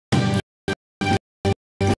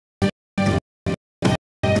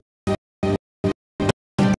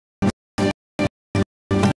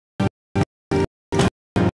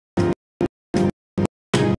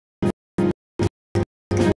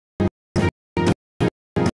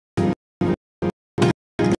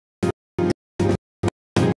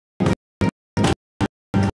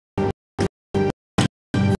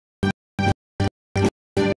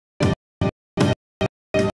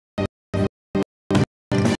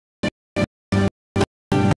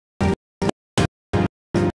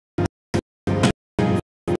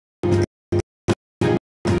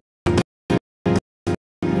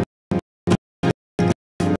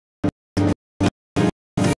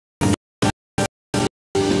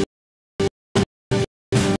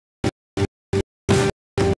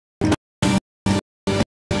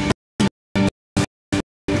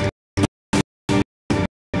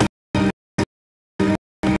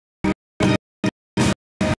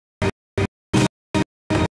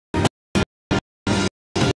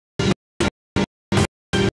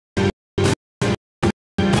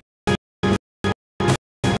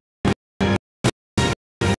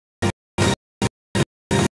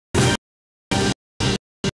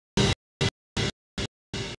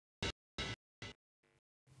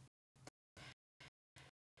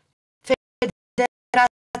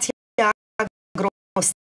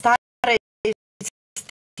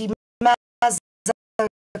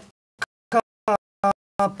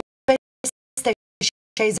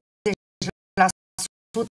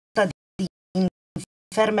din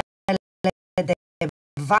fermele de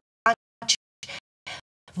vaci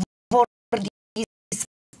vor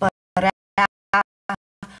dispărea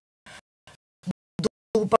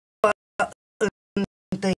după 1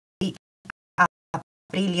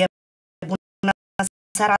 aprilie. Bună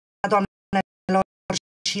seara, doamnelor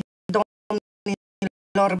și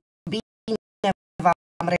domnilor, bine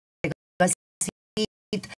v-am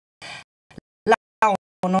regăsit la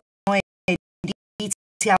o nouă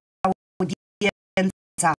ediție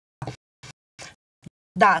Audiența.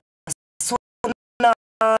 Da, sună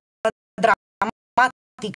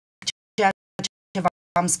dramatic ceea ce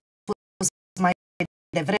v-am spus mai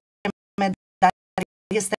devreme, dar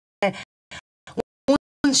este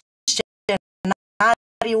un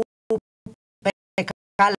scenariu pe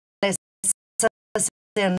care să se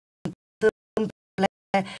întâmple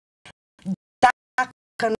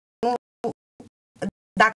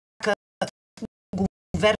dacă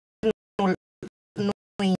guvernul nu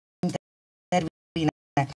intervine.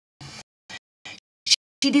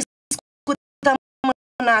 Și discutăm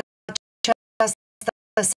în această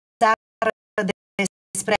seară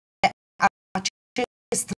despre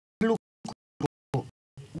acest lucru,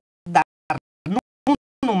 dar nu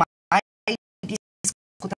numai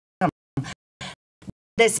discutăm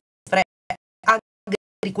despre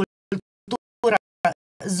agricultură,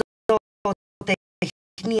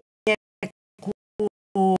 zootehnie cu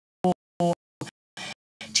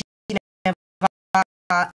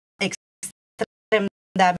cineva extrem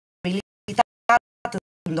de abilitat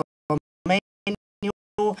în domeniu.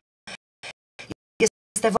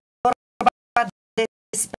 Este vorba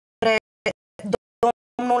despre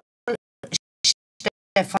domnul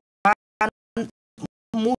Ștefan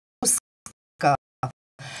Muscă,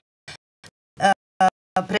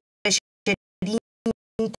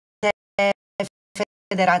 președinte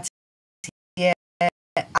Federație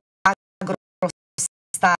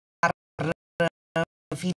Agrostar,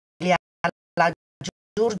 filiala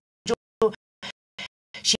Giurgiu,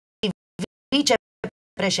 și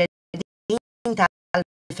vicepreședinte al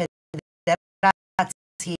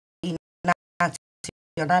Federației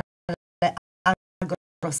Naționale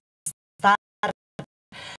Agrostar.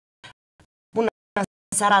 Bună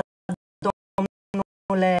seara,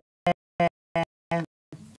 domnule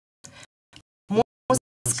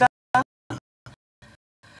Muscă.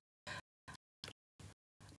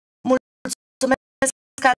 Mulțumesc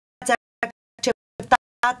că ați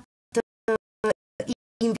acceptat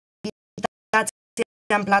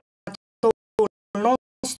invitația în platoul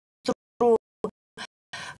nostru.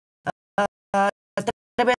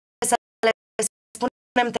 Trebuie să le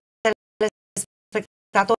spunem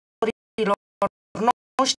telespectatorilor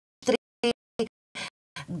noștri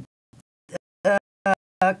că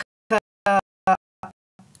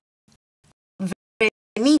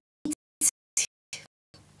veniți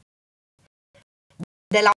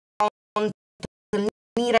de la o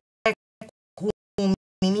întâlnire cu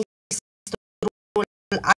ministrul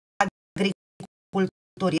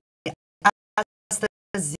agriculturii.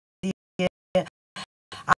 Astăzi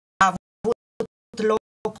a avut loc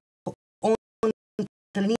o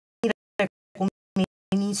întâlnire cu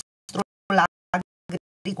ministrul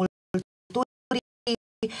agriculturii.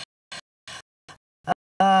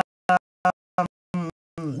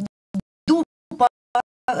 După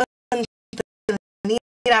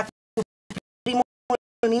întâlnirea cu primul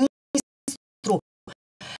ministru,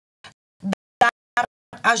 dar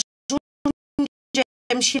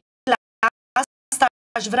ajungem și la asta,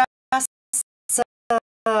 aș vrea să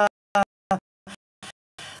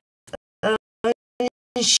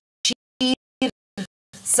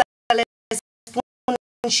să le spun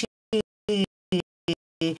și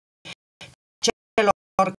celor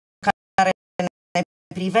care ne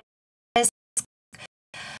privesc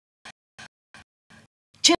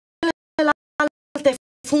celelalte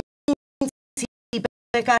funcții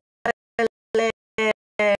pe care le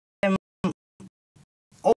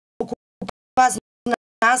ocupați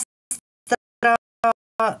dumneavoastră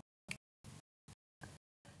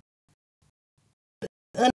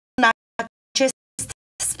în acest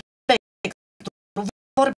spectru.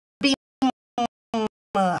 Vorbim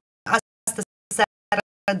astăzi seară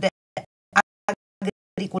de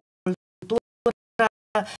agricultură,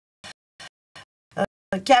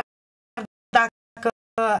 chiar dacă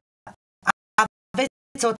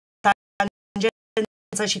aveți o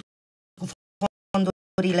tangență și cu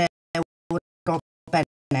fondurile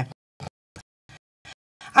europene.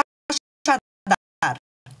 Așadar,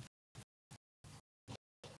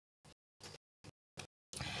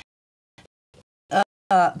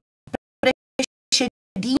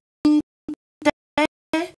 președinte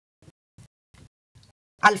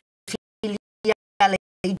al ale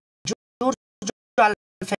Giurgiu al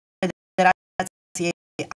Federației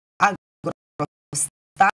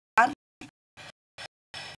Agrostar,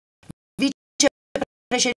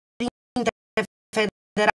 vicepreședinte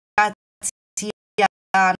Federația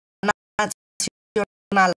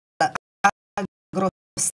Națională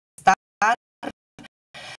Agrostar,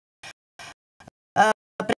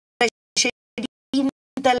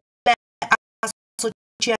 președintele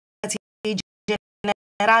Asociației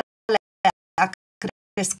Generale a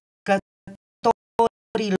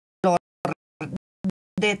Crescătorilor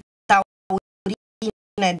de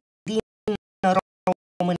taurine din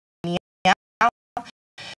România,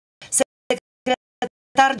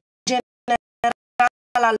 secretar general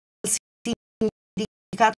al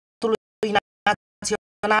Sindicatului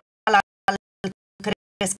Național al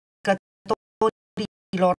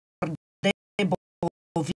Crescătorilor de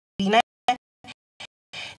bovine,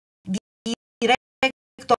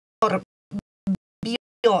 director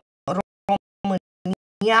Bio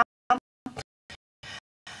România,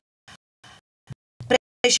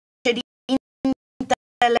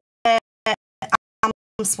 președintele, am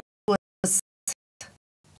spus,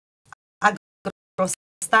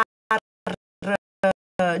 Agrostar,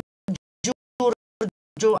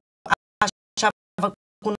 Giurgiu, așa vă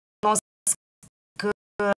cunosc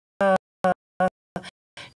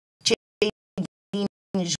cei din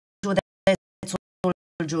județul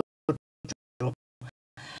Giurgiu.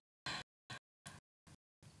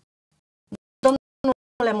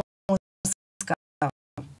 Domnule Musca,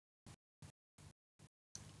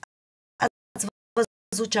 ați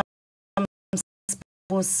văzut ce am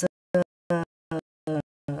spus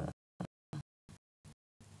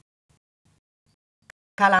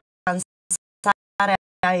ca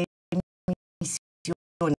lansarea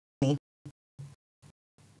emisiunii.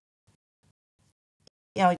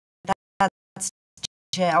 Ia uitați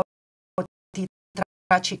ce au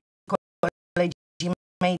titrat și colegii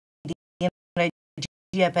mei din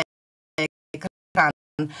regie pe ecran.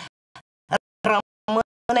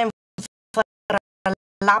 Rămânem fără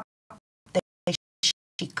lapte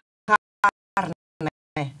și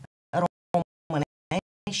carne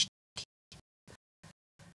românești.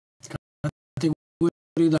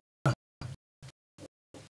 Categorii, da.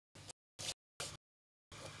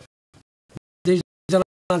 Deci de la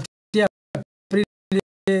 1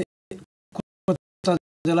 aprilie cota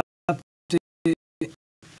de lapte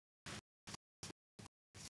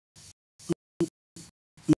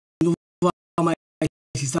nu va mai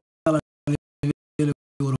exista la nivel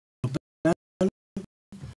european.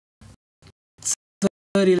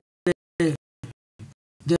 Țările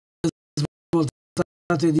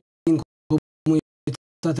dezvoltate din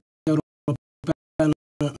comunitatea europeană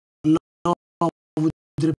nu au avut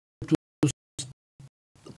dreptul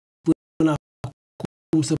până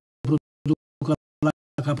acum să producă la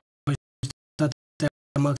capacitatea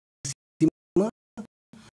maximă.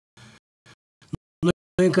 Noi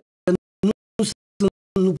încă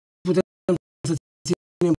nu putem să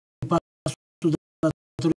ținem pasul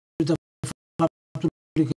datorită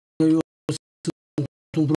faptului că eu sunt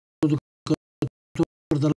un producător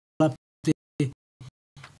de lapte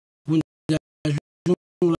unde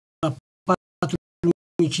ajung la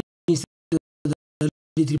 4.500 de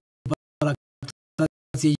litri pe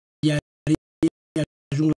lactație, iar ei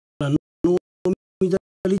ajung la 9.000 de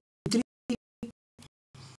litri.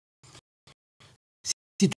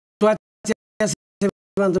 Situația se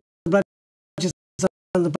va întâmpla ce s-a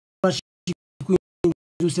întâmplat și cu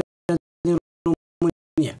industria din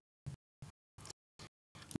România.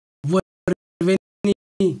 Vor veni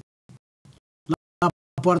la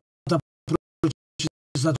poarta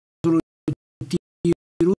procesatorului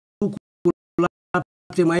tirul cu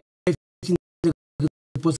lapte mai ieftin decât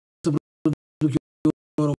pot să produc eu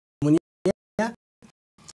în România.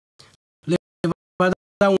 Le va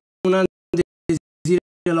da un an de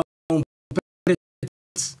zile la un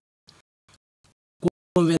preț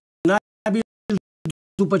convenabil.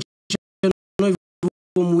 După ce noi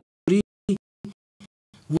vom muri,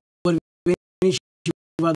 vor veni și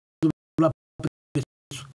va dubla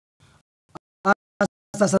prețul.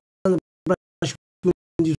 Asta s-a întâmplat și cu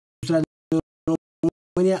industria din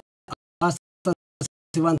România. Asta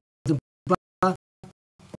se va întâmpla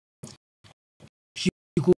și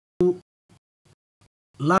cu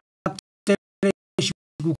laptele și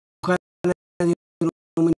cu carnea din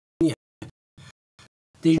România.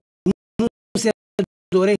 Deci nu se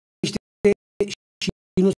dorește și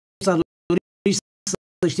nu s-a dorit să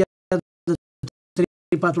știa de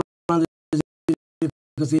 3-4 ani de zile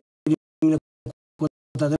că se elimină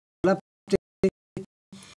cota de lapte.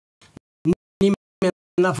 Nimeni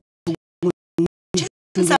n-a făcut ce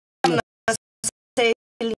înseamnă să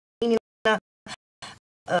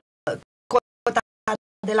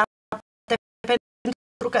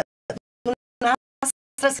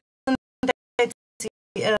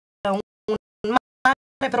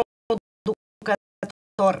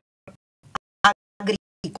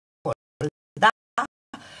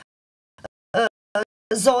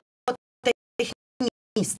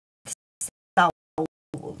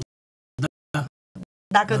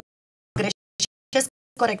Dacă greșesc,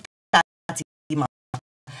 corectați-mă.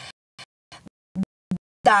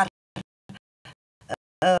 Dar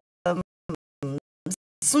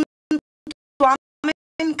sunt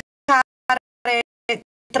oameni care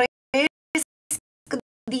trăiesc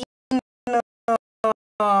din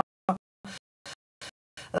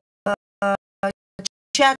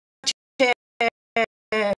ceea ce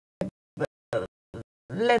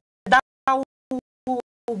le dau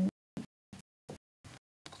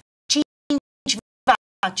 5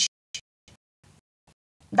 vaci,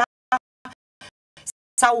 da?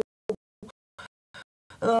 Sau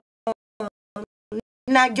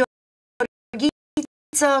Nea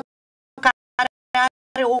Gheorghiță care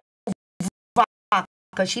are o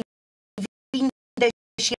vacă și vinde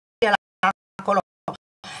și el acolo.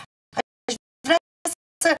 Aș vrea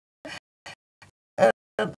să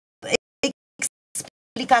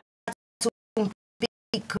explicați un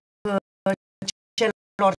pic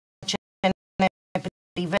celor ce ne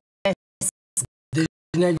privesc. Deci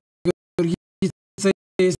Nea Gheorghiță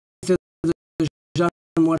este deja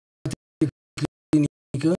în moarte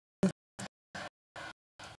clinică.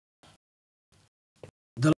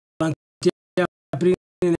 De la 1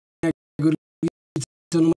 aprilie, Nea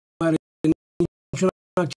Gheorghiță nu mai are niciun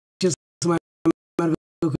acces să mai meargă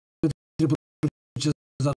către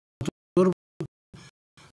procesator.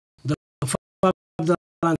 De fapt, de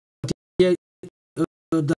la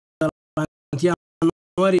 1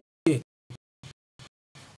 ianuarie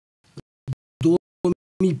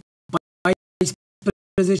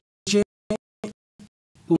 2014,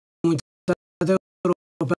 Comunitatea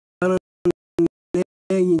Europeană ne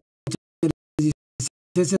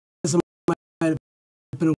interzisese să mai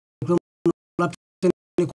prelucrăm lapte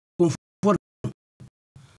neconform.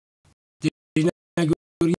 Deci Nea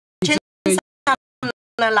Gheorghiță... Ce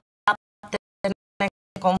înseamnă lapte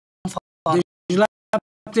neconform? Deci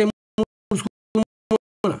lapte mulți cu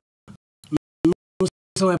mână. Nu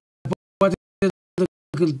se mai poate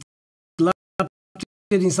decât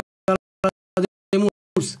lapte din sala de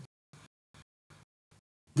mulți.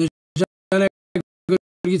 Deja Nea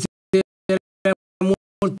Gheorghiță era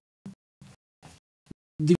mult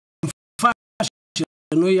din fașă.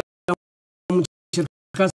 Noi am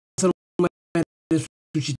încercat să-l mai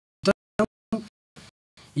resuscităm.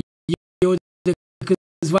 Eu de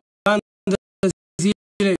câțiva ani de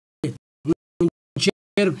zile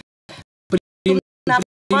încerc prin...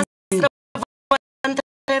 Dumneavoastră vă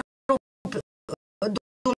întrerup.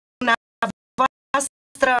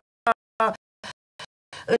 Dumneavoastră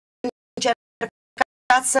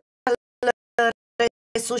încercați să-l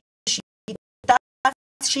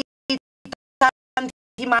resuscitați și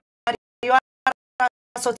tanti Marioara,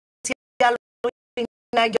 soția lui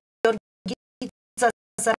Nea Gheorghiță,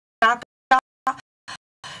 săraca,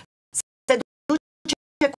 se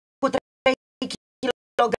duce cu 3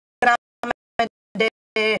 kilograme de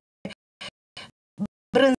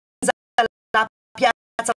brânză la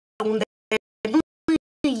piață unde nu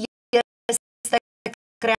este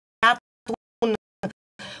creat un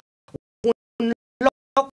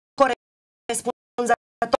loc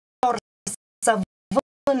corespunzător să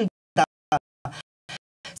vândă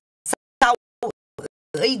sau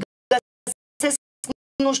îi găsesc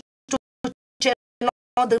nu știu ce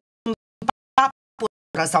nod în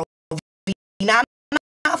papură sau vine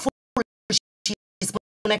ANAF-ul și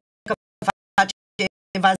spune că face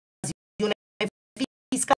evaziune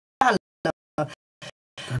fiscală.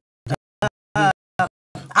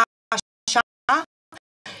 Așa,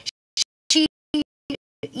 și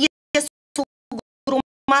e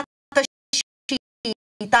sugrumată și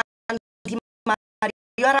tanti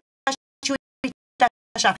Marioara și uite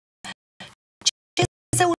așa. Ce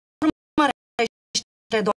se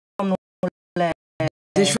urmărește, domnule?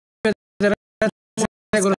 Deci Federația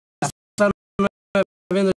Neagră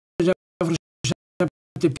avem deja vreo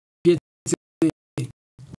 7 piețe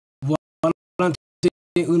volante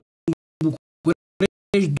în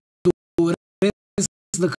București, doresc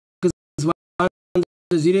de câțiva ani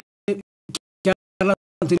de zile, chiar la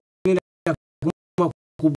întâlnirea acum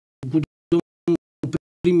cu domnul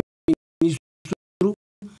prim-ministru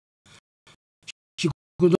și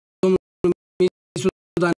cu domnul ministru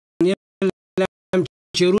Daniel, le-am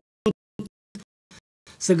cerut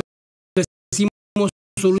să găsim o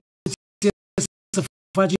soluție să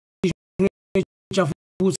facem ce a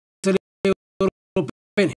făcut țările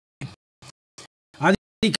europene.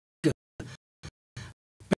 Adică,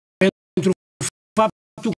 pentru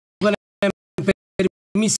faptul că le-am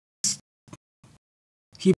permis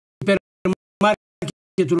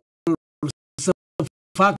hipermarketurilor să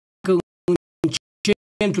facă în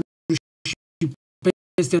centru și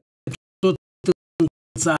peste tot în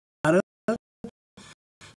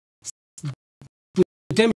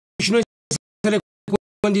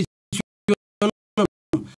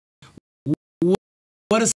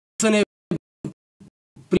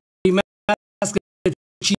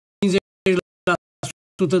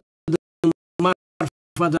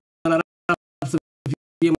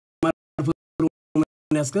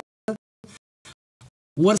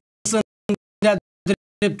ori să-mi dea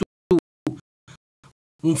dreptul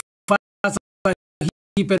în fața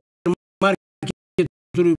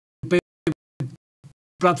hipermarketului pe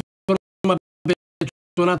platforma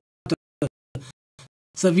betonată,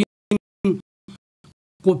 să vin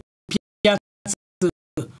cu o piață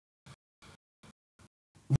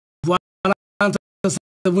voalantă, să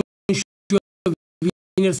vând și eu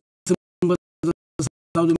vineri, sâmbătă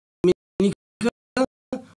sau duminică,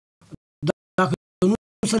 dacă nu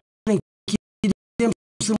să ne închidem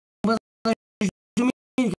sâmbătă și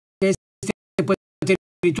duminică, este pe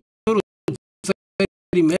teritoriul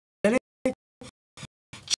țării mele,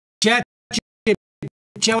 ceea ce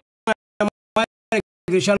cea mai mare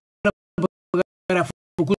greșeală pe care a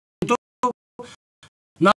făcut-o,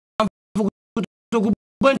 n-am făcut-o cu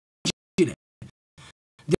băncile.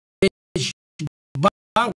 Deci,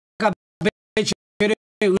 banca BCR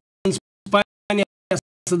în Spania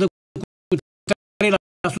să dă cu 3%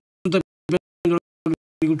 pentru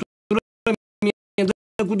agricultură, mie dă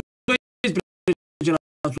cu 12%.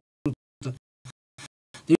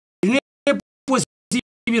 Deci nu e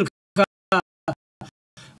posibil ca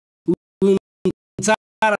în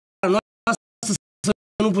țara noastră să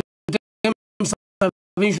nu putem să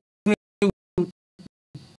avem și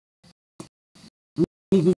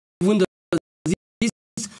un cuvânt de zis,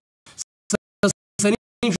 să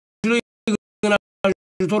sărim și noi în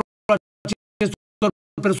ajutorul acestor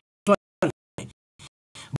persoane.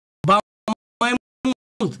 Ba mai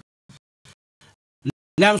mult,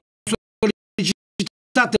 le-am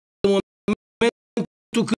solicitat în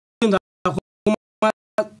momentul când acum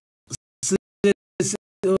se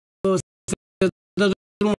dă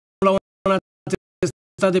drumul la un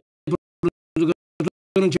atestat de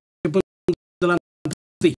producător începând de la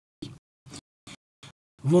 1.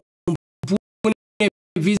 Vom pune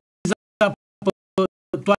viza pe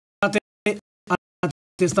toate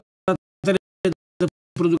atestatele de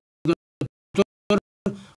producător,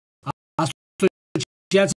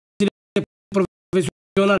 asociațiile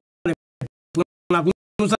profesionale. Până acum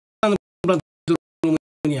nu s-a întâmplat în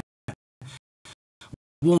România.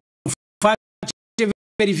 Vom face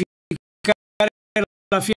verificare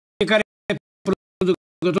la fiecare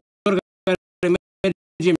producător care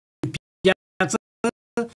merge în piață,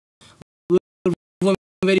 îl vom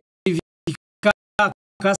verifica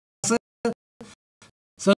acasă,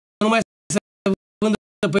 să nu mai se vândă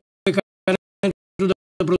pe calendarul de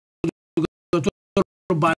producător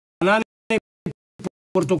banane,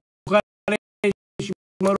 portocale și,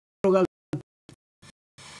 mă rog, alte.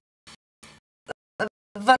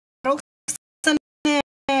 Vă rog să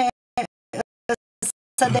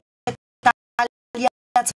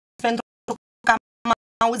detaliați, pentru că am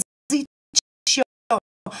auzit și eu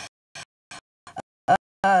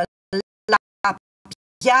la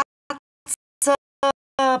piață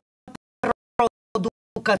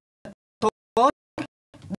producător,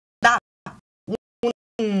 da, un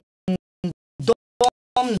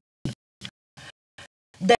domn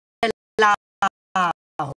de la,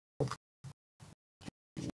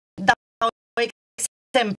 dau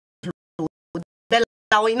exemplu, de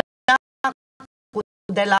la Oinacu,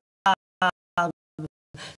 de la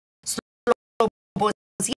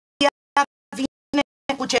Slobozia, vine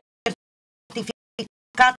cu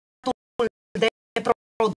certificatul de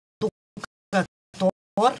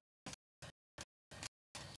producător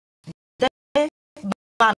de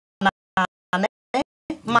banane,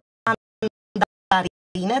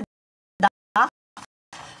 mandarine, da,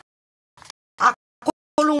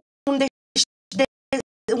 acolo unde își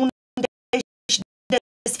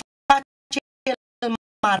desface el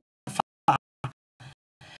marfa.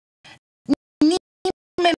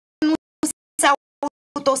 Nimeni nu se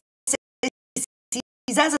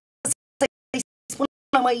autosesizează să-i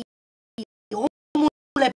spună, măi,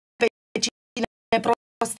 omule, pe cine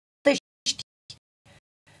prostești.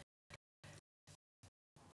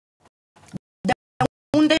 De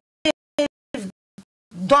unde,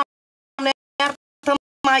 Doamne, iartă,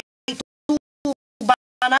 mai tu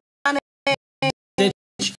banane?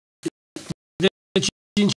 Deci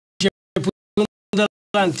începând de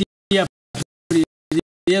la 1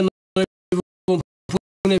 aprilie, noi vom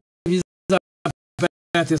pune viza pe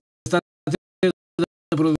atestate de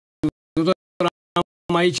producător.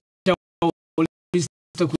 Am aici o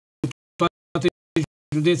listă cu toate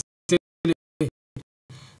județele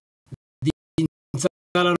din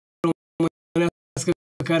țara românească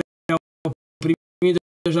care au primit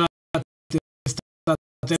deja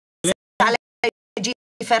atestatele. S-a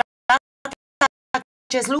legiferat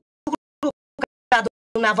acest lucru ca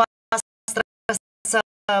dumneavoastră să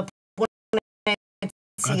puneți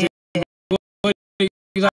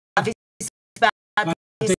aviz pe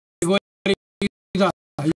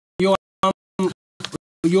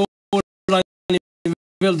eu la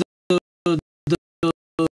nivel de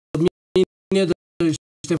mine de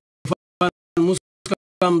Ștefan Musca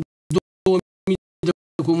am 2000 de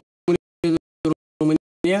comune de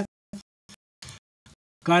România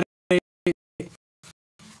care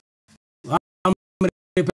am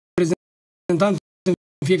reprezentanți în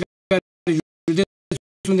fiecare județ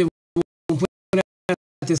unde vom pune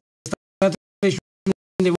atestate și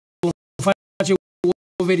unde vom face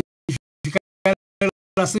o verificare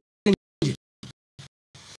la sânge.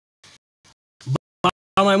 Ba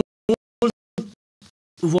mai mult,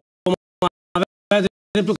 vom avea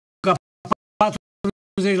dreptul ca 40%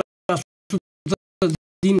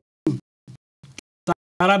 din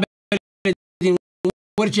tarabele din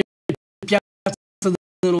orice piață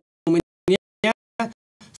din România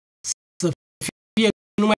să fie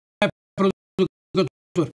numai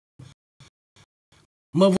producători.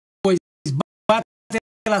 Mă voi bate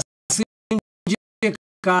la sânge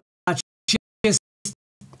ca acest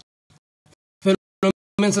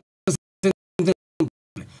fenomen să se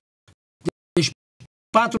întâmple. Deci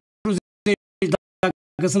 40,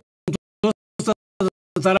 dacă sunt 100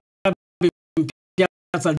 de tarabe în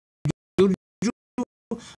piața Giurgiu,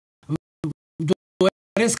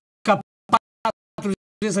 doresc ca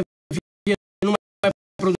 40 să fie numai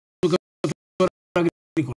producători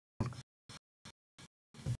agricoli.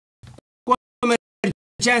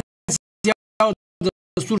 Comercianții au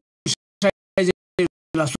destul 60%,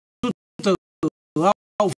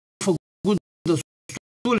 au făcut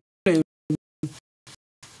destule.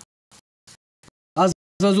 Ați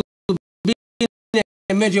văzut bine,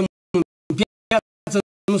 mergem în piață,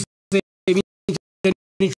 nu se emite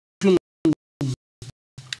niciun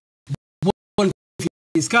bon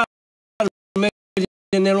fiscal, nu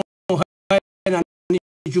merge, ne luăm haina,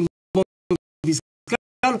 niciun bon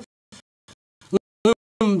fiscal.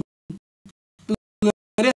 În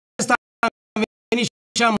rest am venit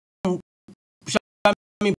și am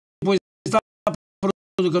impozitat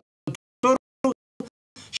producătorul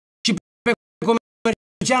și pe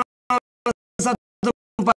comercial am lăsat în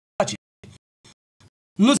pace.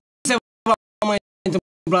 Nu se va mai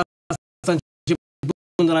întâmpla asta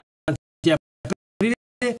începând de la 1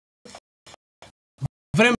 aprilie.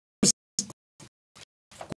 Vrem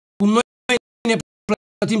cum noi ne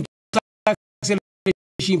plătim taxele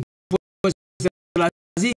și impozitele la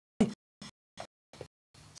zi,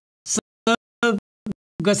 să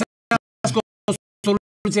găsească o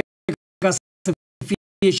soluție ca să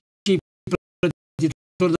fie și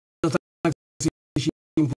plătitori de taxe și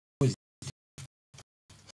impozite.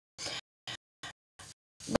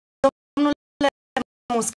 Domnule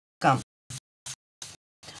Musca,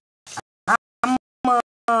 am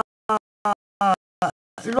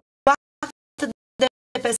luat de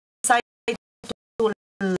pe site-ul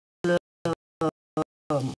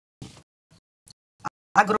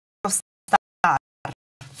Agrostar,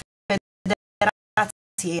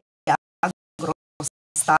 Federației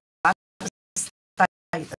Agrostar,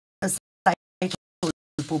 site-ul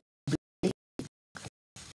public.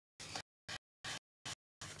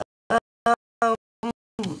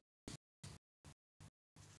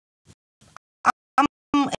 Am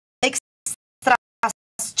extras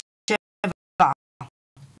ceva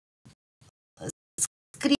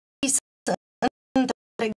scris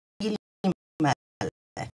între ghilimele.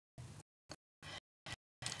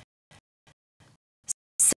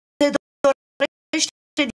 Se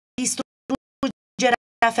dorește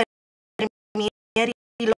distrugerea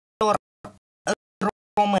fermierilor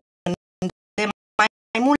români. De mai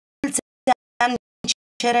mulți ani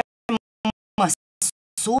cerem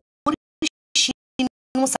măsuri și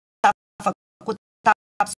nu s-a făcut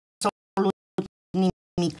absolut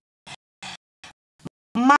nimic.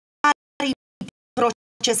 Mari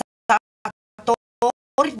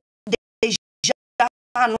procesatori deja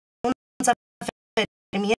anunță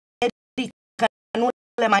fermierii că nu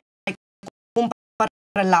le mai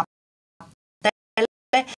cumpără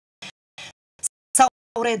laptele sau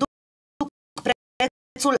reduc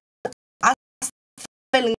prețul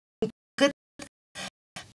astfel încât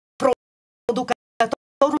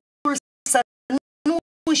producătorul să nu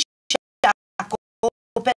își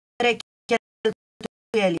acopere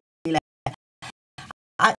cheltuielile.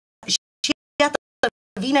 Și iată,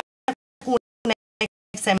 vine cu un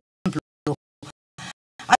exemplu.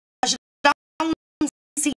 Aș da un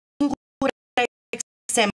singur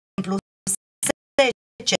exemplu.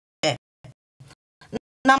 Sece.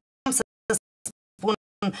 N-am să spun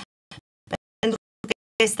pentru că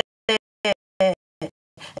este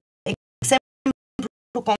exemplu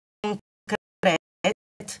concret.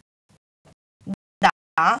 Da.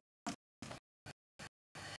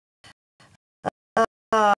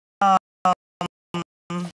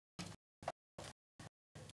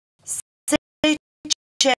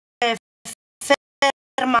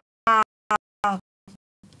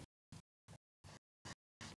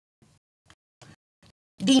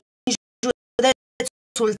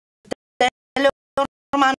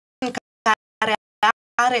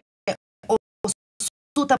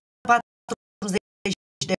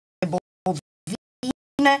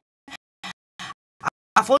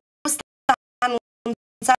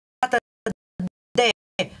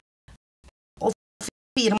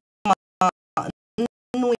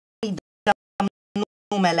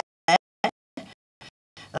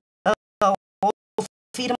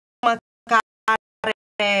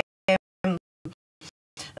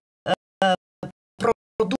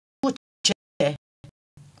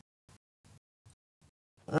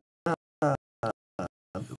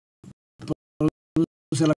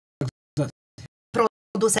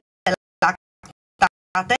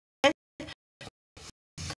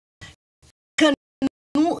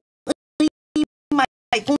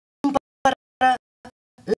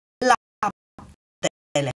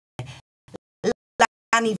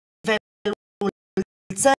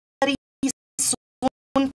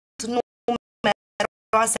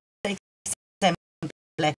 numeroase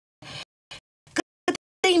exemple. Cât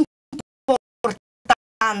de importantă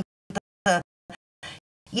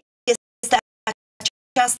este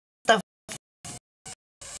această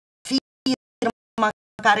firmă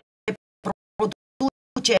care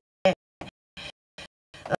produce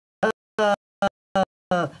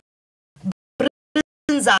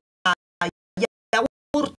brânza,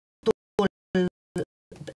 iaurtul,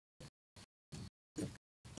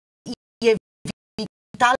 e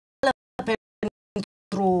vitală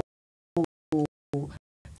pentru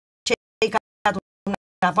cei ca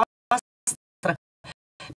dumneavoastră,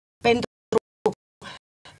 pentru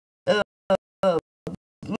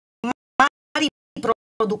mari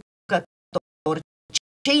producători,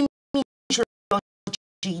 cei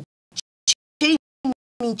mijlocii, cei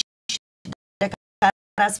mici de care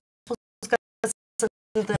ați spus că sunt.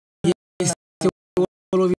 Este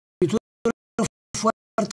o lovitură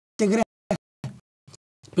foarte grea,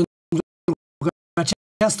 pentru că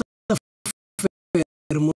această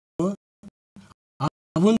fermă,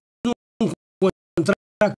 având un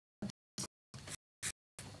contract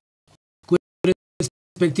cu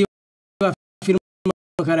respectiva firmă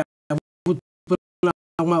care a avut până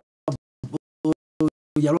acum,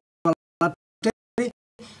 i-a luat la putere,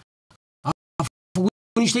 a făcut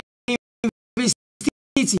niște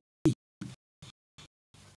investiții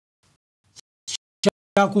și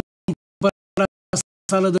a cumpărat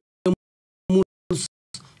sală de mulți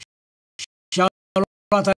și a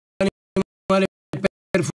luat animale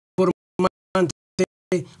performante,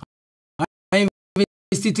 a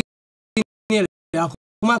investit în ele.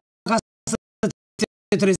 Acum, ca să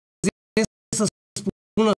te trezești, să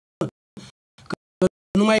spună că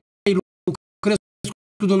nu mai lucrezi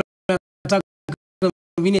cu dumneata, că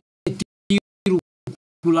vine tirul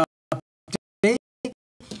cu lapte,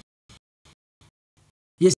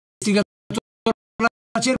 este strigător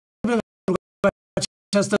la cer, pentru că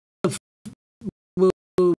această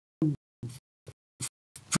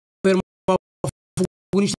fermă a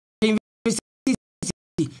făcut niște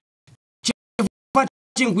investiții. Ce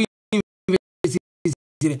facem cu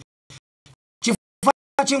investițiile? Ce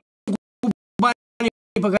facem cu banii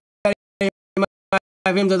pe care mai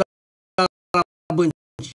avem de dat la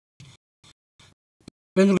bănci?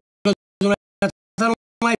 Pentru că dumneavoastră nu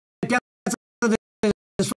mai pe piață de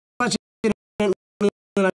desfacere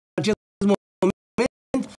în acest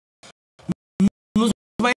moment, nu-ți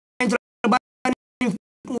mai intră bani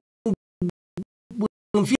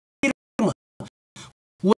în firmă.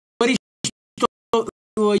 Ori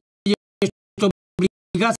ești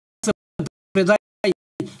obligat să predai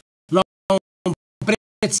la un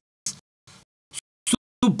preț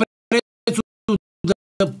sub prețul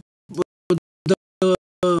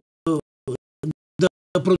de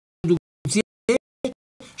producție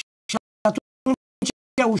și atunci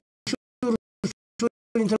ușor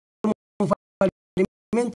intrăm în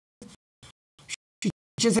faliment și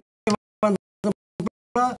ce se va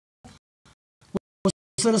întâmpla? O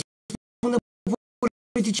să răspundă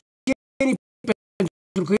politicienii,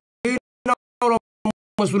 pentru că ei n-au luat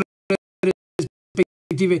măsurile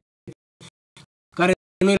respective care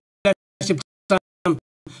noi le așteptam.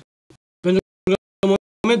 Pentru că în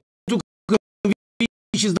momentul când vii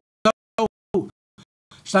și îți dau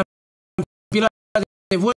ștampila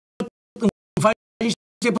de vot, îmi faci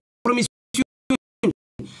niște promisiuni.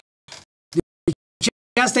 Deci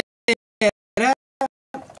asta era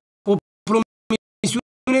o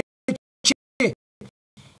promisiune ce?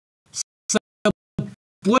 Să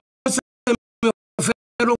pot să-mi ofer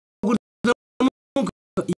locuri de muncă.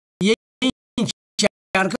 Ei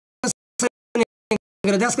încearcă să ne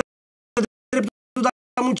îngrădească dreptul de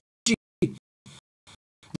a munci.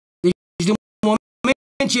 Deci, din moment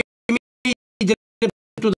ce mi-e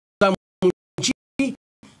dreptul de a munci,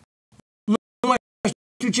 nu mai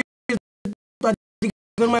știu ce, adică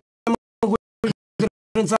nu mai mă consider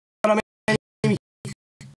în țara mea nimic.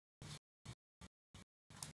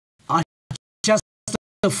 Această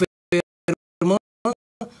fermă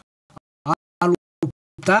a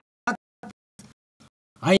luptat,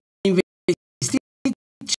 a investit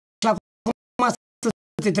și acum să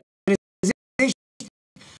te trezești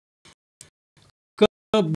că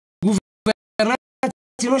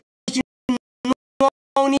guvernații noștri nu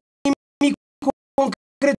au nimic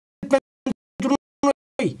concret pentru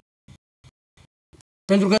noi.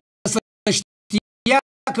 Pentru că să știa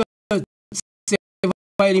că se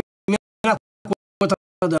va elimina cota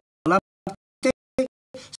de lapte,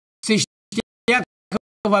 se știa că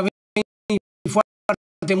va veni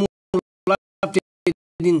foarte mult lapte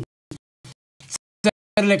din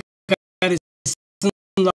țările care sunt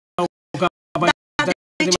la o capacitate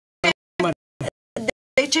mai mare.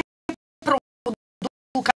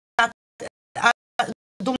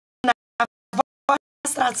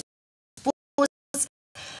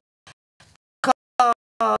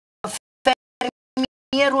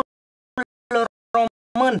 fermierul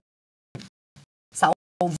român sau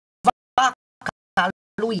vaca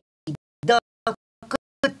lui dă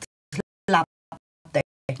cât lapte?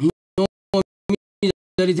 9.000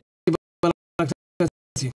 de litri pe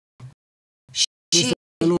lactație. Și Este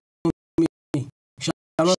 9.000. Și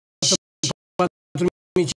a noastră 4.500.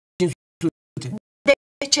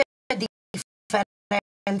 de ce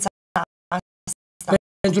diferența asta?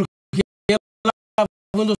 Pentru că el a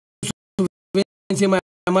având o subvenție mai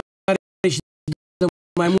mare și de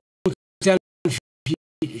mai mulți ani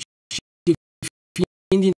și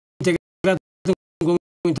fiind integrat în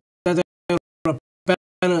comunitatea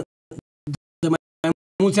europeană de mai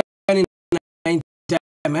mulți ani înaintea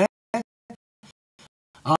mea,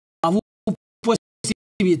 a avut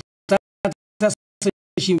posibilitatea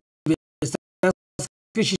să-și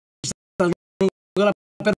investească și să ajungă la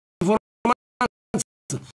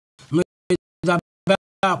performanță. Noi de-abia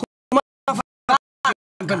acum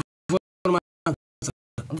facem performanță.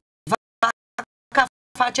 Vaca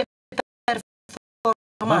face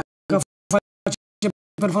performanță. Vaca face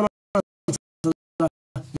performanță. Da.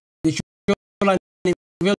 Deci eu la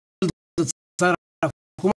nivel de țară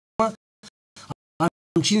acum am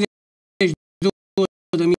 52.000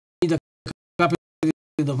 de capete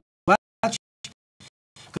de vaci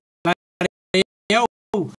care iau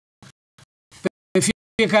pe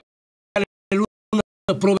fiecare lună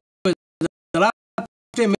probe de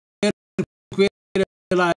lapte, merg cu ele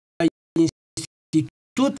la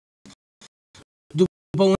institut,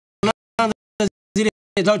 după un an de zile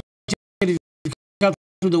dau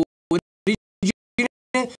certificatul de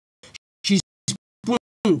origine și spun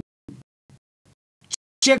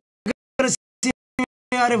ce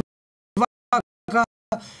grăsime are vaca,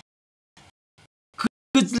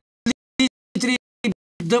 câți litri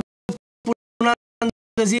dă până un an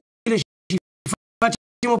de zile și facem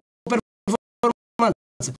o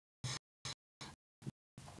performanță.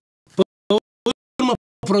 Pe urmă,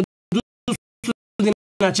 produsul din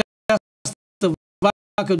această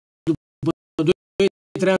vacă după 2-3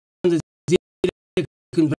 ani de zile,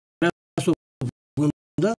 când vrea să o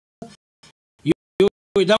vândă, eu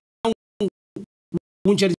îi dau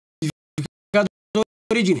un certificat de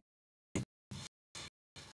origine.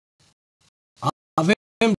 Avem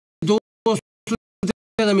 200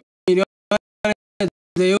 de milioane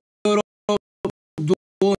de euro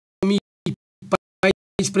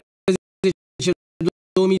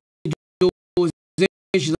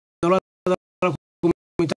 2014-2020 de luat de la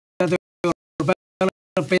Comunitatea Europeană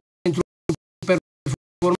pentru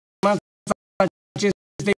performanța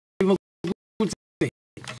acestei văcuțe.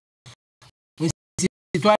 În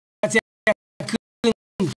situația când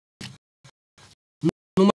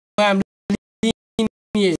nu mai am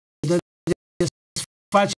linie de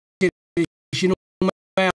desfacere și nu mai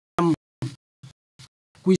am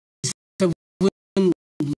cui să vând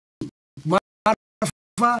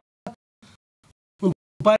marfa, îmi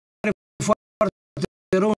pare foarte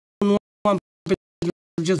rău, nu am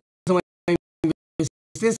pentru ce să mai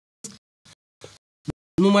investesc,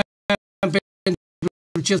 nu mai am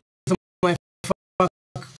pentru ce să mai fac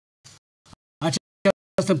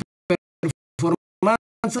această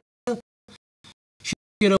performanță și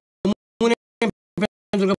rămâne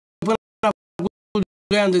pentru că până la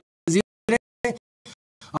 2 ani de zile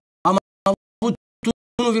am avut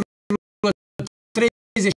 1,37%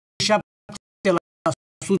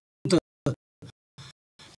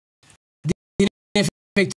 din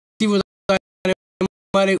efectivul de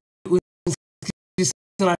mare înscris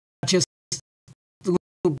în acest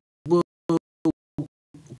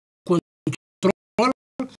control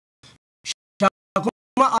și acum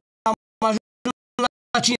am ajuns la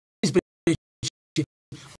 15.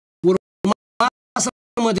 Urma să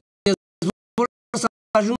mă dezvolt să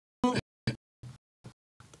ajung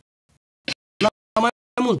la mai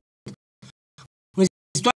mult. În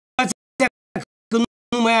situația când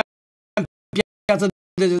nu mai am piață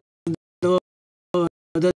de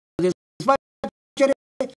desfacere,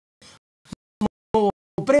 mă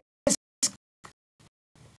opresc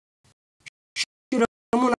și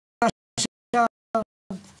rămân așa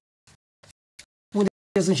unde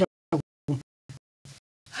sunt și acum.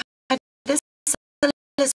 Haideți să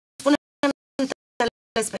le spunem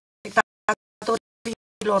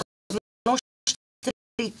telespectatorilor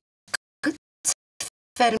noștri câți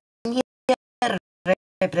fermieri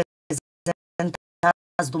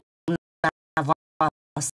reprezentați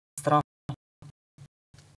dumneavoastră.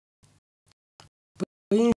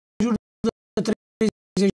 În jur de 30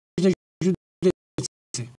 de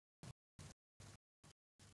județe.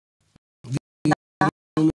 Da?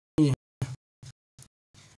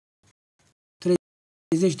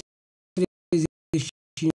 30, 35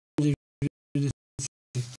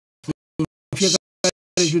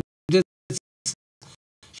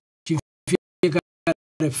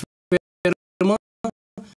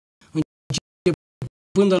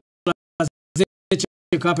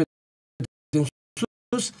 capete în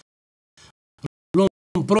sus, luăm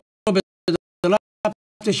probe de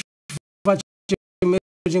lapte și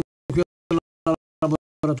mergem cu el la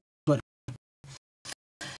laborator.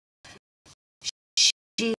 Și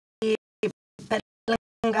pe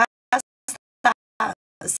lângă asta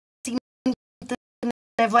simt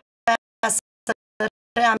nevoia să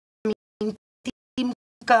reamintim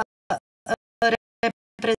că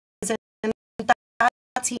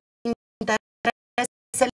reprezentați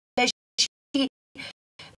interesele și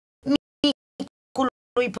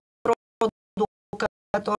micului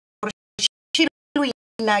producător și lui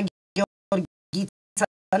Nea Gheorghiță,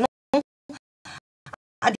 nu?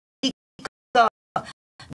 Adică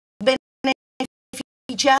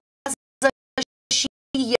beneficiază și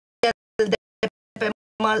el de pe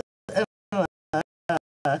urma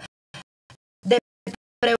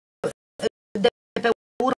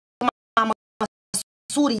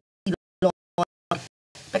măsurilor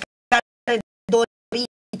pe care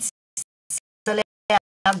doriți să le ia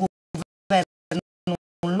guvernul,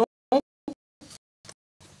 nu?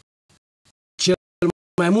 Cel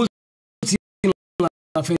mai mult țin la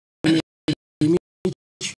fermierii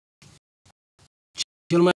mici,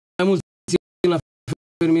 cel mai mult țin la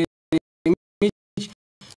fermierii mici,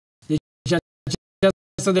 deci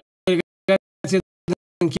această delegație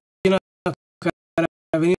din China care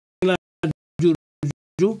a venit la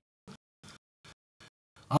Giurgiu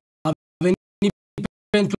a venit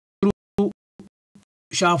pentru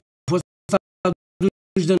și a fost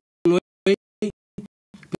aduși de noi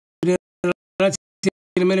prin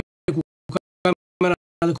relațiile mele cu Camera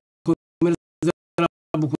de Comerț de la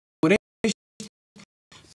București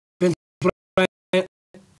pentru a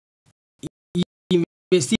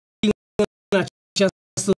investi în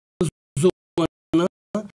această zonă,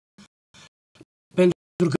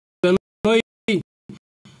 pentru că noi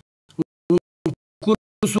în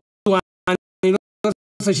cursul anilor,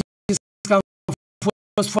 să știți că am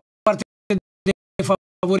fost foarte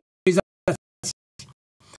defavorizați.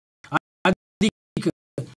 Adică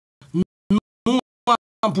nu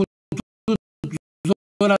am putut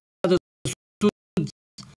zona de sud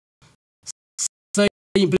să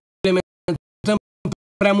implementăm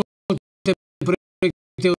prea multe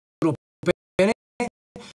proiecte europene,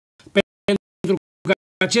 pentru că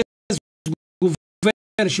acest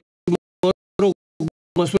guvern și, mă rog,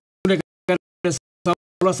 măsurile care s-au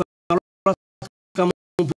luat cam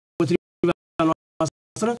împotriva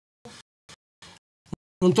noastră,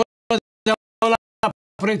 întotdeauna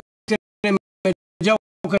proiectele mergeau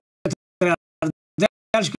către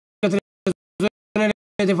Ardeal și către zonele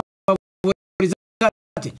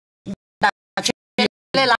defavorizate. Dar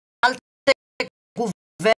celelalte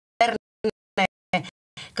guverne,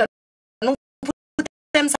 că nu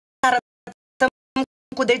putem să arătăm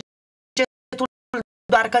cu degetul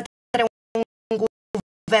doar către un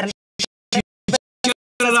guvern. Și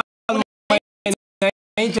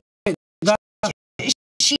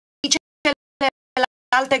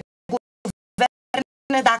celelalte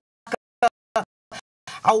guverne, dacă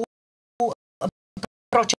au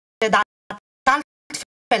procedat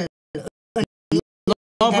altfel în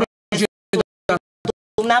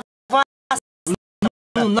dumneavoastră.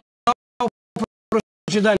 Nu au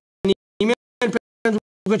procedat nimeni, pentru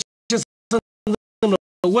că ce se întâmplă?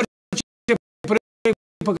 Orice proiect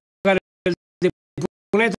pe care îl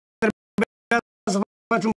depuneai trebuia să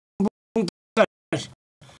faci un punctaj.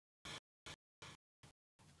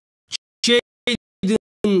 Cei din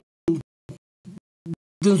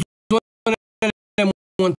zonele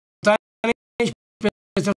montane și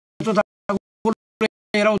peste tot acolo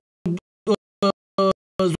erau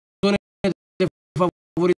zone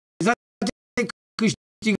defavorizate,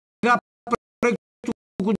 câștiga proiectul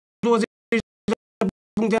cu 20 de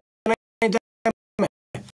puncte înaintea mea.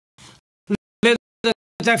 Le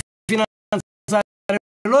dădea finanțare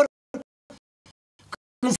lor,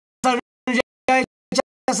 când se ajungea aici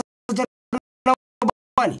să terminau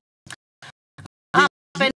banii.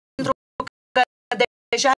 Pentru că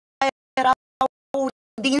deja erau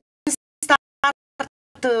din start,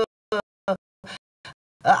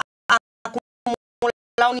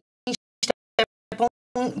 acumulau niște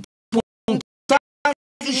punctaje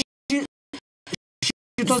și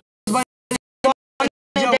toți banii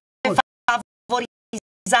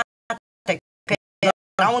defavorizate, că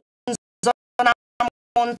erau în zona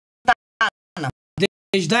montană.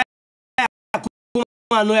 Deci de-aia acum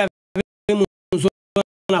noi avem în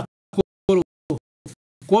zona acolo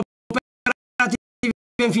cooperative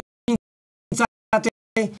înființate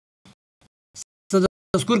să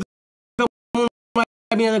descurcă mult mai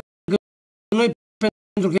bine decât noi,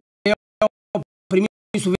 pentru că ei au primit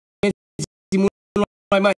subvenții mult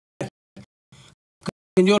mai mari.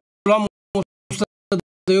 Când eu luam 100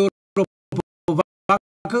 de euro pe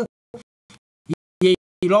vacă, ei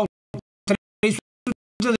luau 300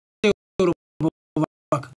 de euro pe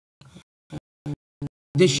vacă.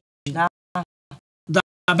 Deci,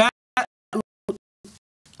 abia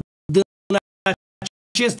din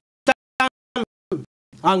acest an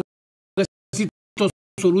am găsit o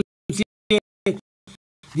soluție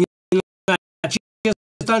din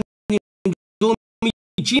acest an, din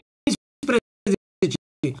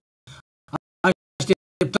 2015.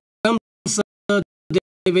 Așteptăm să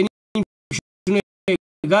devenim și noi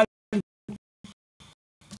egali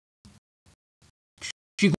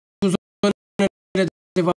și cu zonele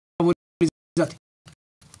defavorizate.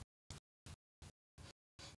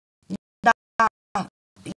 Da,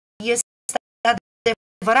 este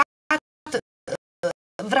adevărat.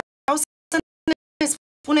 Vreau să ne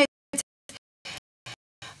spuneți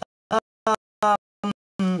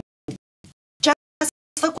ce ați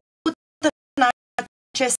făcut în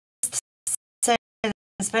acest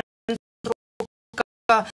sens, pentru că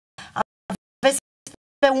aveți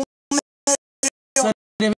pe umeri să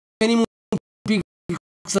revenim un pic,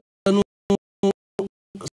 să nu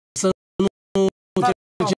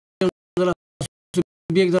trecem de la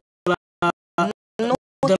subiect, de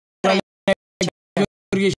la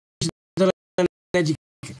Giurgiu și de la Neagic.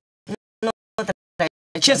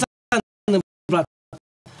 Ce s-a întâmplat?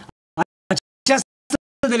 Această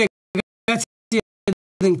delegație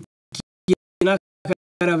din China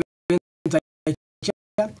care a venit aici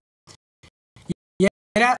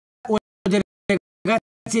era o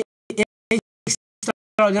delegație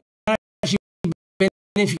extraordinară și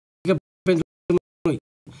benefică pentru noi.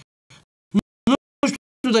 Nu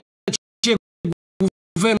știu de ce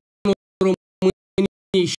guvernul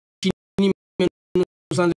României și nimeni nu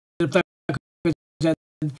s-a îndreptat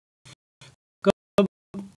că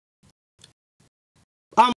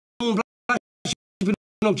am umblat și prin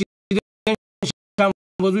Occident și am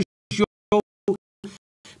văzut și eu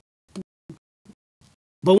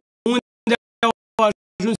pe unde au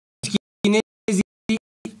ajuns chinezii,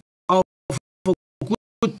 au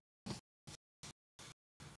făcut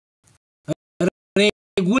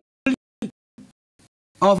reguli,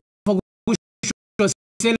 au făcut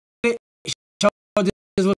șosele și au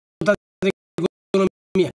dezvoltat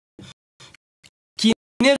economia.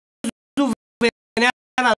 Chinezul venea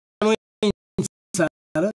la noi în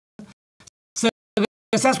țară să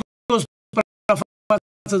găsească o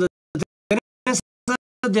suprafață de teren, să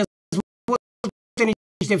dezvolte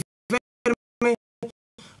niște ferme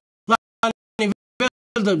la nivel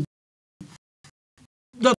de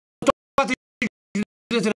toate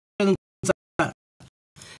județele din țară.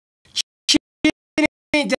 Ce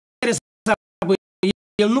ne interesa?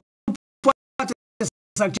 El nu poate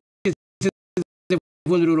să acceseze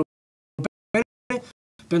fonduri europene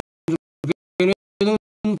pentru că noi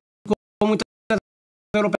în comunitatea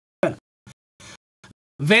europeană.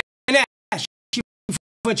 Venea și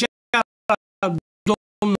făcea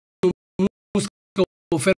domnul Muscă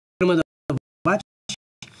o fermă de vaci.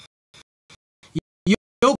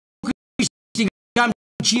 Eu câștigam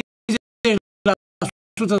 50%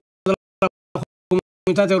 de la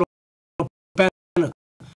comunitatea europeană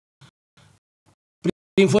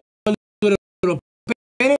prin fonduri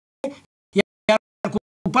europene, iar cu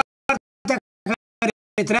partea care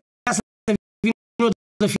trebuia să vină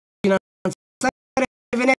de finanțare,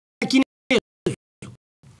 venea chinezul.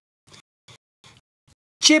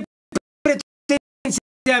 Ce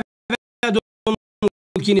pretenție avea domnul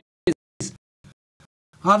chinez?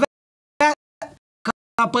 Avea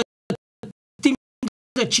ca pe timp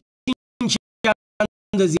de 5 ani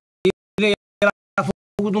de zile era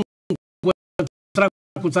făcut un contract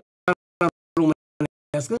cu țara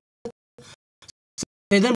românească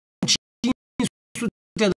să-i dăm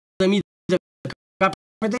 500.000 de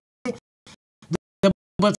capete de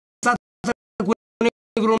bățată cu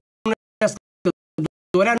negru românească.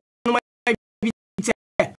 Dorea numai vițea.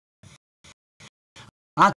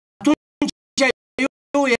 Atunci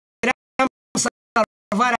eu eram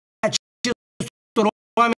salvarea acestor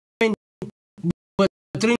oameni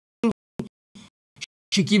bătrâni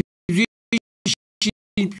și chibzuiți și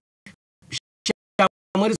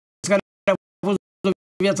amărâți care au fost o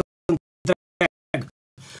viață întreagă.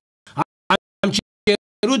 Am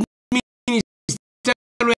cerut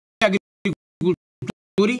Ministerului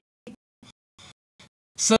Agriculturii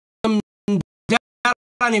să-mi dea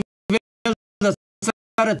la nivel de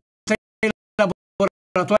țară 3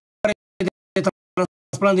 laboratoare de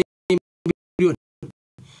transplant de embrioni.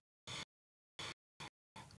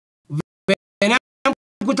 Veneam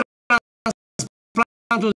cu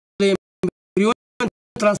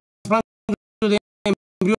de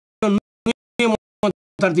embrion nu e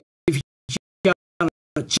montat artificial.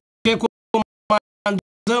 Ce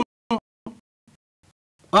comandăm,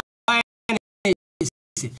 aia ne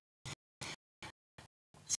este.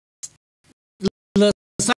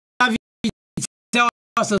 Lăsa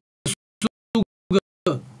vițeaua să sugă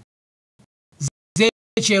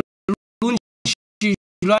 10 luni și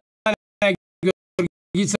luarea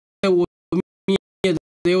Gheorghiță 1000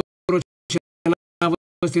 de euro ce n-a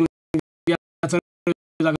văzut în viața lui,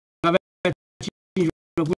 dacă avea 5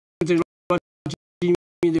 locuințe și lua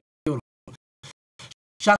 5.000 de euro.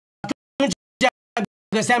 Și atunci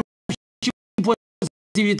găseam și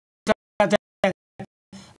posibilitatea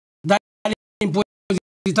de a-l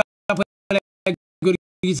impozita pe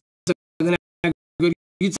Gheorghiță, că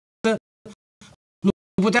Gheorghiță nu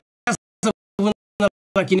putea să vândă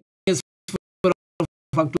la chinez fără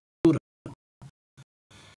factură.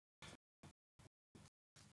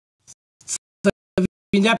 Să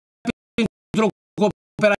vindea printr-o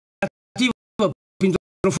cooperativă,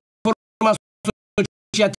 printr-o formă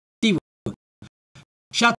asociativă.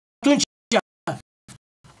 Și atunci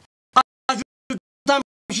ajutam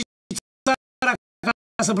și țara ca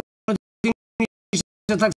să plătim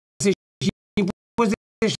niște taxe și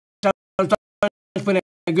impozite și ajutam și până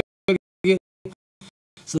Gheorghe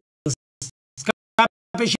să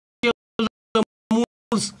scape și el de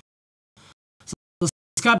mulți, să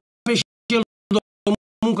scape și el de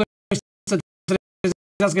muncă și să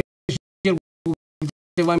trezească și el cu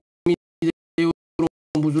câteva mii de euro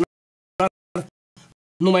în buzunar,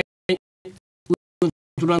 numai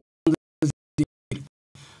într-un an de zile.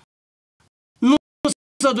 Nu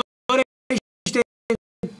se dorește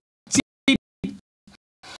ții.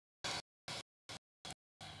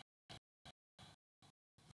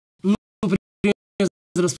 Nu primesc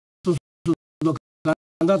răspunsul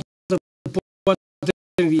deocamdată, poate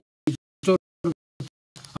în viitor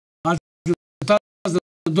ajutați de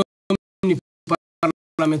domnii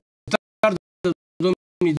parlamentari, de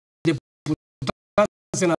domnii deputați,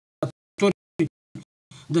 senatori,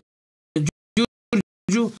 de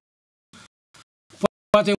Giurgiu,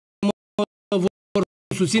 poate mă vor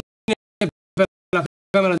susține pe la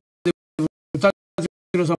Camera de Deputați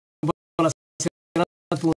sau la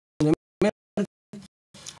Senat unde merg.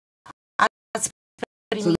 Ați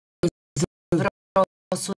primit vreo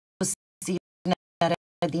susținere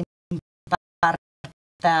din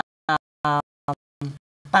partea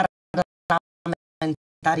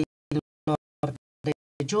parlamentarilor de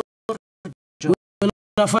Giurgiu? În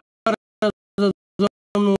afară de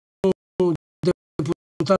domnul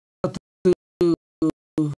deputat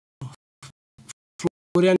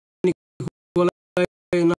Florian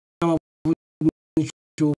Nicolae, n-am avut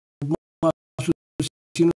nicio, m-a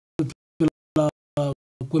susținut pe la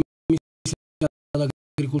Comisia de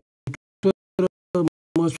Agricultură,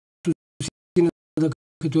 mă susține de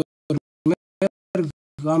câte ori merg,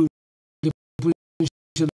 am depus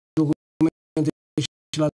niște documente și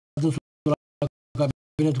la dânsul la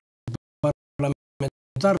cabinetul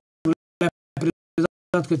parlamentar, le-a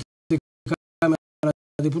prezentat către Camera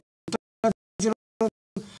Deputaților,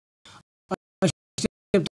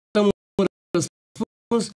 așteptăm un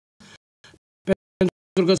răspuns,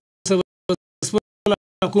 pentru că să vă spun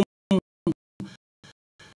acum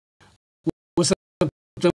o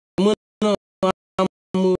săptămână am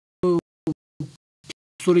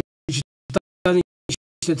solicitat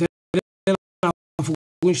niște teren, am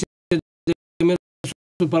făcut niște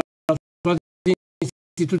demersuri pe la toate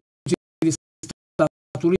instituțiile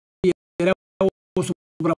statului, era o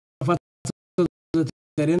suprafață de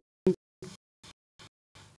teren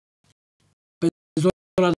pe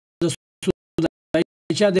zona de sud de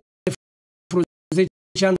aici, de vreo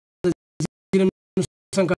 10 ani de zile nu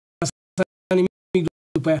s-a încasat nimic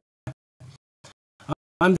după ea.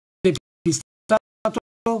 Am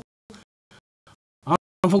depistat-o, am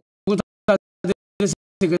făcut adrese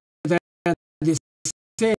secretariat de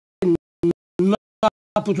stat, nu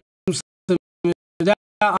a putut să-mi dea,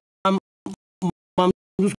 m-am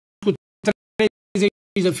dus cu 30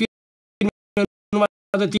 de firme numai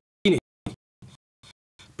de tine.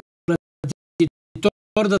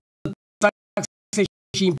 Plătitor de taxe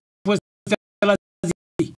și impozite la zi.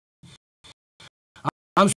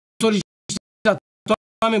 Am solicitat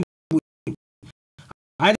oameni buni.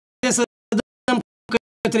 Haideți să dăm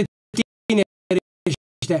către tine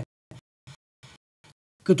ăștia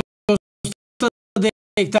cât 100 de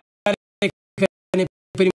hectare care ne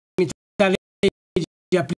permitea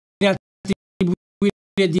legea prin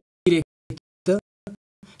atribuire directă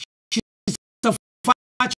și să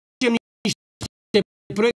facem niște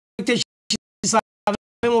proiecte și să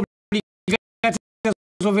avem obligația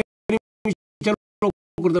să oferim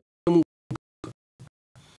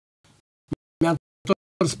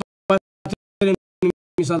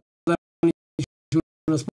mi s-a dat niciun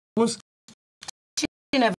răspuns.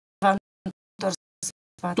 Cine v-a întors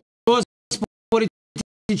spate? Toți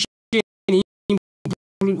politicienii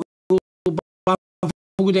am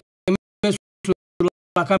făcut demersul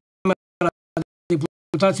la Camera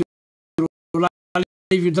Deputaților, la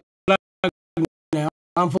Liviu Dragnea,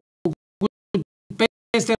 am făcut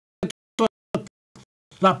peste tot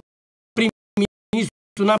la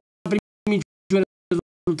prim-ministru, n-am primit niciun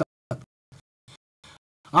rezultat.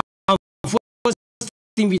 Am fost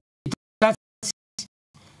invitați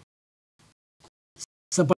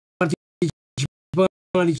să participăm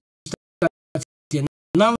la licitație.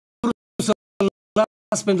 N-am vrut să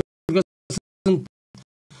las pentru că sunt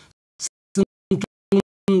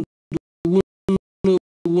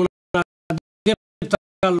un adept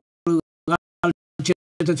al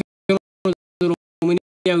cetățenilor de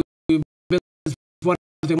România, iubesc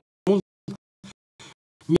foarte mult.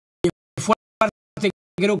 Mi-e foarte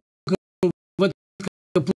greu când văd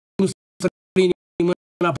că pun străinii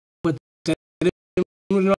mâna pe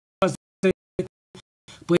terenurile noastre,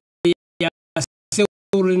 pe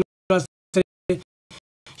aseurile noastre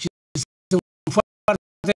și sunt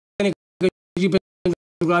foarte necăjit pentru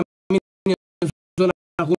că la mine în zona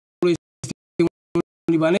acolo este un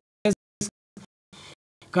libanez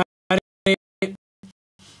care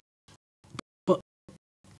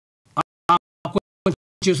a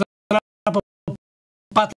concesionat pe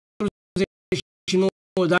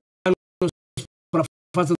 49 de ani o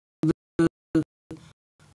suprafață de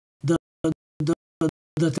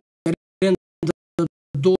teren de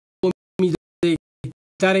 2000 de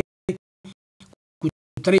hectare cu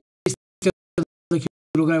 300 de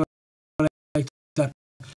kilograme la hectar.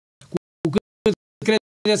 Cu cât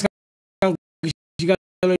credeți că am câștigat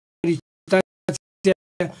noi licitația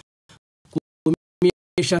cu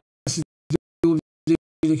 1680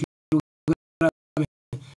 de kilograme.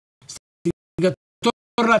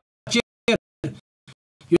 Strigător la cer,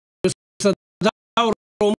 eu să dau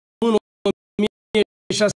românul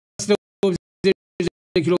 1680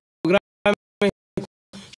 de kilograme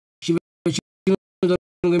și vecinul de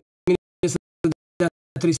lângă mine să dea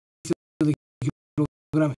 300 de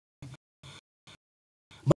kilograme.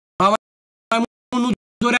 Ba mai mult nu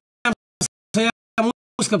doream să ia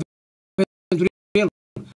muscă pentru el.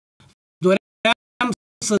 Doream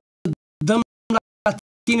să dăm la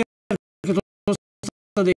tine că tot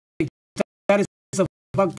 100 de hectare să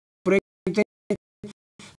fac proiecte,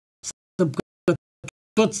 să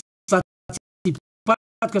tot s-a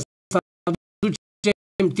țipat că să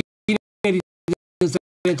aducem tinerii din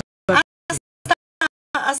străinătate.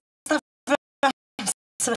 Asta vreau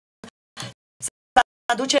să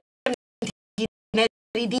aducem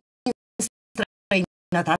tinerii din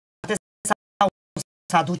străinătate sau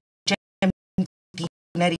să aducem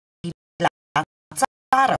tinerii la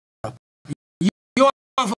țară. Eu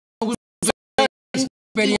am făcut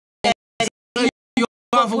experiență.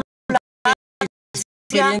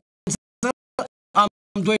 Am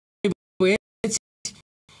doi băieți,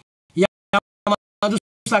 i-am adus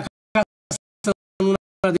acasă în luna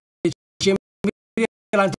decembrie,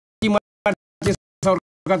 la 1 martie s-au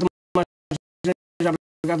urcat în mașină și a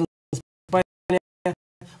plecat în Spania,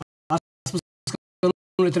 a spus că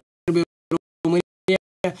nu le trebuie România.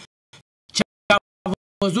 Ce a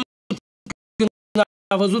văzut când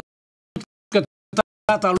a văzut că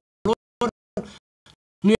tata lor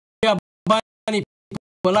nu ia banii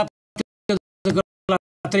pe lapte decât la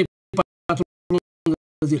 3-4 luni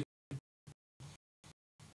de zile.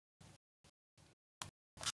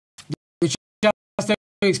 Deci asta e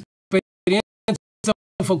o experiență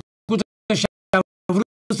făcută și am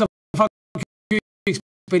vrut să fac o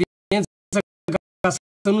experiență ca să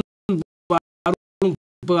nu arunc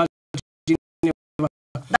pe altcineva.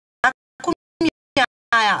 Dar cum e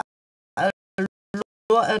aia?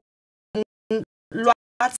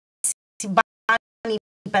 Luați banii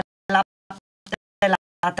pe lapte la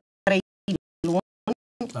 3 luni?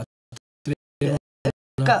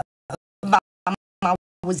 Că v-am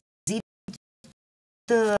auzit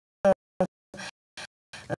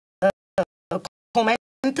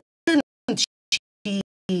comentând și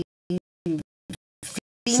fiind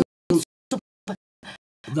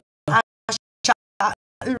așa,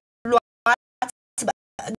 luați,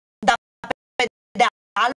 dar pe de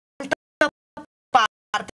altă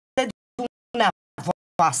parte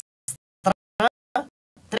dumneavoastră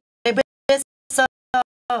trebuie să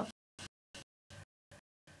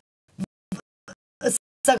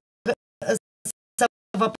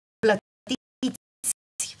vă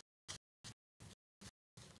plătiți.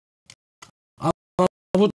 Am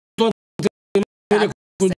avut o întâlnire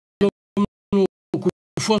cu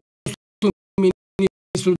fostul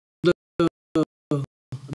ministru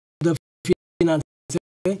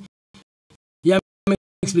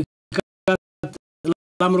explicat,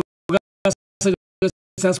 l-am rugat să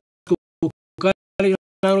găsească o cale,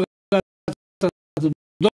 l-am rugat atât.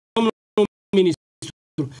 Domnul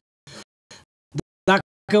ministru,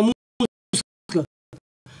 dacă muscă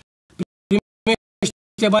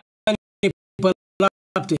primește banii pe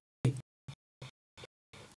lapte,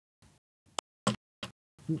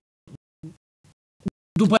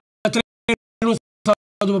 după 3 luni sau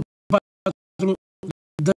după 4 luni,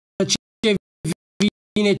 de ce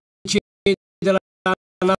vine cei de la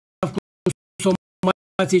ANAF cu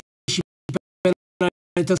somație și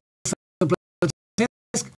penalități să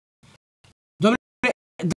plătesc? Dom'le,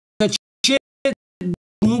 de ce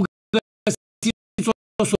nu găsiți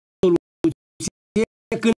o soluție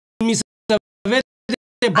când mi se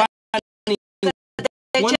vede banii?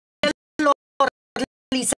 De ce lor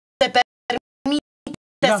li se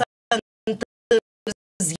permite să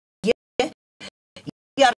întârzie,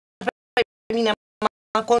 iar pe mine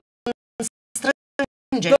mă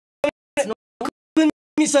constrânge? Când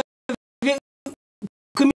mi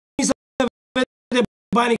se vede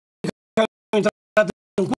banii care au intrat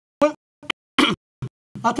în cupă,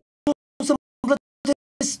 atunci să-mi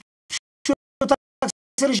plătesc și o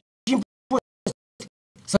taxele și impozite.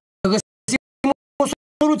 Să găsim o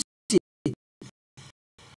soluție.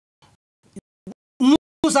 Nu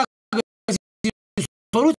s-a găsit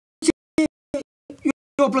soluție,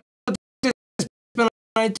 eu plătesc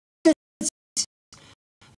penalități.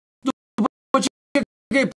 După ce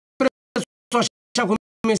e prețul așa cum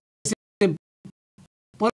este pe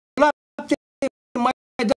lapte, mai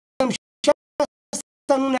dăm și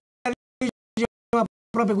asta, nu ne alegem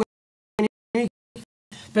aproape cu nimic,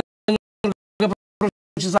 pentru că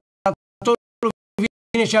procesatorul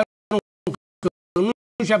vine și aruncă. Nu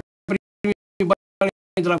și-a primit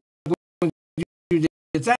banii de la Consiliul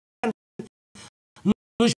Județean,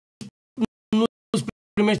 nu-și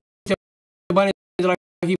primește banii de la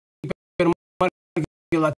hipermarket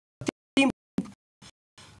la timp.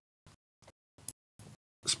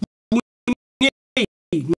 Spune ei,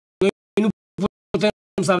 noi nu putem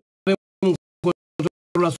să avem un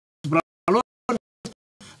control asupra lor,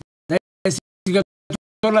 dar e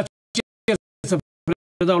strigător la ce să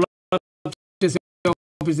predau la ce se iau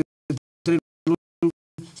peste 3 luni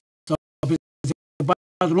sau peste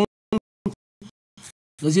 4 luni,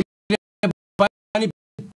 să zile banii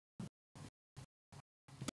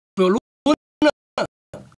pe o lună.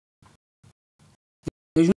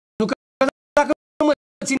 Deci nu că dacă mă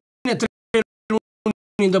ține 3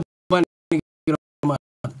 luni de bani rămas,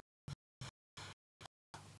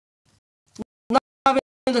 n-avem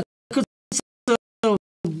decât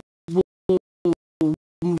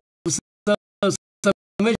să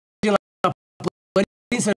mergem la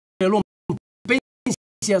părinți, să le luăm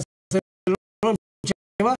pensia, să le luăm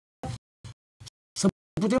ceva, să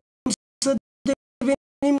putem să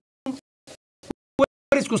devenim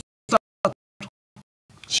coerenți cu statul.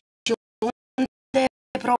 Și unde e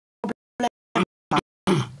problema?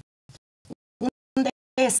 Unde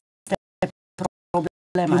este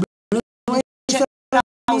problema? Ce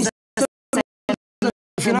cauză se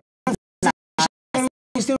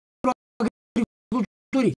Ministerul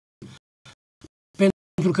Agriculturii.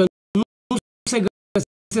 Pentru că nu se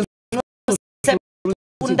găsesc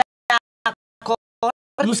pun de acord.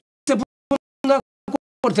 Nu se pun de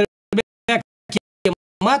acord. Trebuia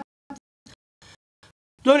chemat.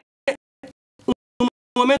 Doamne, în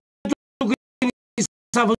momentul când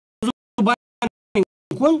s-a văzut banii în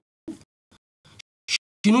cont și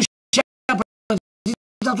nu și-a plătit,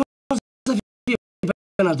 atunci să fie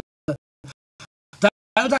penalizat. Dar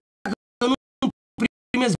eu dacă nu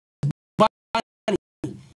primesc banii,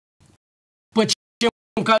 pe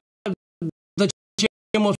ce-mi cal, de ce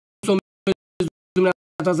mă somezi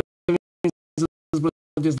dumneavoastră să veniți să-ți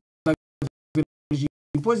plătesc taxe și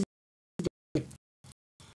impozite?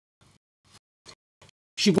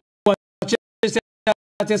 Și cu aceste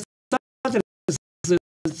atestate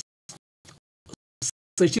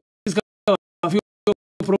să știți că va fi o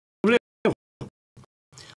problemă.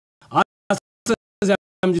 Astăzi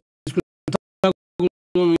am discutat cu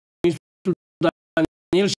domnul ministru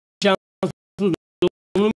Daniel și am spus,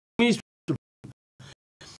 domnul ministru,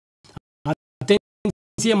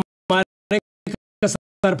 atenție mare că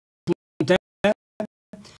s-ar putea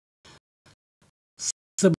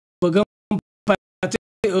să băgăm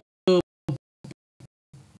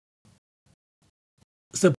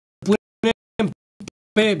să punem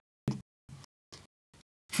pe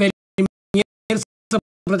fermieri să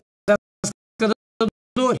plătească de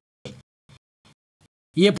 2 ori.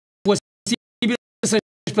 E posibil să-și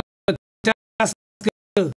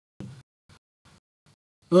plătească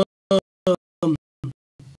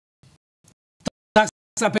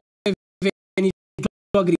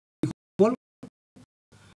agricol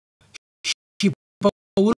și pe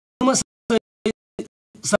urmă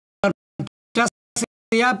s-ar putea să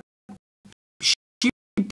ia și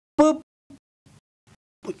pe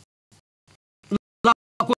la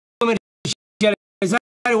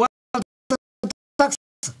comercializare o altă taxă.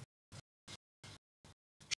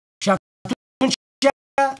 Și atunci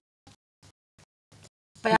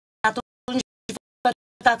Păi atunci vă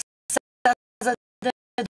taxează de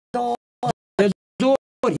două ori. De două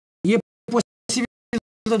ori. E posibil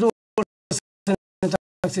de două ori să ne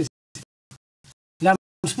taxeze. Le-am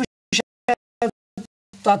spus și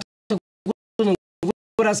atât în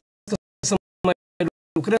gura să mai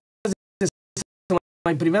lucreze, să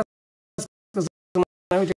mai privească, să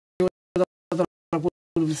mai uite odată la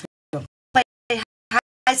codul fiscal. Păi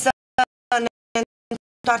hai să ne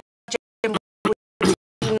întoarcem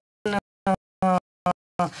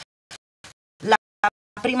la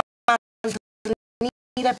prima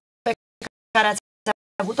întâlnire pe care ați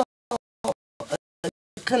avut-o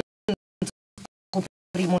când cu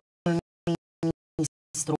primul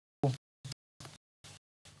ministru.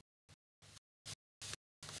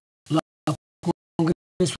 La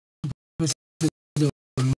congresul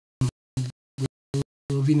PSD-ului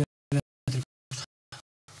vinerea trecută.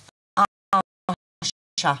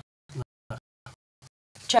 Așa.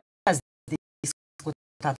 Ce ați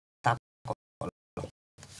discutat acolo?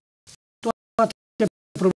 Toate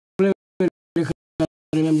problemele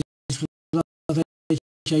care le-am discutat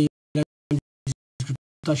aici, le-am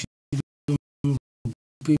discutat și domnul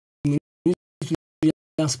prim-ministru,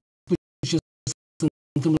 i-am spus ce se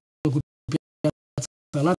întâmplă cu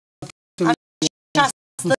piața laptelui. Așa,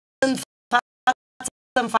 stând față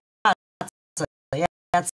în față,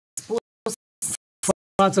 i-ați spus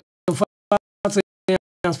Față în față,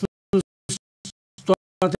 i-am spus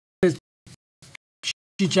toate și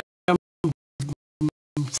ce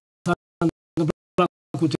s-a întâmplat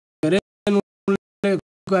cu terenurile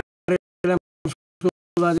care le-am spus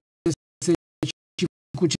la DSE și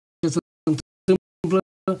cu ce se întâmplă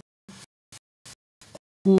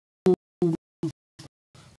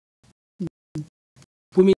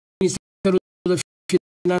cu Ministerul de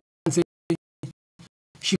Finanțe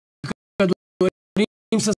și că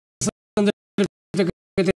dorim să se îndrepte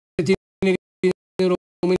către tinerii din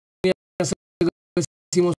România să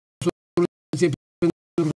găsim o soluție, pentru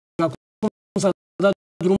că acum s-a dat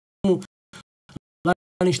drumul la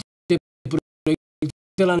niște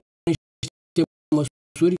proiecte, la niște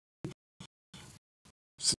măsuri.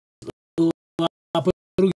 A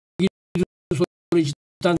apărut ghidul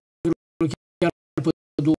solicitanților chiar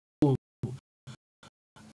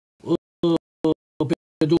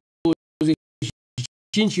pe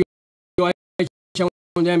 25. Eu aici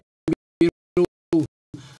unde am birou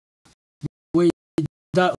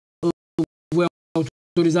voi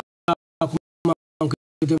autoriza acum în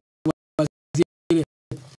câteva zile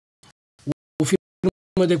o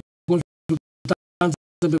firmă de consultanță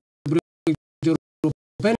pe proiecte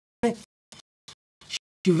europene și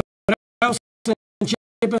vreau să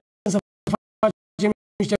începem să facem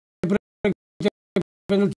niște proiecte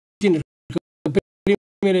pentru tineri. Că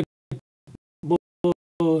primele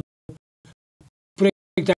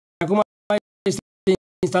proiecte acum este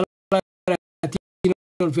instalarea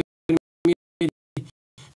tinerilor fermieri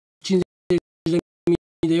 50.000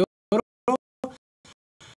 de euro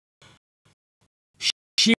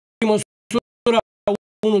și măsura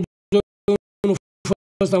 1, 2, 1,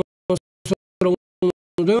 fosta măsura 1,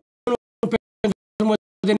 2, 1 pentru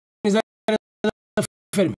modernizarea de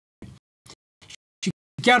ferme. Și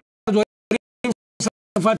chiar dorim să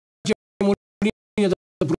facem o linie de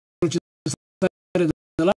procesare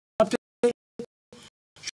de lapte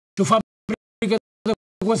și o fabrică de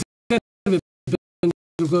conserve,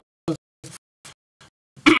 pentru că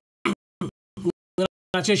în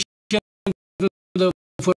acești centru de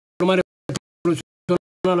formare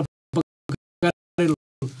profesională pe care îl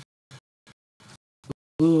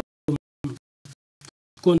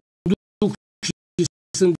conduc și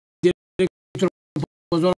sunt director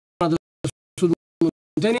pe zona de sud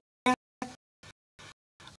Muntenia,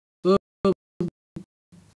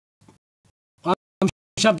 am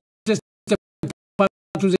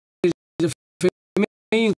 740 de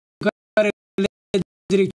femei în care le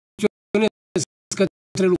direcționez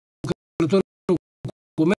către lucrătorul în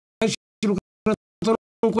comerț și lucrătorul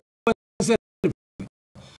în conserve.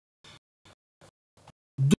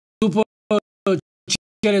 După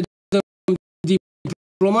ce le dăm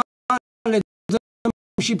diploma, le dăm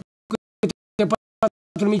și câte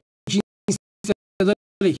 4.500 de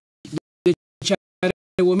lei. Deci are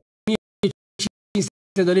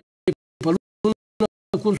 1.500 de lei pe lună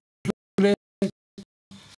cursurile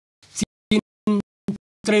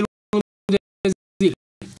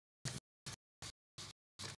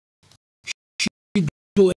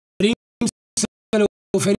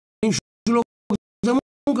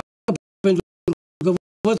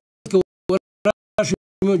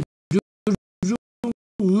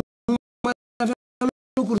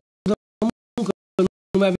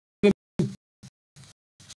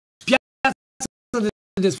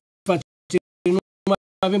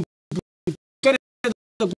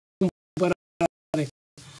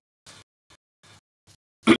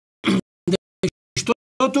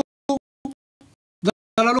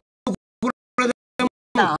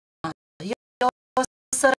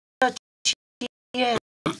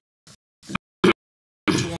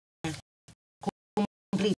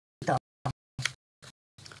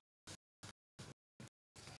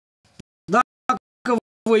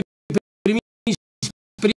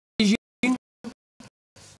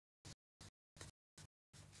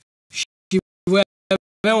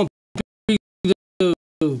avea un pic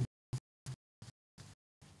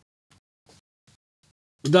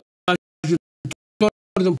de ajutor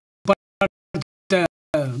din partea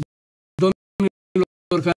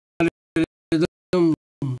domnilor care le dăm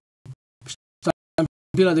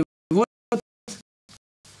ștampila de vot.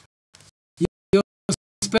 Eu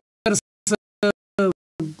sper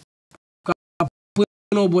ca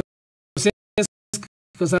până obosesc,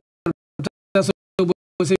 că s-ar putea să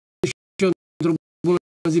obosesc și eu într-o bună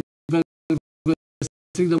zi, pentru că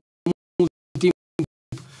stric de mult timp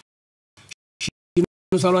și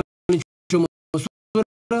nu s-a luat nicio măsură,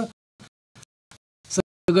 să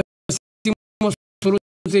găsim o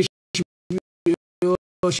soluție și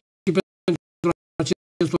pentru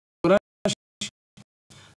acest oraș,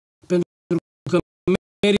 pentru că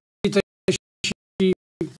merită și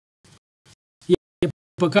e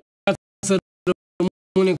păcat să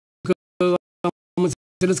rămânem, că am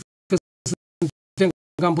înțeles că suntem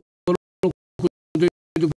cam pe locul 2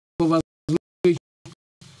 după Vaslui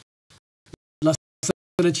la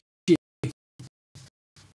sărăcie.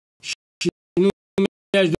 Și nu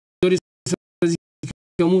mi-aș dori să zic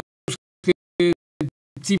că muscă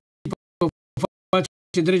țipă,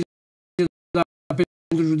 face drege, dar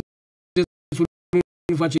pentru județul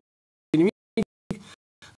nu face nimic.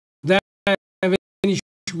 De-aia am venit și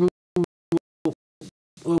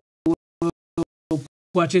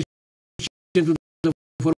cu acest centru de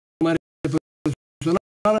formare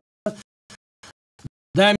profesională.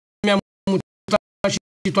 De-aia mi-am mutat și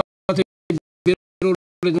toate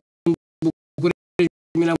birourile din București,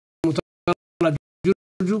 mi le-am mutat la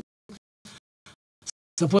Giurgiu,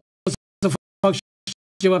 să pot să fac și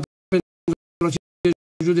ceva pentru acest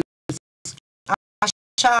județ.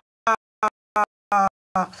 Așa,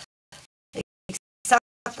 exact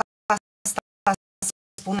asta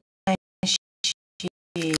spune și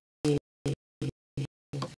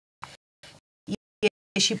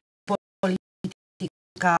e și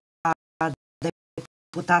politica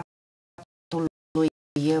deputatului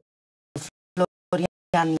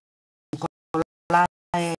Florian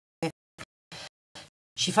Nicolae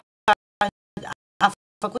și a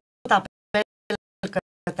făcut apel către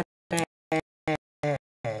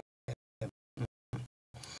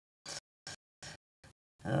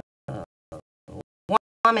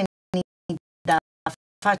oamenii de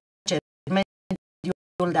afaceri,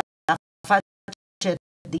 mediul de afaceri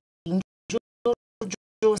din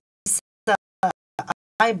Giurgiu să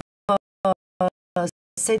aibă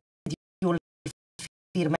sediul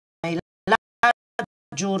firmei la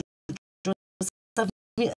Giurgiu,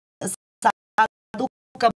 să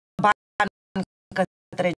aducă bani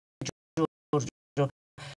către Giurgiu.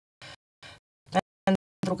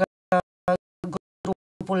 Pentru că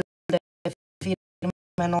grupul de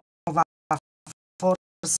firme Nova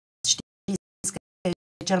Force, știți că e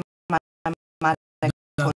cel mai mare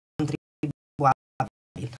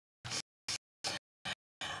contribuabil.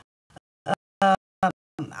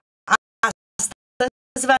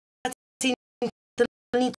 Astăzi v-ați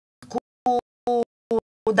întâlnit cu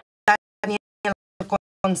Daniel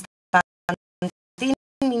Constantin,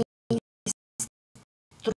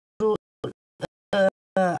 ministrul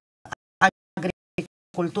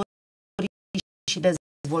agriculturii și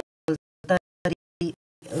dezvoltării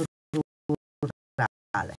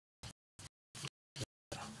rurale.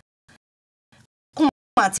 Cum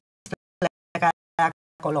ați plecat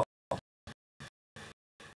acolo?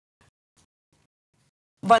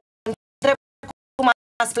 Vă întreb cum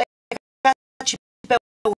ați plecat și pe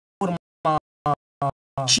urmă.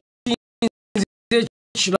 50%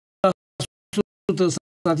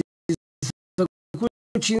 satisfăcut,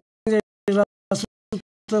 50%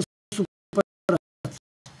 supărat.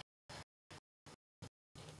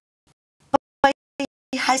 Păi,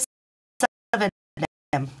 hai să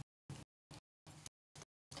vedem.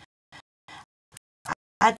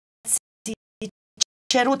 Ați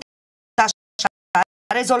cerut așa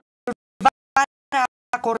rezolvarea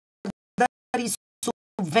acordării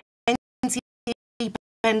subvenției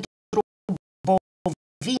pentru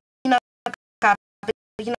bovină,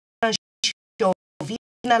 caprină și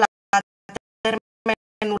ovină la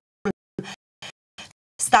termenul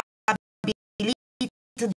stabilit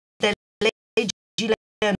de legile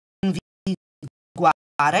în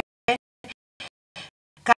vigoare,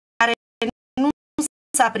 care nu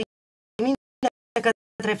s-a primit de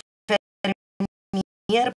către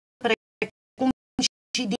fermieri, precum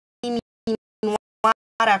și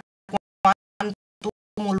diminuarea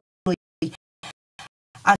cuantumului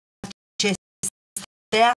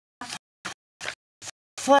acestea,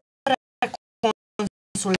 fără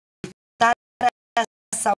consultarea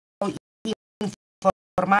sau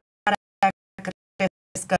informarea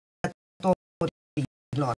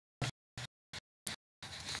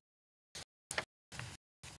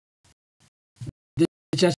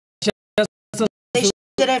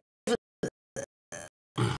cere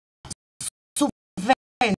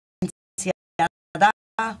subvenția, da?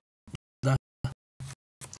 Da.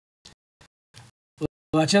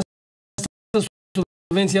 Această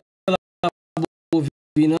subvenție la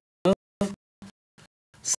bovină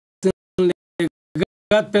sunt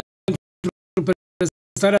legat pentru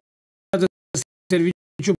prestarea de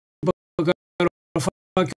serviciu pe care o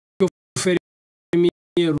fac eu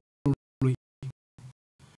fermierului.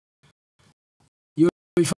 Eu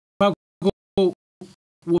îi fac o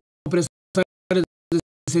prestare de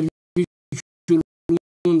serviciu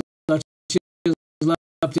luând acest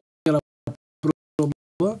lapte la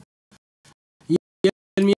probă.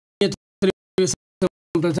 El mie trebuie să-mi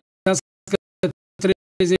plătească 30%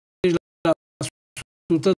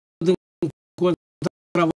 din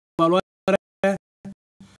contravaloarea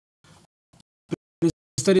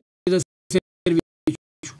prestării de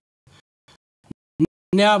serviciu.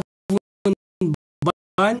 Neavând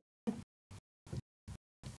bani,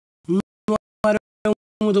 nu are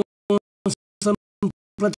unde să-mi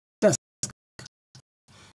plătească.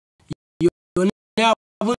 Eu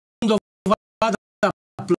neavând dovada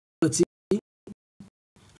plății,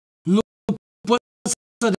 nu pot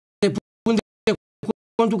să depun de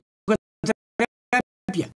contul către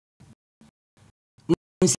APIA.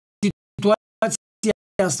 În situația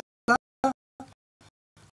asta,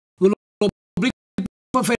 îl oblig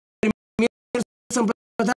pe fermier să-mi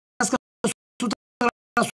plătească 100%.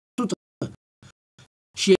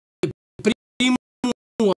 Și e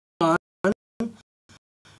primul an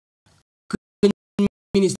când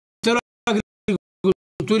Ministerul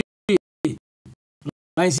Agriculturii,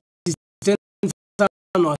 la insistența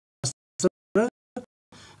noastră,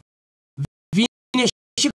 vine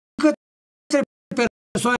și către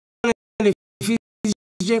persoanele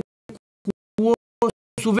fizice cu o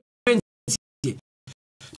subvenție.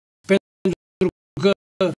 Pentru că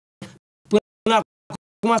până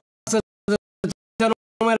acum se dădea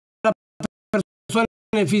numai la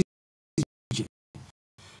persoanele fizice.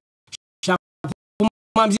 Și acum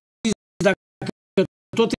am zis, dacă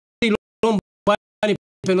tot îi luăm banii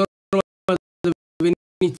pe norma de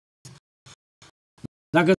venit,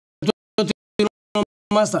 dacă tot îi luăm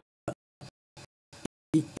asta,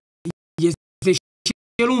 este și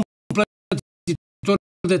el un plătitor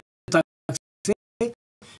de taxe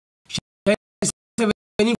și hai să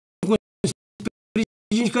venim cu un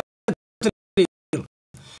sprijin către el.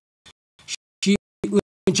 Și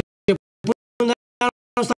începând de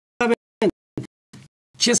anul ăsta,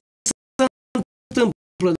 ce se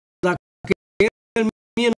întâmplă dacă el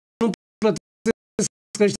mie nu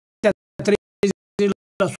plătesc ăștia 30%,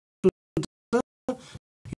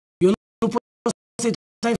 eu nu pot să-i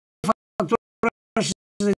dai factura și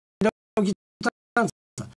să-i dau chitanța.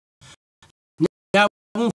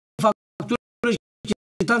 Neavând factură și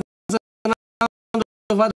chitanță, n-am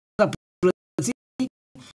dovadă plății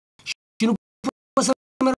și nu pot să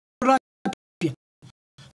merg la APIA.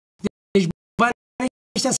 Deci banii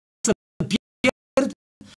ăștia să pierd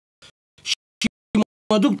și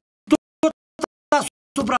mă duc tot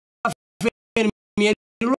asupra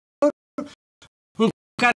fermierilor în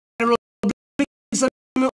care îl oblig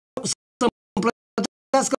să-mi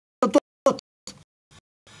plătească tot.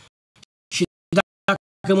 Și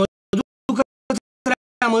dacă mă duc către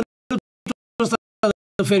amărâtul ăsta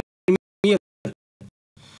de fermier,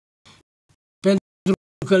 pentru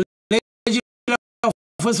că legile au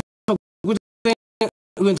fost făcute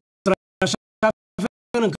într-așa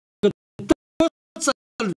fel încât tot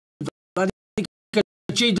să-l, adică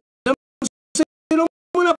ce-i dăm să-i luăm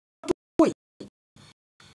înapoi.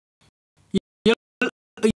 El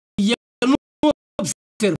nu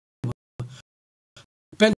observă.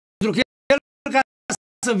 Pentru că el, ca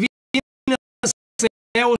să vină să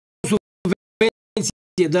ia o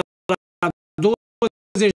subvenție de la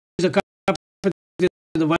 20 de capete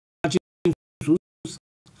de vaci în sus,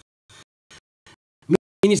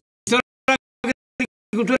 Ministerul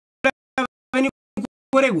Agriculturii a venit cu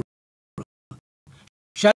o regulă.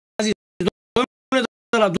 Și a zis, domnule,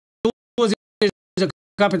 de la 20 de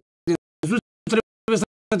capete de sus trebuie să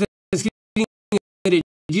te scrii în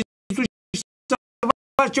registru și să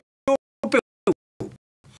faci OP-ul.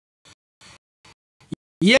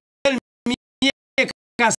 El mie,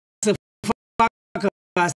 ca să facă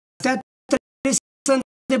astea, trebuie să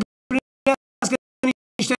îndeplinească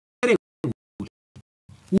niște reguli.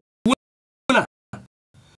 Una,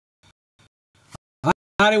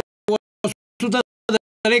 are 100 de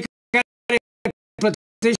lei care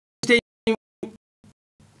plătește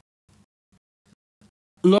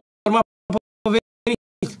norma pe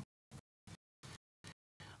venit.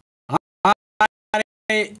 Are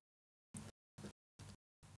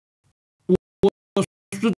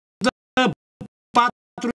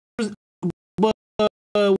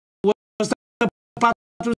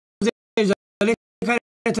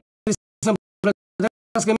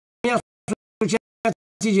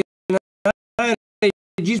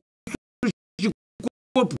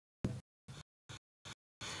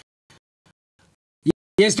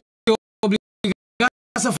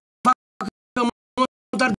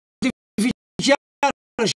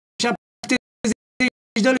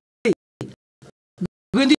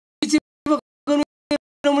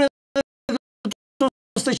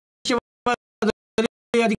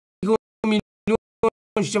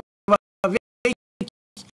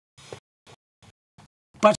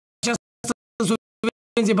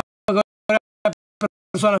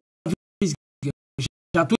persoană fizică. Și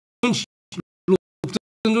atunci,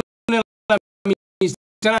 luptându-ne la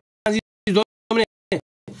minister, am zis, dom'le,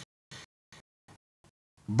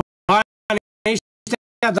 banii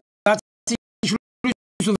ăștia dați și lui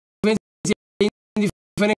subvenție,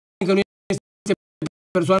 indiferent că nu este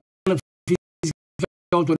persoană fizică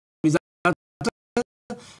autorizată,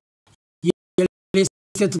 el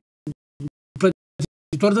este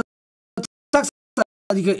plătitor de taxă,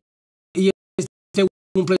 adică este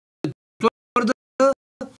un plătitor de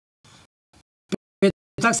pe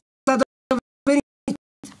taxa de venit.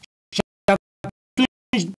 Și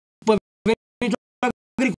atunci, pe venitul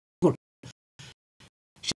agricol.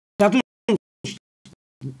 Și atunci,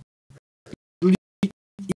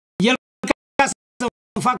 el, ca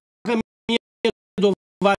să-mi facă mie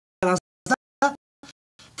dovada asta,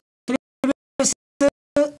 trebuie să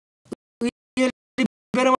îi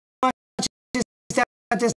eliberăm aceste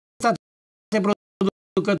atestate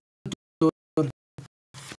producători.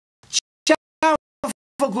 Ce am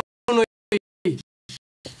făcut noi,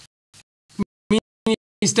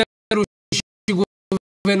 Ministerul și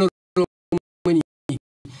Guvernul României?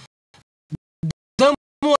 Dăm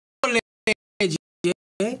o lege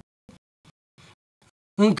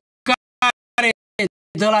în care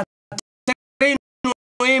de la 3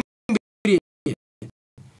 noiembrie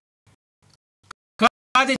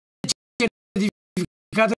cade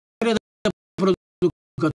certificatele de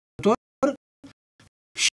producător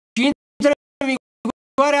și intră în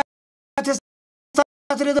vigoare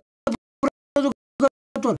atestatele de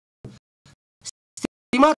producător.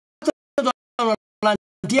 Stimată doamnă, la 1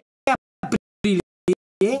 aprilie,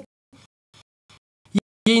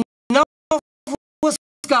 ei n-au fost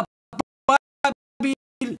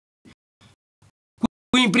capabili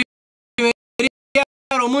cu imprimeria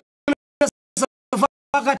română să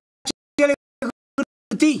facă acele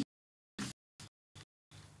hârtii.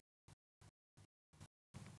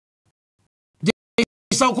 Deci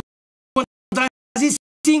s-au contrazis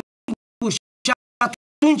singuri și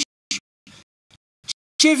atunci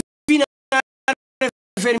ce vină are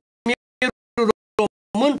fermierul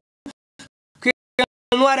român că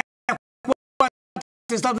nu are acum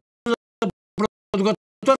atestatul de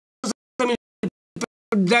producător să mi-l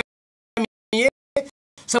dea mie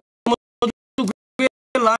să mă duc cu el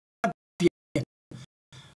la pie.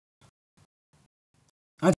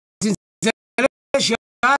 Ați înțeles? Și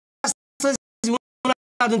astăzi una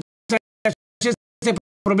dintre aceste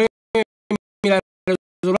probleme mi le-a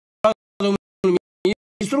rezolvat domnul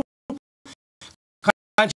ministru, care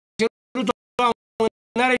a cerut o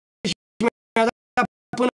amânare și mi-a dat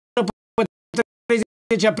până pe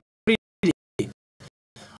 30 aprilie.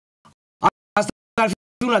 Asta ar fi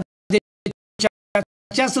una. Deci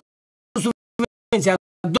această subvenție a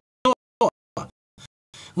doua,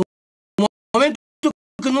 în momentul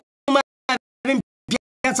când nu mai avem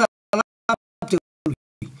piața laptelui,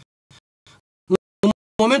 în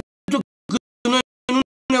momentul când noi nu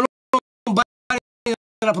ne luăm bani de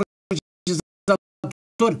la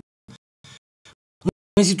procesatori,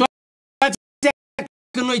 în situația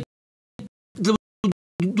când noi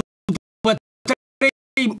după 3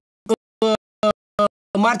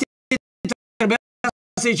 martie trebuia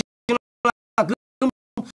să ieșim la câmp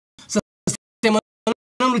să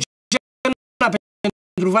semănăm lucerna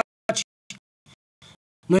pentru vaci.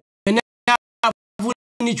 Noi n-am avut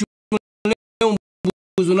niciun leu în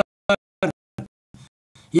buzunar.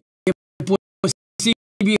 E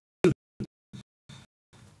posibil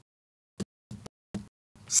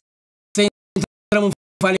să intrăm în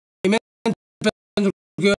faliment pentru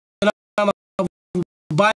că eu n-am avut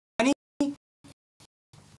bani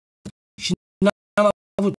și n-am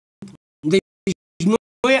avut. Deci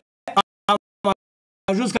noi am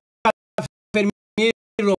ajuns ca fermieri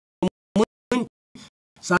români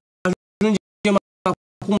să ajungem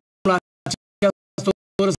acum la această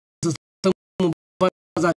oră să stăm în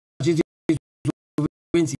baza acestei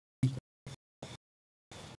subvenții.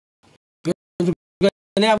 Pentru că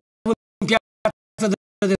neavând piață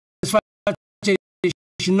de desfacere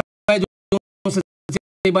și nu ai de unde să-ți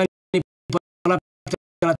iei bani pe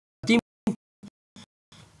la timp,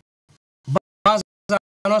 baza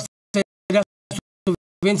noastră era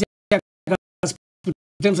subvenția ca să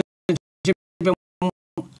putem să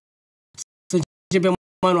începem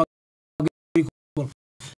anul agricol.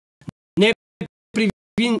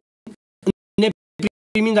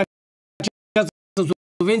 Neprimind această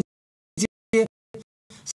subvenție,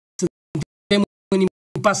 suntem în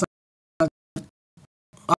impas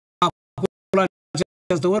acolo la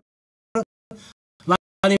această oră, la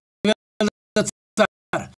nivel de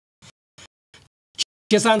țară.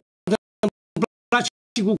 Ce s-a întâmplat și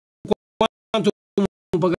cu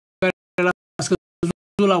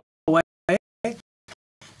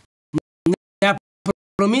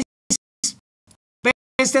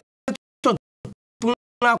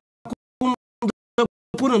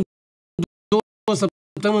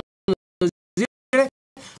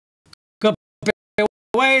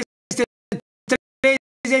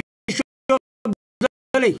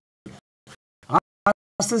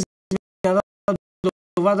astăzi mi-a dat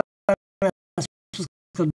dovada, mi-a spus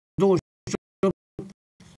că 28,08.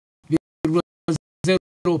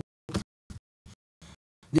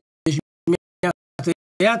 Deci mi-a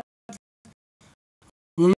tăiat,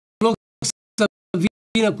 în loc să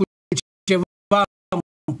vină cu ceva în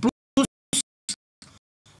plus,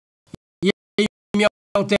 ei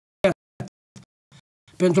mi-au tăiat.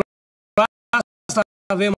 Pentru asta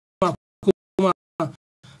avem acum,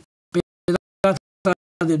 pe data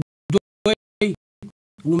de 2,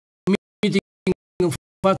 un meeting în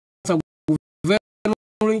fața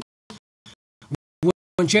guvernului,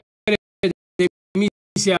 vom cere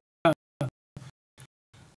demisia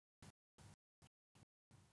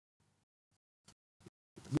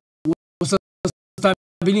o să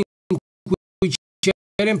stabilim cui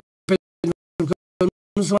cerem, pentru că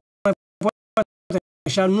nu se mai poate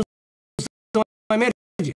așa, nu se mai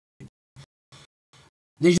merge.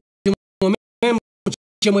 Deci, în momentul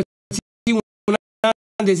ce mă ții un an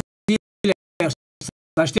de zile, să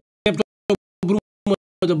aștept o brumă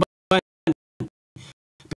de bani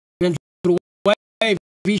pentru oaie,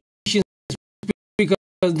 vii și îmi spui că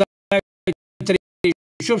îți dai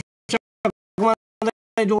 38 și acum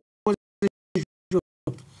dai 28.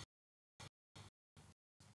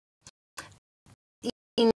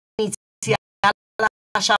 Inițial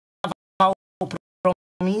așa v-au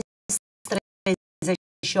promis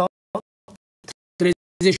 38.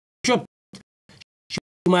 38 și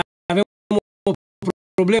mai avem o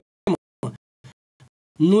problemă.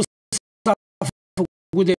 Nu s-a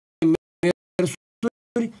făcut de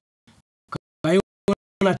mersuri ca eu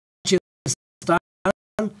în acest an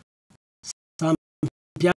să am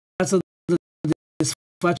piață de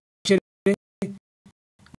desfacere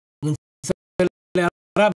în țările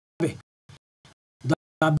arabe. Dar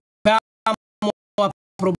abia am o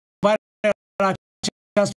aprobare la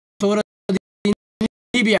această oră din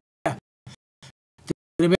Libia.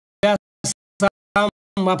 Trebuia să am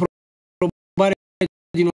aprobare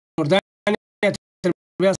din Iordania,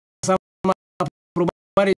 trebuia să am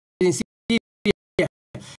aprobare din Siria.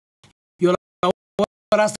 Eu la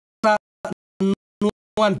ora asta nu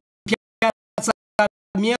am piața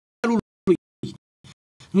mielului.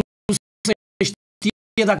 Nu se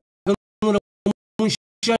știe dacă nu rămân și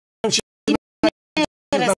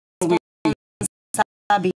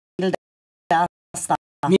Responsabil de asta.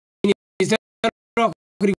 Ministerul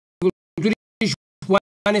Agriculturii și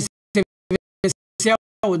oameni se veseau,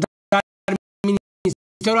 dar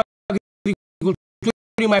Ministerul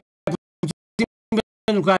Agriculturii mai puțin,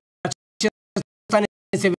 pentru că acesta ne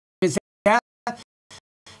se vesea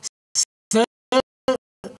să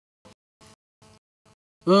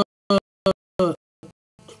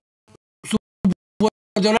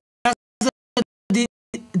subordionează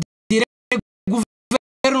direct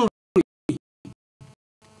guvernului.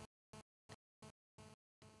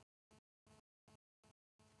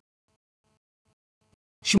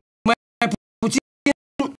 Și mai puțin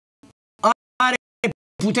are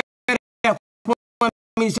putere acum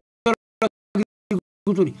Ministerul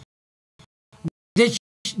Agriculturii. Deci,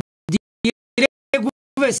 direct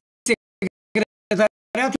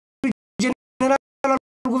Secretariatul General al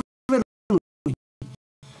Guvernului.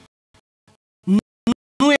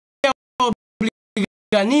 Nu i-a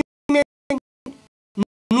obligat nimeni,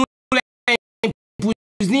 nu le-a impus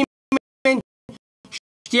nimeni,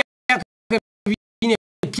 știa că vine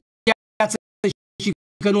piața și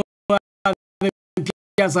că nu avem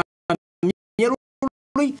piața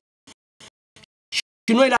mielului și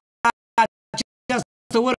noi la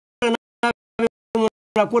această oră nu avem un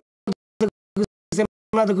acord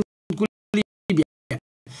semnat cu Libia.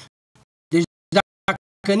 Deci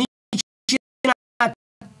dacă nici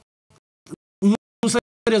nu se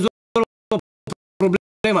rezolvă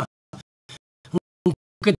problema în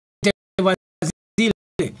câteva zile,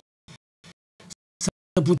 să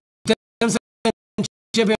putem să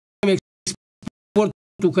începem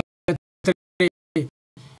exportul către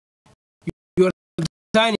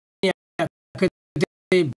Iordania, către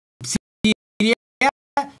Siria,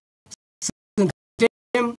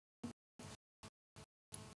 suntem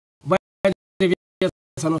vai de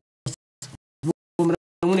viața noastră. Vom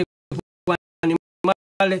rămâne cu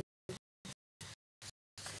animale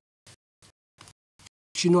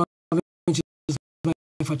și nu avem ce să mai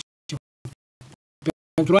facem.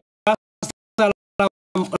 Pentru asta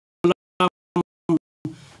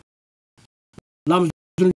l-am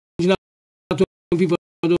zdruncinat un pic pe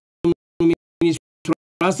domnul ministru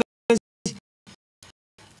astăzi.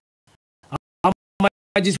 Am mai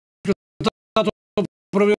discutat o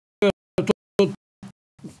problemă tot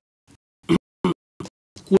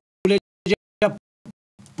cu legea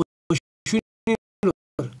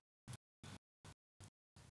pășunilor.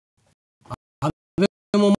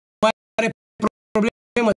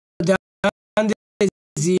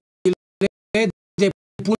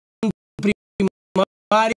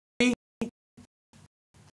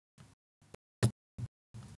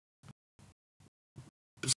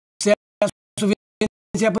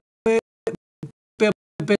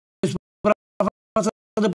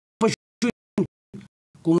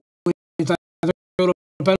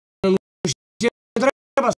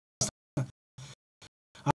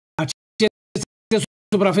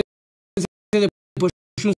 suprafețe de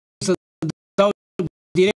pășuni să dau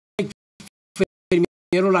direct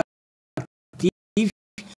fermierul activ,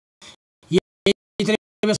 ei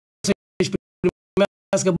trebuie să-și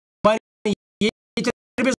primească bani, ei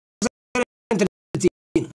trebuie să se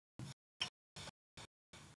întrețină.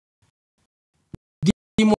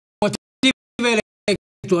 Din motive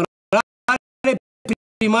electorale,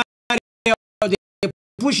 primarii au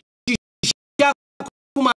depus și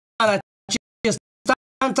acum în acest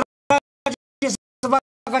an trage să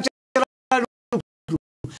facă același lucru.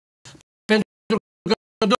 Pentru că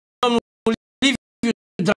domnul Liviu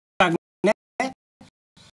Dragnea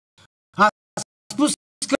a spus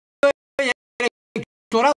că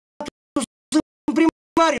electoratul sunt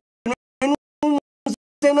primari. Noi nu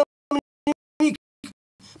însemnăm nimic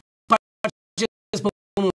pe acest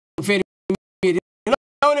pământ. Fermierii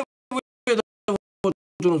n-au nevoie de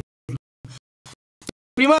votul nostru.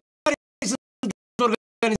 Primarii sunt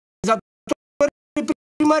organizatori,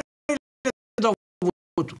 primarii le dau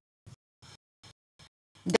votul.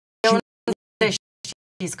 De unde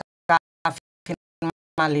știți că a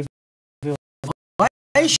afirmat Liviu?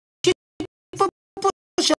 A ieșit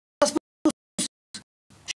și a spus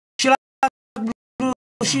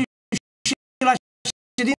și la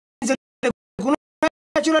ședințele cu noi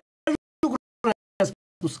același lucru ne-a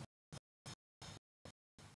spus.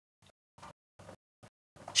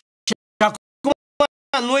 Și acum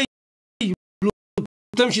noi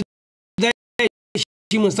luptăm și de-aia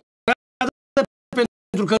ieșim în stradă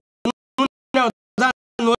pentru că nu ne-au dat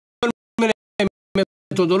normele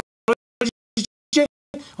metodologice,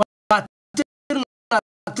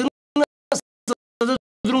 atârnă să dă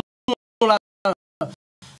drumul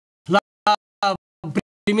la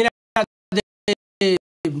primirea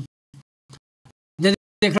de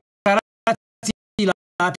declarații la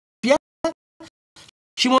APIA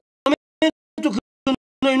și în momentul când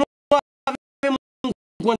noi nu avem un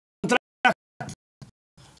contract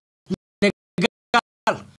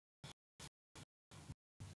legal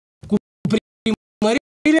cu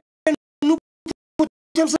primările, nu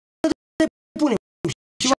putem să depunem.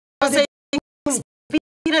 Și să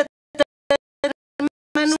expire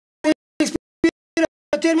termenul. Expiră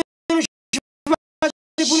termenul și va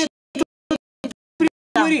depune tot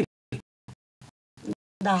primării.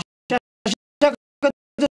 Da. Așa că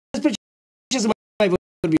despre ce să mai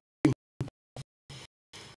vorbim?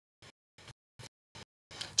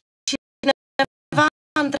 Cineva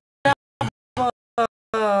întreabă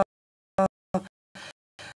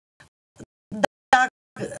dacă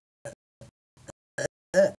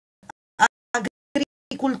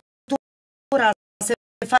agricultura se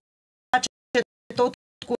face tot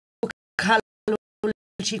cu calul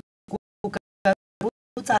și cu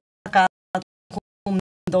căruța ca acum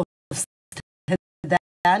 200 de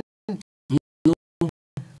ani.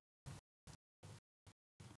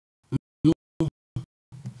 Nu.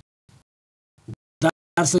 Dar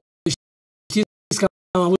să știți că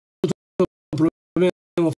am avut o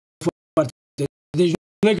problemă foarte. Deci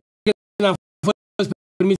noi când am fost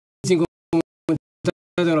primiți în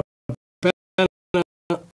Comunitatea Europeană,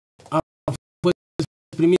 am fost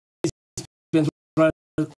primiți pentru a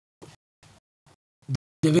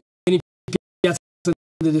deveni piață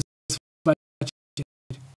de desfacere.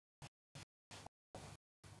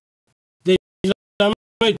 Deci la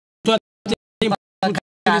noi toate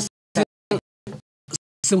importurile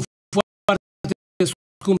sunt foarte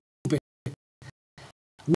scumpe.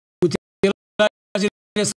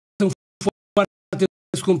 Utilajele sunt foarte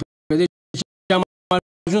scumpe. Deci am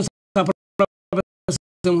ajuns aproape să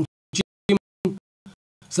muncim,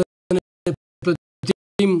 să ne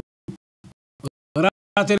plătim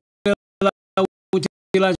ratele la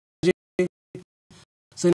utilaje,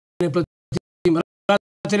 să ne plătim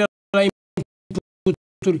ratele la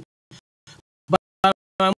inputuri.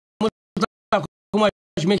 Am mult acum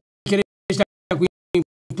șmecherește cu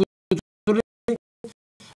inputurile,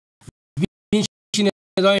 vin și ne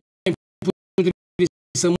dau inputurile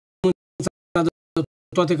sămânța de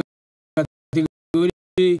toate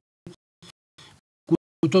categorii, cu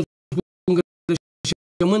tot cu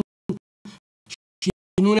îngrășământ și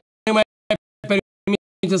nu ne mai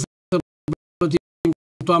permite să plătim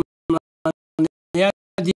toamna. Ne ia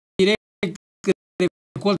direct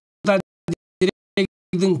recolta direct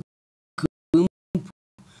din câmp.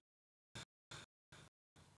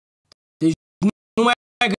 Deci nu mai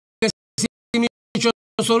găsim nicio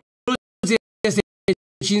soluție. Este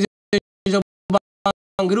 50 de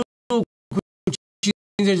bani grâu, cu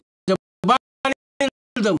 50 de bani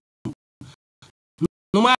îl dăm.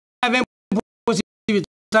 Nu mai avem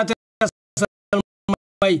posibilitatea să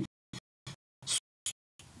mai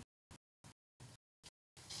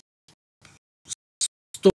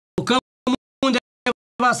stocăm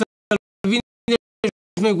undeva să-l vindem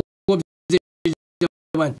și noi cu 80 de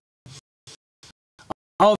bani.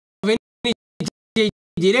 Au venit ei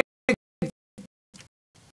direct,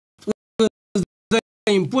 îți dă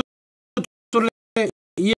inputurile,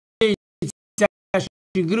 ei ți-a și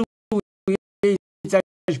grâu, ei ți-a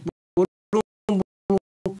și porumbul,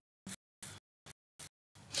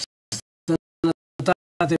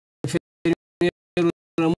 sănătate, fermierul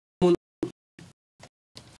rămân.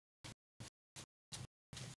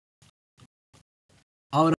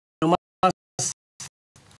 Au rămas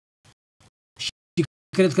și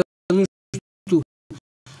cred că, nu știu,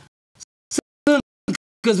 sunt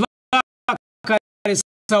câțiva care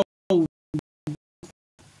s-au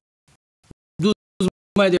dus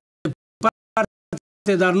mai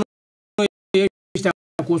departe, dar noi ăștia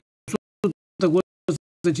cu 100, cu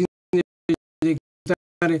 150 de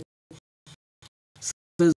hectare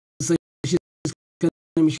să știți că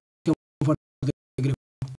ne mișcăm foarte greu.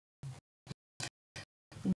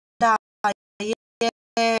 Da, e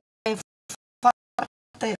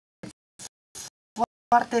foarte,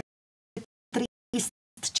 foarte trist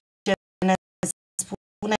ce ne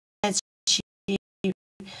spuneți și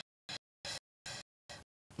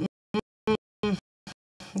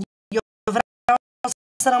eu vreau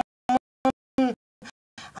să rămân,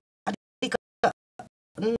 adică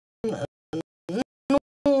nu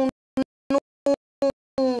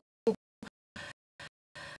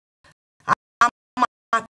am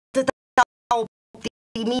atâta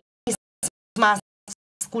optimism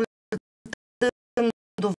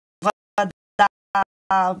ascultându-vă, dar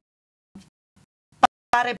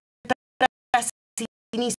pare prea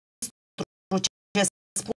sinistru ce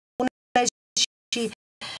spuneți și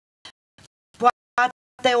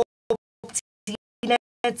poate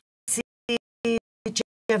obțineți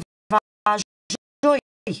ceva joi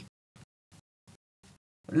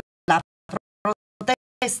la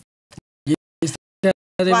protest. Este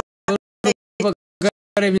adevărul pe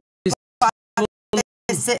care vi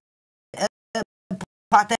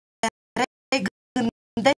poate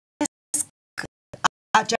regândesc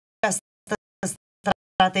această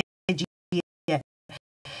strategie,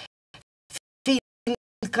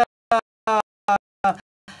 fiindcă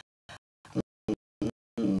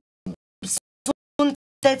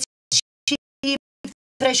sunteți și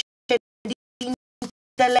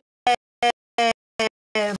președintele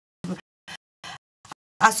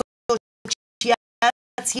asociației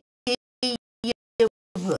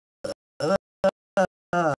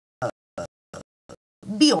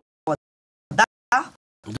bio, da? Da.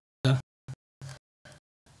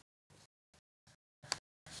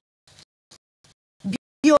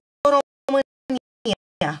 Bio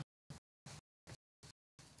România.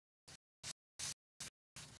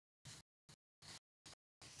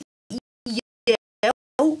 Eu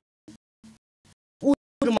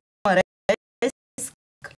urmăresc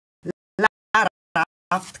la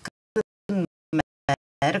raft când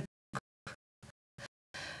merg,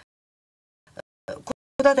 cu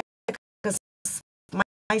toate că sunt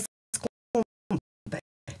mai scumpe.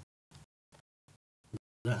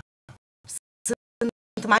 Da.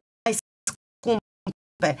 Sunt mai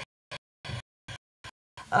scumpe.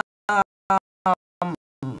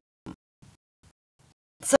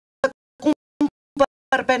 Să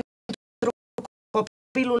cumpăr pentru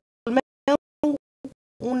copilul meu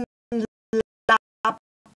un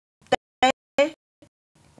lapte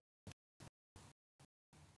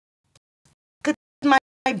cât mai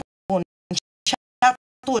bun și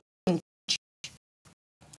atunci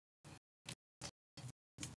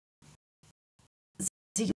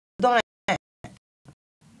zic, doamne,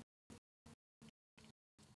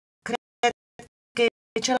 cred că e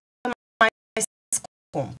cel mai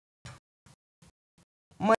scump.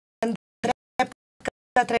 Mă îndrept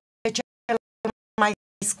către cel mai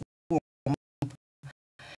scump.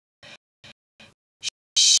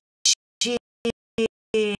 Și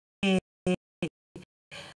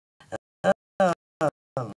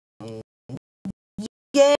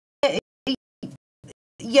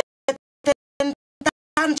e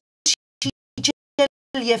tentant și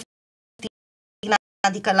cel ieftin,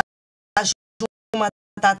 adică la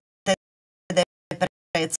jumătate de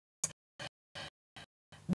preț.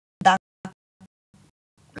 Dar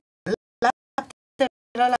laptele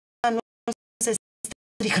ăla nu se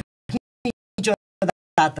strică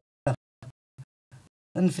niciodată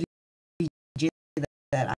în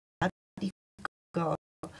frigider, adică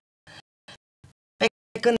pe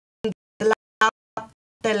când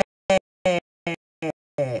laptele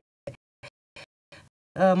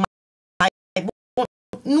mai bun,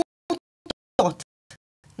 nu tot,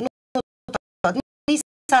 mi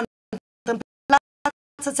s-a întâmplat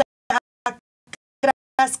să se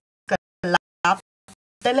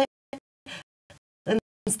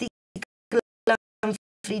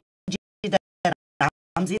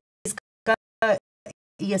am zis că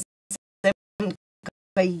e semn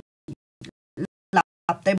că e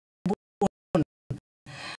lapte bun.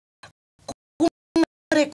 Cum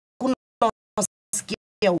recunosc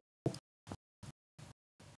eu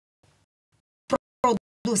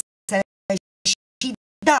produsele? Și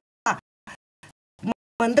da, mă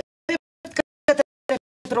îndrept către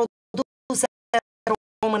produse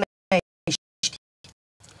românești.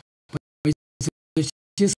 Păi să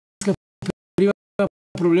știți că prima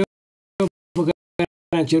problemă pe care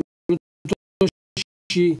am cerut-o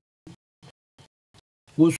și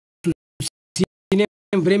o susținem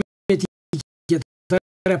în vreme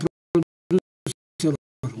etichetarea produselor.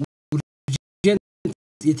 Urgent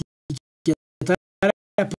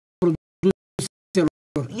etichetarea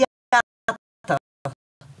produselor. Iată.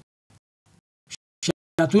 Și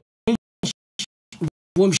atunci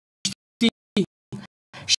vom ști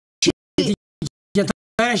Și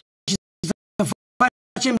etichetarea și să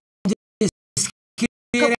facem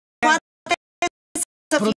descrierea poate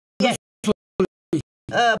să fie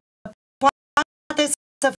poate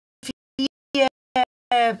să fie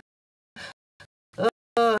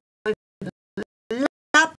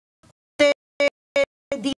lapte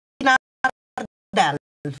din Ardeal,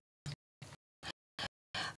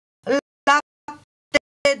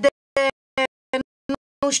 lapte de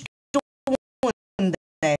nu știu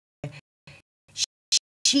unde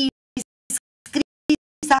și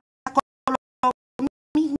scris acolo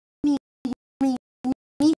mic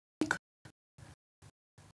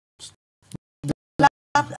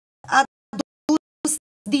adus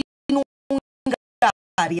din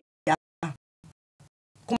Ungaria.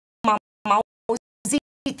 Cum am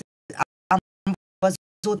auzit, am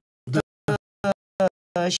văzut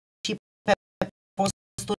și pe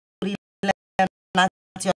posturile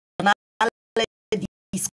naționale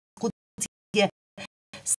discuție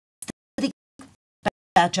strict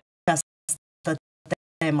pe această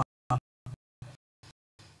temă.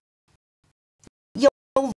 Eu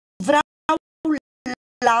vreau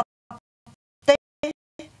lapte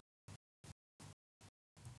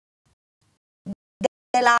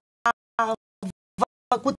de la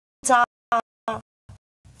făcuța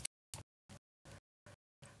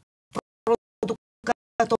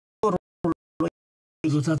producătorului.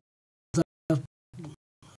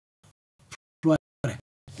 Floare.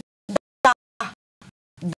 Da,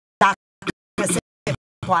 dacă se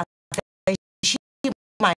poate și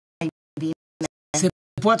mai bine. Se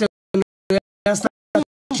poate, noi asta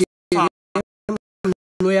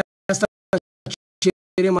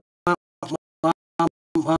cerem, am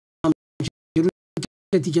cerut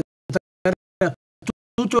etichetarea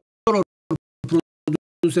tuturor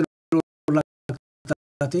produselor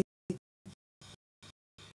lactate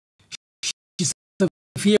și să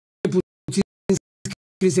fie puțin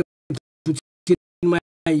scrise, puțin mai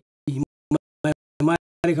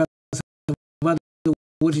mare, ca să vadă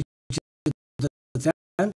orice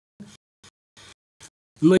cetățean.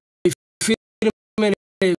 Noi, firmele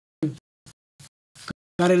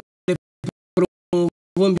care le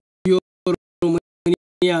promovăm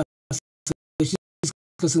Bio-România, să știți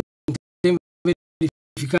că suntem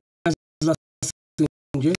verificați la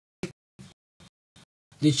sânge.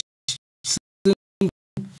 Deci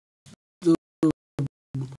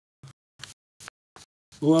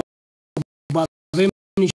avem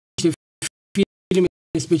niște firme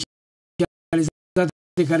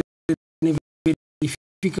specializate care ne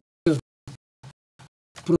verifică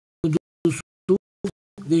produsul,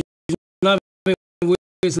 deci nu avem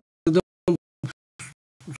voie să dăm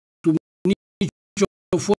sub nicio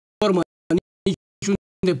formă,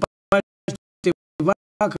 niciunde paște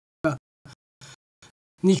vaca,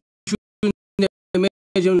 niciunde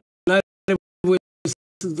mergem, nu avem voie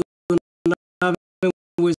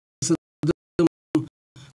să dăm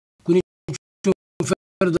cu niciun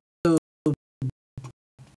fel de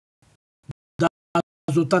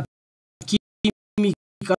azotat chimic,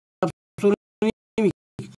 absolut nimic.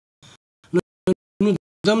 Noi nu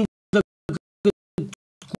dăm decât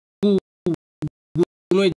cu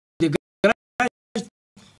gunoi de grajd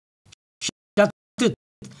și atât.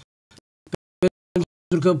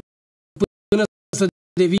 Pentru că până să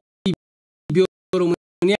devii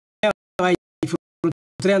Bio-România ai vreo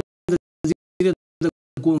 3 ani de zile de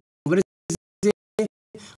conversie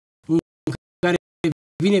în care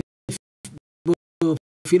vine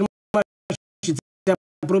firma și ți-a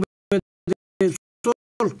probe de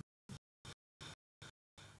sol.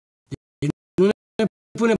 Deci nu ne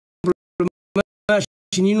punem problema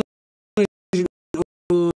și nici nu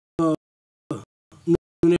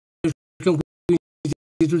ne jucăm cu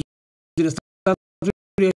instituțiile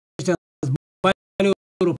statului, ăștia bani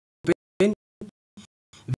europeni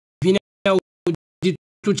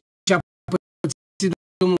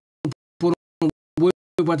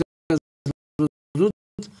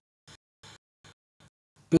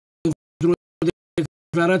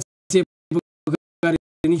declarație pe care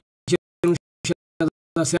nici el nu și-a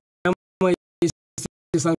dat seama,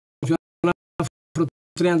 este sancționat vreo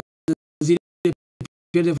 3 ani de zile,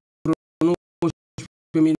 pierde vreo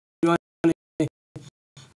 19 milioane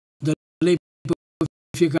de lei pe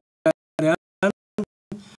fiecare an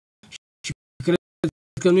și cred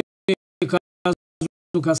că nu e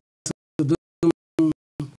cazul ca să dăm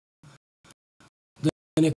de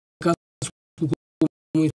necaz cu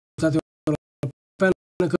comunitatea europeană,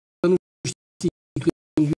 că nu știi când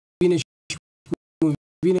vine și cum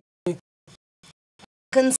vine.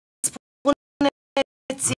 Când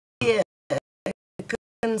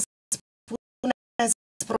spuneți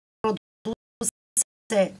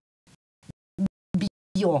produse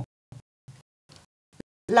bio,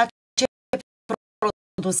 la ce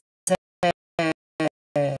produse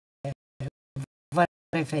vă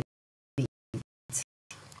referiți?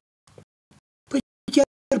 Păi chiar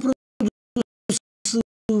produs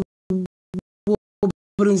o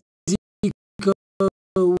brânzică,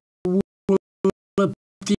 un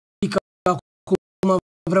lăptic, acum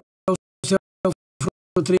vreau să iau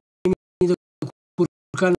vreo 3.000 de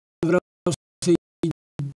curcani, vreau să-i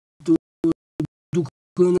duc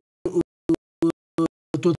în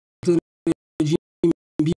tot în regim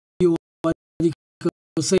bio, adică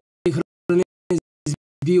să-i hrănesc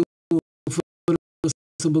bio, fără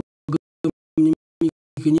să băgăm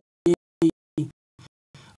nimic în ei.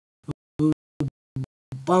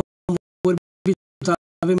 Am vorbit,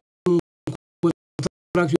 avem un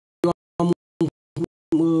contract, eu am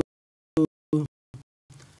un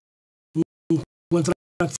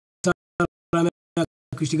contract, țara mea a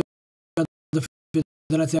câștigat de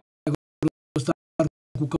Federația Agrostar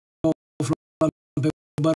cu Kaufland pe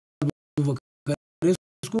Barbu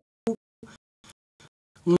Văcărescu,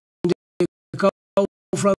 unde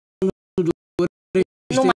Kaufland nu dorește...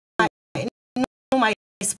 Nu mai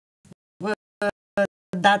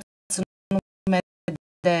dați nume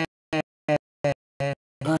de...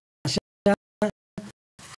 Așa,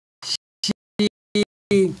 și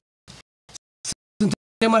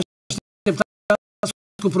suntem așteptați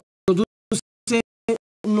cu produse,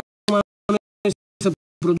 numai noi să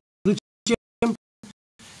producem.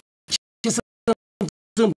 Ce se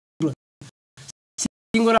întâmplă?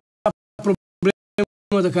 Singura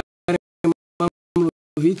problemă de care m-am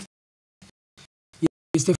lovit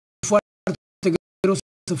este foarte greu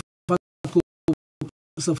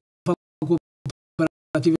să fac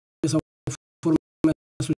cooperative sau forme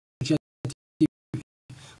asociative.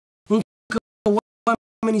 Încă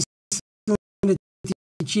oamenii sunt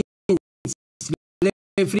reticenți, le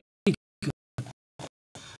e frică.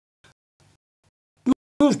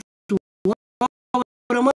 Nu știu, au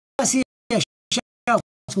rămas ei așa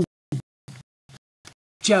cu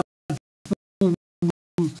cea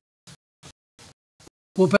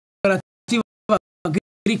cooperativă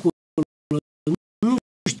agricolă. Nu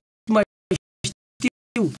știu, mai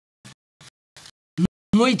știu.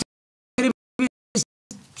 Noi trebuie să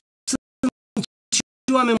și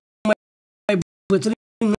oameni mai bătrâni,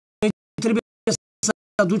 noi trebuie să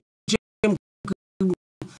aducem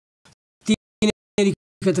tinerii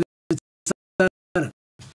către țară.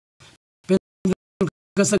 Pentru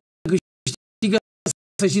că să câștigă,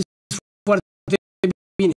 să știți foarte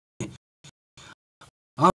bine.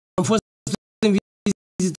 Am fost în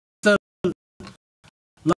vizită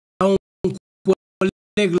la un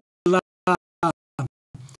coleg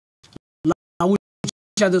la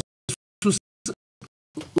Ucea de Sus,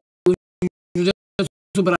 în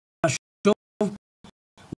județul Brașov,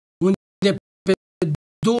 unde pe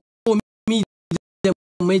 2000 de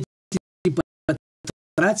metri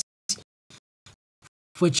pătrați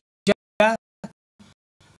făcea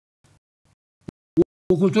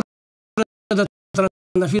o cultură de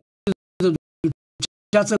trandafiri de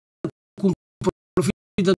dulceață cu un profit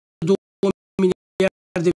de 2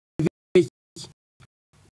 miliarde vechi.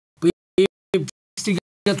 Păi e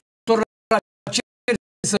strigător la cer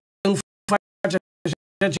să nu faci așa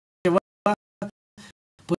ceva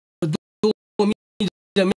pe 2000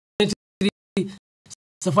 de metri,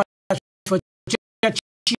 să faci, făcea 15.000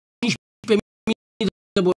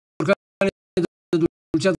 de borcane de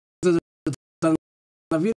dulceață de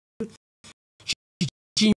trandafiri și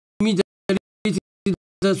 5.000 de litri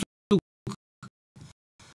de suc,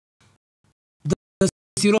 de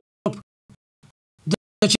sirop. De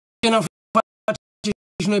ce n-am face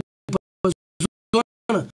și noi pe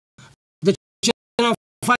zonă? De ce n-am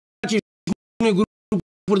face și noi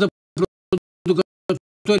grupuri de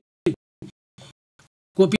producători,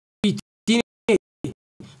 copii tineri?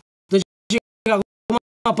 De ce acum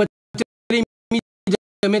pe 3.000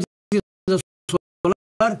 de metri de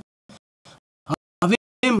solar avem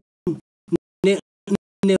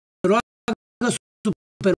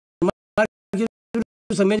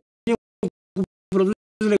să mergem cu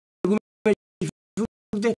produsele legume și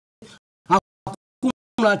fructe acum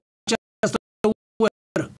la această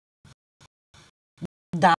oră.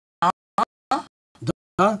 Da.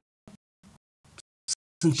 Da?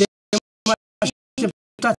 Suntem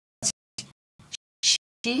așteptați. Și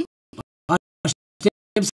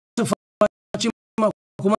Aștept să facem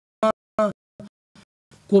acum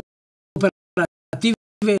cooperative,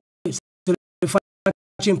 să le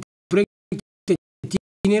facem proiecte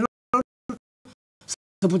tinerilor,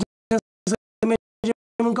 să putem să mergem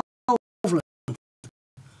în Kaufland.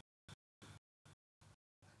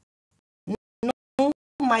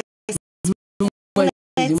 nu mai Nu mai spuneți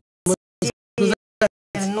numele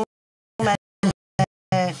în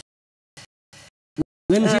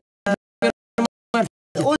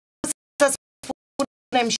o să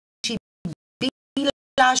spunem și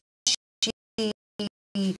Bila și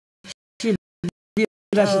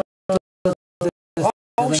Bira și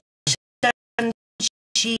Ocean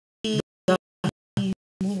și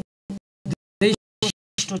Deci,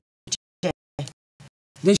 știu ce.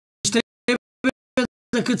 deci trebuie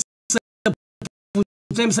decât să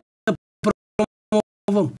putem să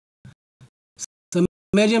promovăm, să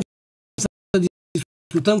mergem să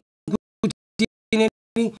discutăm cu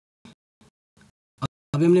tinerii,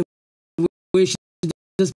 avem nevoie și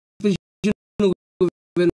de sprijinul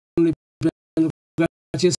guvernului, pentru că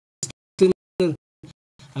acest tânăr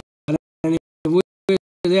are nevoie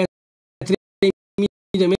de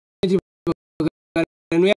 3.000 de metri pe care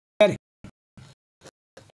nu are.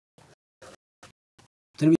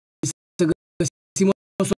 Trebuie să găsim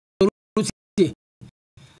o soluție.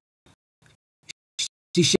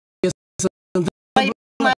 Și ce se întâmplă?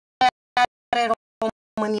 Mai are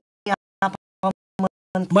România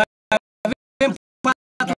pământ. Mai avem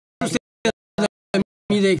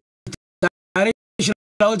 400.000 de hectare și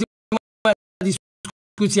la ultima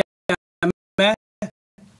discuție a mea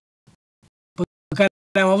pe care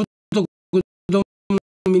am avut-o cu domnul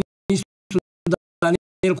ministru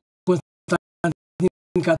Daniel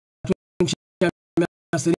Constantin, că atunci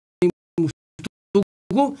mi-a sărit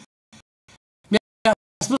muștucul, mi-a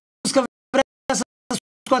spus că vrea să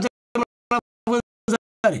scoate la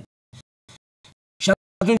vânzare. Și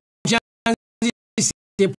atunci am zis,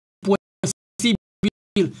 e posibil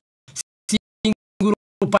singurul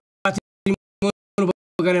patrimoniu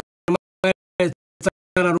pe care mai are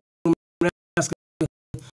țara românească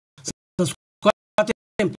să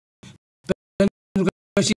scoatem, pentru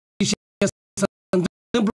că și ce se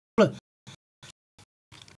întâmplă,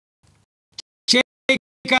 cei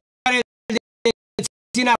care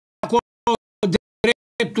dețin acolo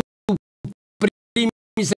dreptul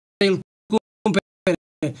primii să-l cumpere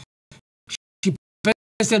și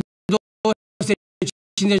peste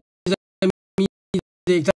 250.000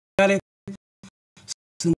 de hectare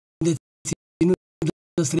sunt deținuți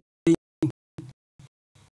de străini.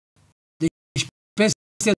 Deci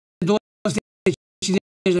peste 250.000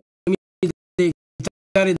 de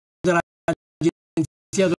hectare de la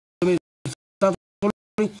Agenția Domeniului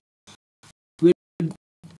Statului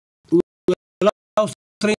îl au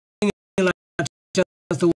străini la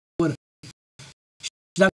această oră. Și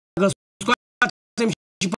dacă îl scoatem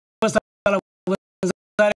și pe ăsta la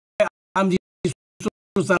vânzare, am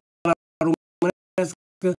distrus la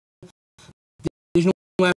românească, deci nu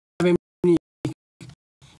mai avem nimic.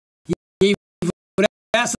 Ei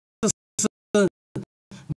vrea să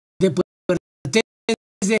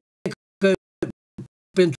depărteze că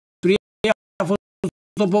pentru ei a fost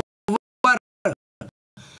o povară.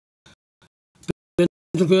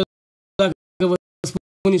 Pentru că eu, dacă vă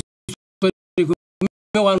spun istoricul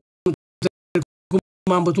meu, anul trecut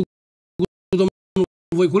m-am bătut cu domnul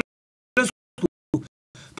Voiculescu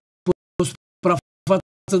pe o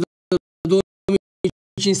suprafață de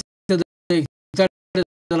 2500 de hectare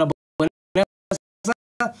de la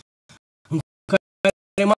Băneasa, în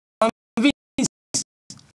care m-am învins.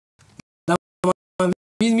 Dar m-am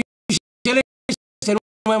învins Mișelește, nu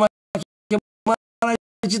mai m-a chemat la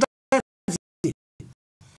licitație.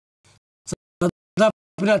 S-a dat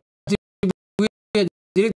prin atribuire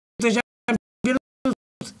directă și am pierdut.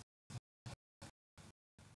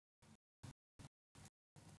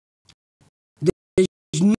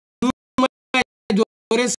 Deci nu mai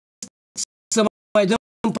doresc să mai dăm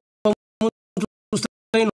pământul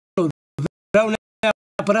străinilor. Vreau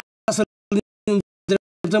neapărat să-l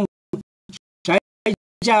îndreptăm. Și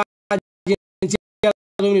aici Agenția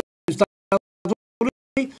Domeniului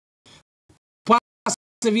Statului poate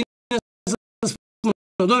să vină să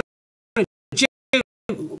spună, doamne, ce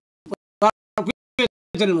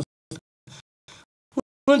cu terenul ăsta?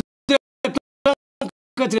 Îndreptăm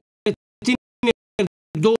către tineri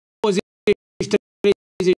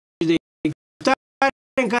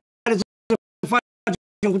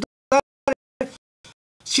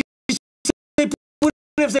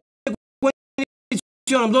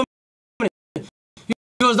acționăm, domnule.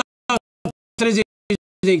 Eu îți dau 30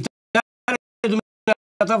 de hectare,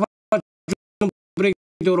 dumneavoastră faci un proiect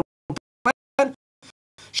european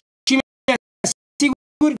și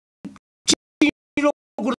mi-asiguri 5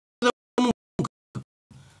 locuri de muncă.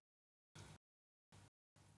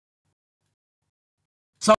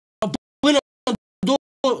 Sau până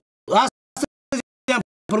astăzi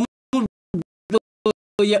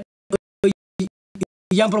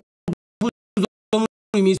i-am propus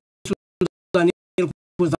domnului ministru Daniel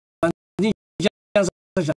Constantin și am zis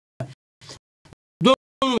așa.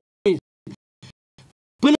 Domnul ministru,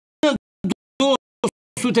 până în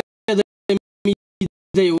 200 de mii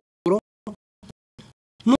de euro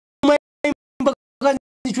nu mai băgat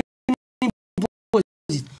niciun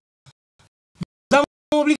impozit. Dar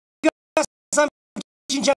mă obliga să am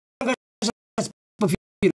 5 angajați pe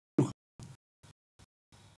firmă.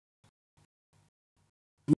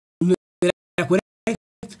 Nu era corect?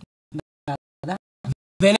 Da.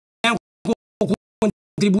 Veneam cu o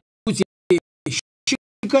contribuție și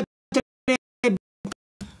către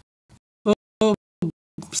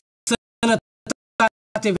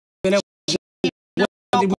sănătate, veneam cu o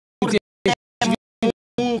contribuție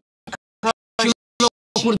și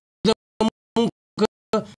locuri de muncă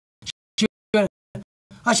și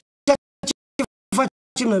așa ce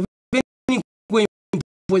facem noi. Venim cu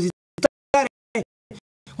impozitare,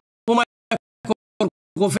 o mai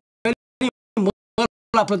oferim,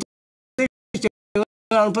 ăla plătește,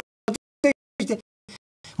 ăla nu plătește,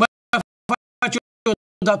 mai face o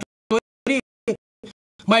datorie,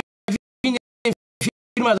 mai vine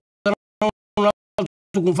firma de la unul la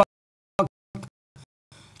altul, cum fac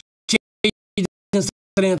cei din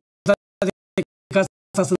străinătate, ca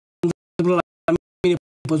asta se întâmplă la mine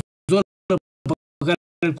pe zonă, pe care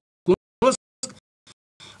îl cunosc,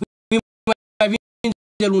 mai vine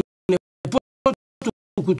de lună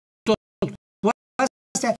cu tot cu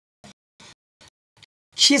astea.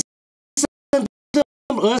 Ce se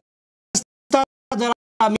întâmplă? Ăsta de la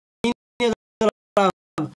mine,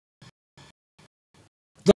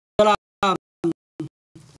 de la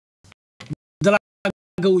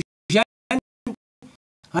Găujeani,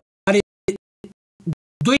 are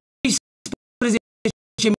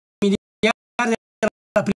 12 miliarde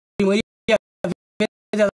la primăria,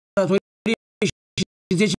 vedea datorie și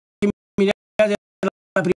 10 miliarde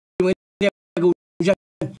la primăria Găujeani.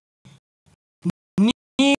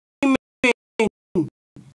 Nimeni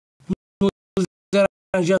nu îl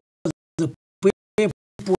deranjează. Păi e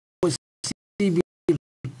posibil.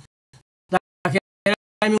 Dacă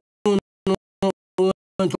eram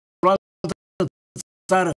într-o altă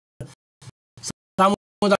țară să am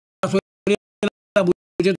o datorie la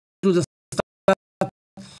bugetul de stat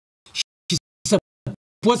și să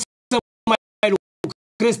pot să mai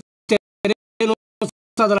lucrez terenul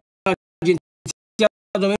ăsta de la Agenția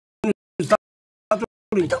Domeniului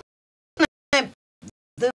Statului.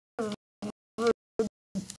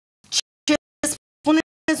 Ce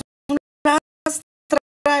spuneți dumneavoastră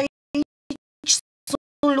aici sunt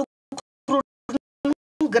lucruri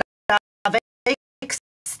nu grave,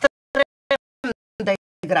 extrem de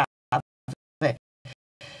grave.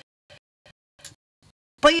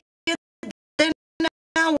 Păi e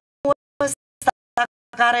DNA-ul ăsta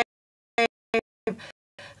care te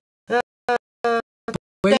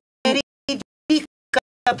ridică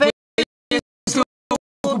pe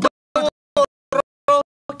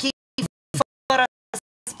ochii fără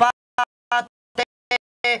spate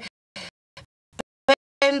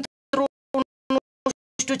pentru nu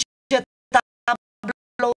știu ce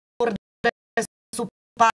tablouri de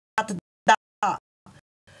supat, da.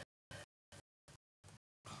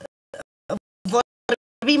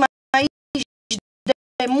 Vorbim aici de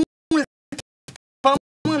mult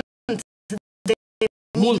pământ, de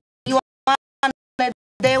milioane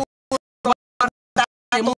de euro de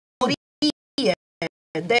morie,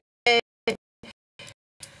 de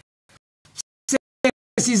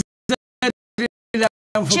sesizările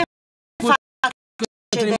am ce făcut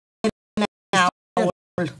face DNA-ul?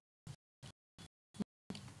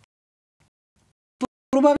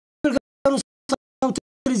 probabil că nu s-au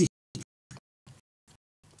trezit.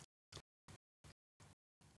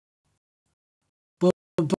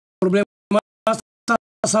 Problema asta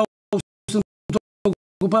sau sunt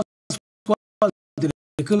ocupați cu altele.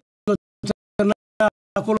 Când o termina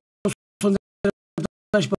acolo, sunt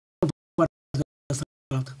îndreptați și pe partea asta.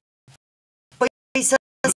 Păi să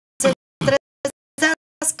se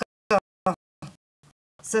trezească,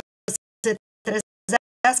 să se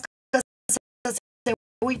trezească, să se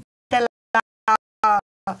uite la...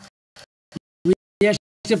 Îi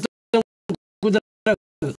așteptăm cu drag.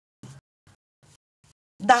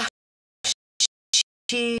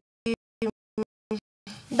 Și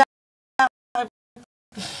da,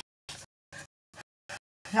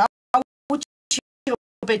 aud și eu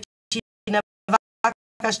pe cineva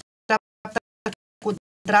că așteaptă cu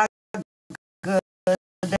drag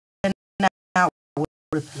de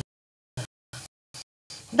neaul.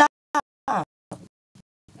 Da,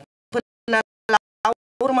 până la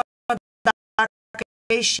urmă, dacă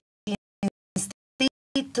ești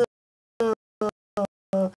cinstit,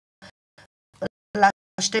 îl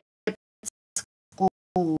aștepți cu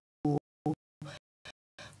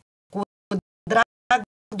drag,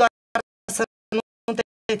 doar să nu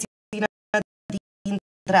te țină din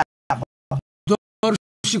treabă. Doar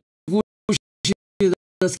și cu ușile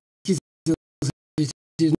deschise, să zici,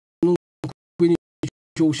 nu cu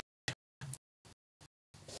nicio ușă.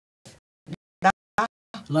 Da?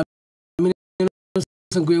 La mine nu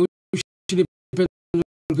sunt cu ușile pentru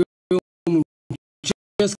că eu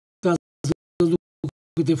muncesc ca să duc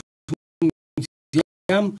câte funcții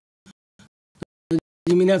am de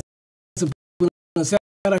dimineață până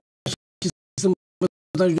seara și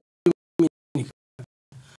sâmbătă și duminică.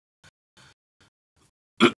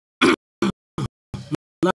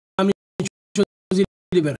 N-am nicio zi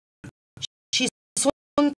liberă. Și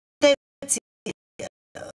sunteți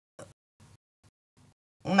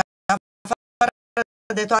în afară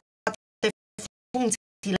de toate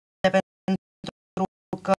funcțiile, pentru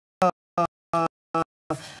că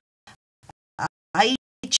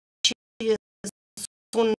aici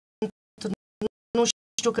sunt nu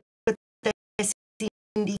știu câte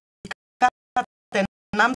sindicate,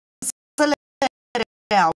 n-am să le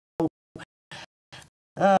reiau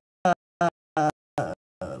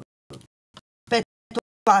pe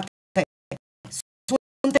toate.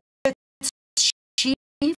 Sunteți și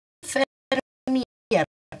fermier.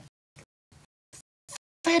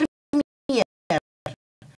 Fermier.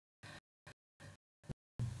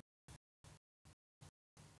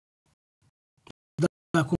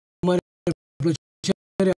 Da, cu mare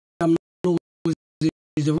plăcere am 90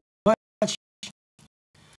 de vaci,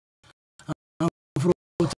 am vreo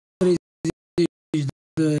 30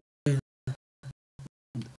 de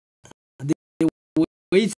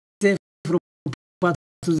oițe, vreo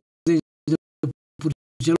 40 de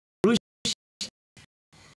purceluși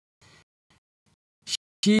și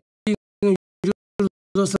în jur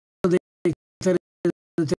de 100 de hectare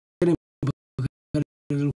de teren pe care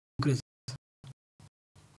lucrez.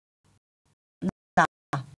 Da.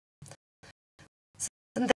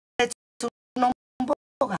 Sunteți un om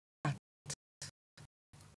bogat.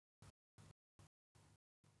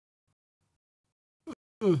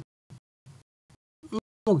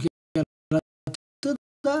 Nu chiar atât,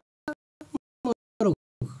 dar mă rog.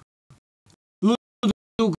 Nu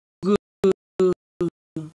duc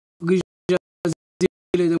grija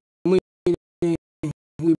zilei de mâine, îi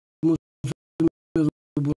mulțumesc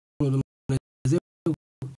bunul Dumnezeu.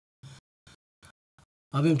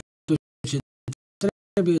 Avem tot ce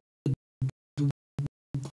trebuie,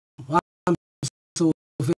 am să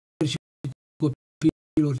ofer și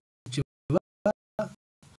copiilor ceva.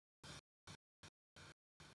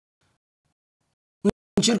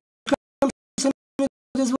 Încercăm să ne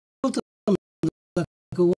dezvoltăm.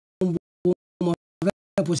 Dacă om avea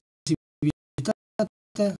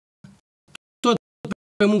posibilitatea, tot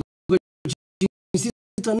pe muncă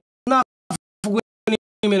cinstită, n-a făcut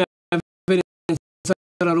nimeni avere în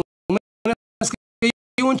țara românească,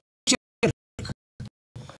 eu încerc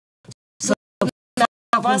să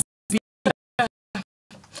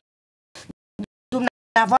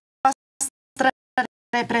Dumneavoastră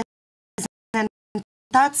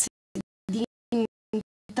reprezentați din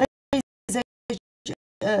 30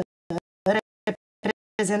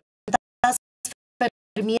 reprezentați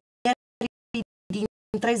fermierii din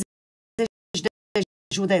 30 de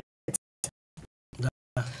județe. Da.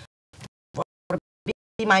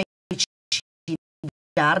 Vorbim aici și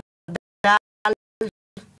de Ardeal,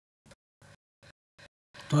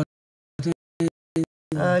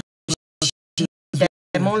 și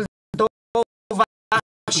de Moldova,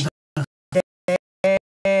 și de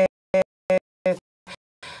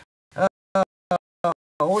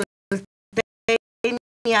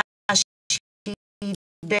Oltenia și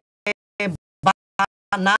de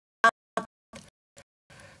Banat.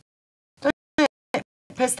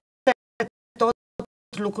 Peste tot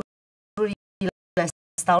lucrurile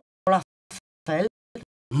stau la fel.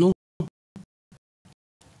 Nu.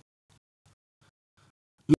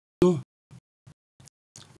 Nu.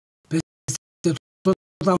 Peste tot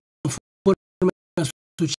am forme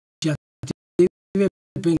asociative,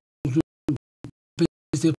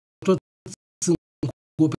 peste tot sunt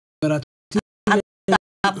cooperative.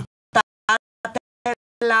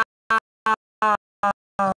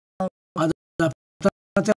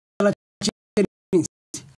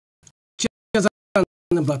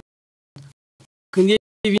 întâmplat. Când ei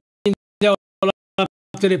vindeau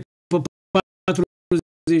laptele pe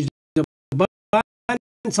 40 de bani,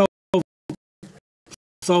 s-au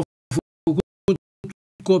făcut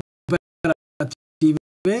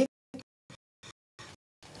cooperative.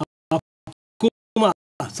 Acum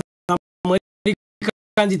s-a mărit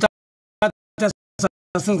cantitatea, s-a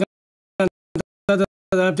strâns cantitatea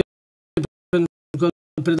de lapte pentru că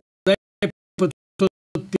predai pe tot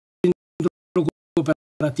printr-o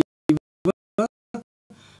cooperativă.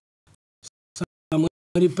 S-a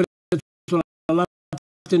mărit prețul la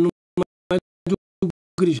lapte, nu mai duc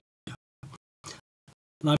grijă.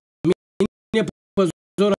 La mine, pe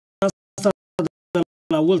zona asta de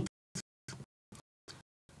la Olt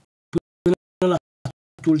până la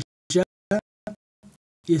Tulcea,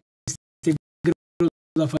 este greu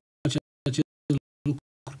de a face acest lucru.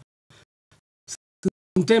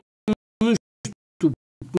 Suntem, nu știu,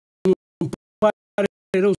 îmi pare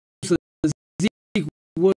rău să zic,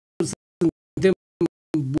 ori suntem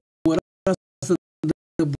o rasă de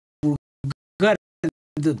bulgari,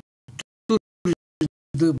 de turci,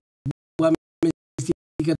 de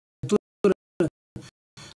amestecătură.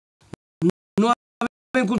 Nu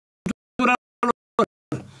avem cultura lor.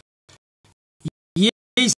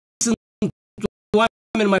 Ei sunt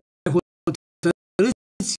oameni mai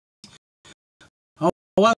hotărâți, au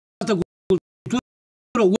o altă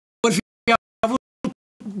cultură, ori fi avut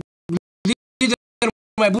lideri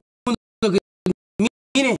mai buni decât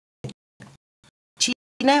mine.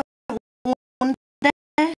 Cine? Unde?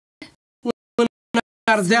 În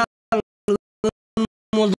Ardeal, în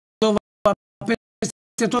Moldova,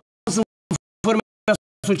 peste tot sunt forme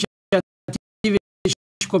asociative și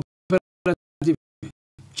cooperative.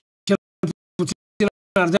 Cel puțin în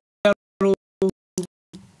Ardealul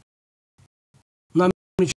nu am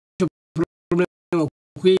nicio problemă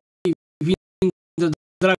cu ei, vin de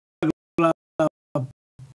drag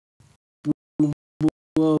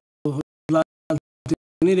la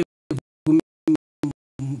întâlnire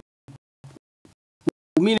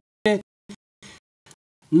cu mine,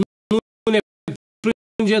 nu ne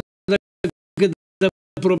plânge decât de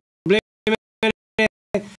problemele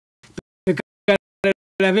pe care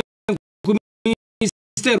le avem cu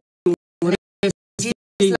ministerul.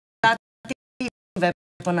 Legislative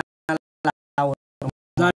până la urmă.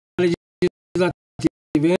 Da,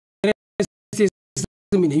 legislative. Este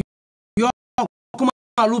bine. Eu acum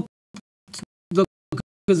lupt de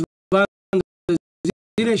câțiva ani de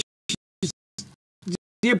zile și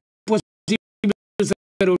e posibil să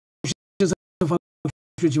reușesc să fac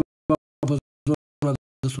și ceva pe zona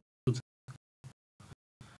de sud.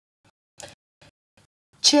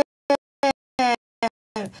 Ce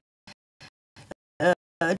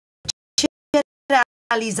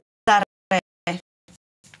realizare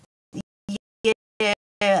e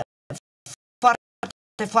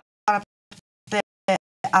foarte, foarte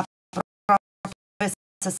aproape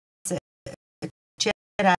să se ce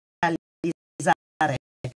realizare.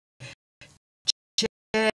 Ce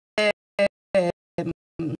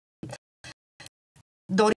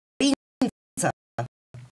dorință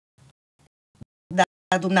de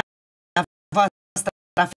a dumneavoastră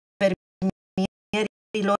a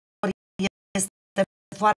fermierilor este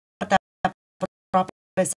foarte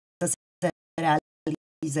aproape să se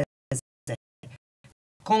realizeze.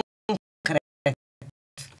 Concret.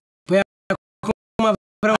 Păi acum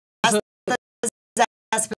vreau Astăzi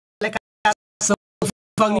ați plecat să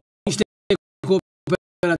fac niște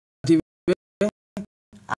cooperative.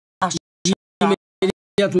 așa. Și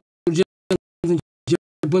imediat urgent,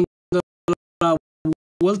 începând de la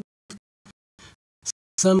Olt,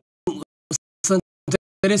 să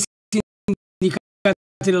întăresc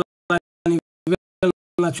sindicatele la nivel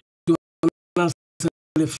național,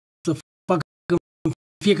 să facă în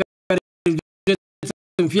fiecare județ,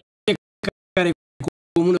 în fiecare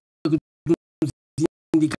comună un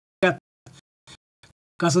sindicat,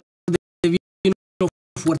 ca să devină o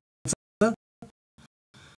forță.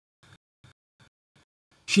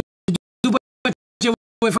 Și după ce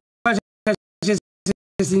voi face aceste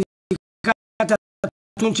sindicate,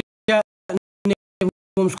 atunci ne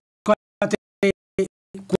vom scoate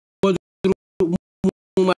codul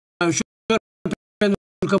mult mai ușor, pentru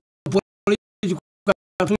că politicul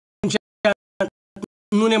atunci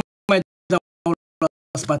nu ne mai dau la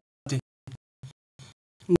spate.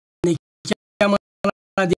 Ne cheamă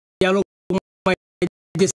la dialog mai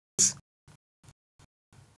des.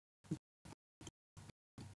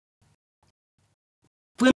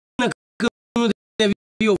 Până când nu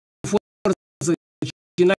devii o forță și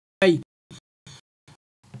n-ai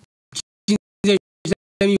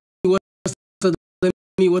 50.000,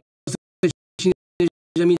 100.000, 150.000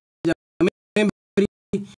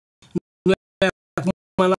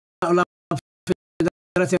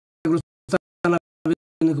 Federația Grosană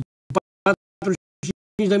având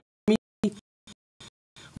 45.000,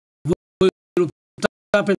 voi lupta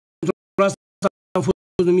pentru asta, am fost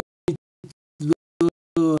numit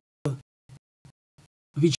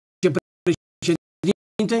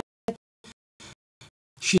vicepreședinte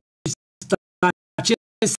și acest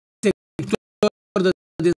sector de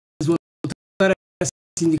dezvoltare a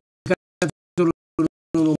sindicatelor în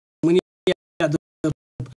România,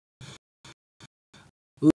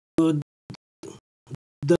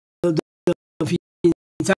 de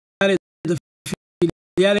înființare de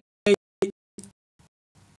filiale,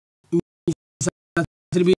 mi s-a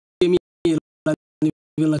atribuit mie la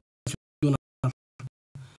nivel național.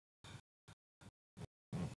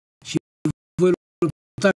 Și voi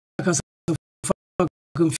lupta ca să fac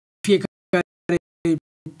în fiecare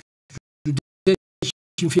județ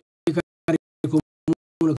și în fiecare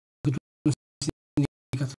comună cât un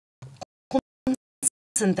sindicat. Cum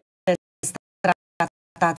sunteți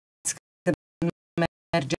tratați când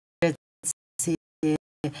mergeți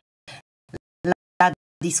la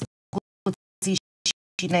discuții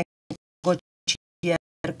și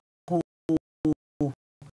negocieri cu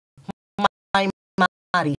mai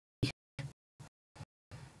mari?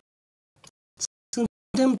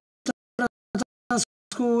 Suntem tratați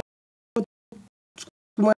cu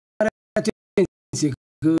mare atenție,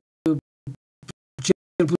 că cel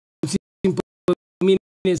puțin pe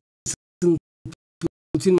mine sunt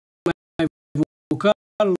puțin mai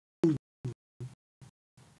vocal.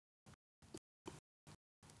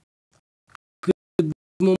 Cât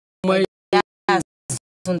mai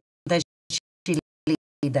sunteți și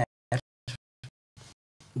lider.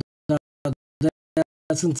 Da,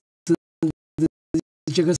 sunt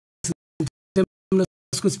zice că suntem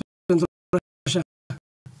născuți pentru așa.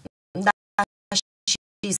 Da, și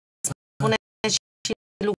spuneți și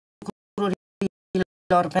lucrurilor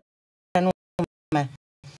pe nume.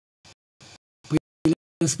 Păi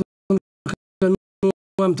le spun că nu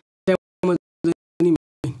am teamă de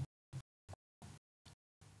nimeni.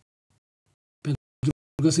 Pentru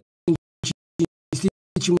că sunt cinstit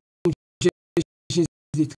și muncesc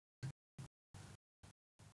cinstit.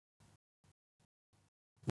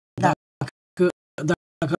 Dacă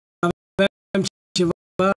aveam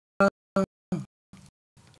ceva,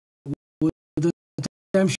 o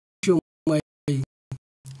dăteam și eu mai...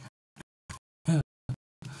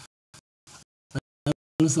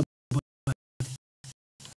 Însă,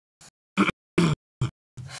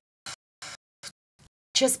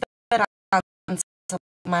 ce speranță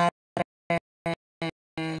mai are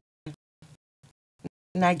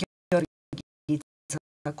Nea Gheorghiță,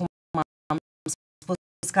 cum am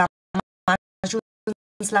spus, că am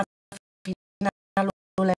ajuns la finalul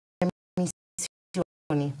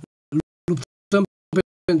emisiunii. luptăm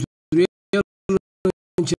pentru el,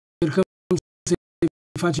 încercăm să-i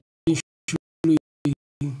facem și lui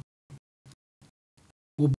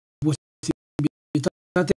o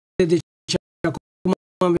posibilitate. Deci acum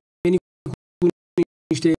am venit cu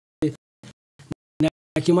niște...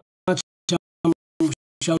 Ne-a chemat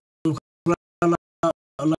și am lucrat la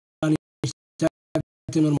niște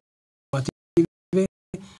acte normative.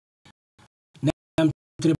 Ne-am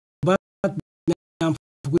întrebat, ne-am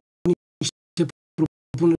făcut niște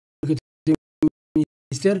propuneri către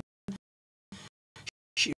minister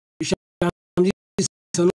și am zis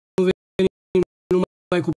să nu venim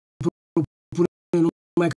numai cu propuneri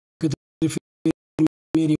numai către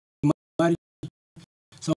fermierii mari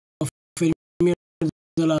sau fermieri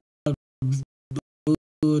de la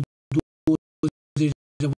 20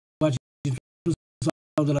 de vaci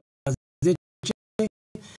sau de la 10,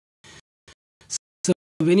 să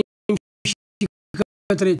venim și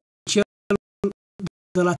către cel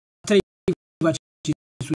de la 3 vaci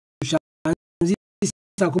și am zis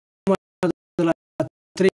acum de la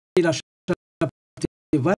 3 la 7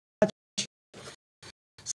 vaci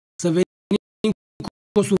să venim cu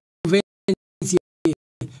o subvenție pe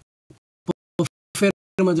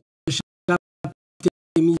fermă de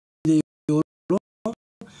 7.000 de euro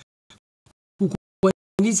cu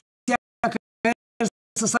condiția că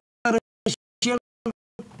să sară și el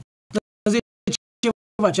de 10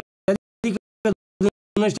 vaci, adică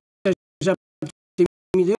din ăștia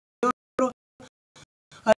 7.000 de euro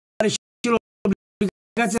are și el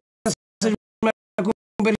obligația să-și mai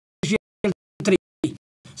cumpere și el 3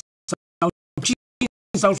 sau 5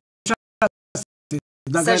 sau 6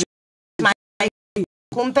 Să-și mai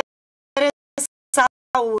cumpere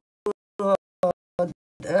sau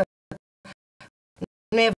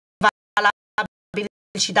nu e valabil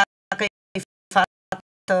și dacă e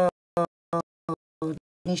fată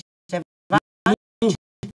niște vaci?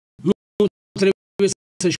 Nu trebuie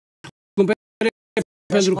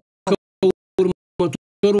pentru că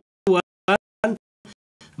următorul an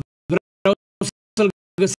vreau să-l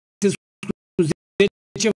găsesc cu 10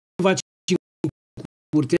 vaci în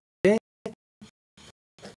curte,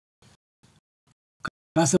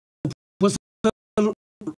 ca să pot să-l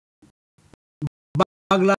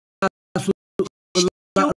bag la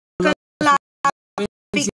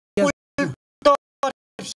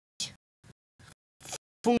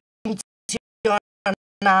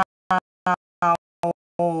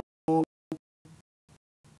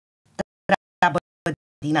treabă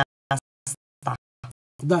din asta.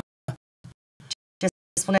 Da. Ce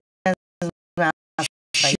spune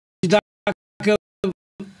și dacă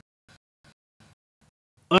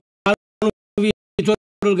anul viitor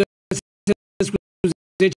îl găsesc cu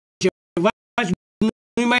 10 vaci,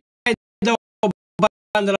 nu-i mai dau o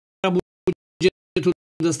bandă la bugetul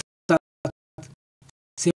de stat.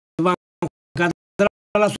 Se va încadra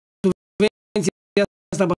la subvenția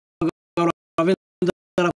asta pe care o avem de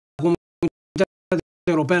la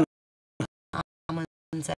Comunitatea Europeană. Am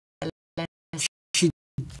înțeles. Și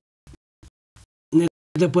ne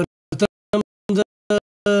depărtăm de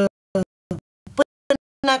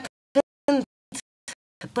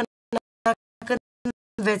până când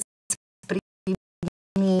veți primi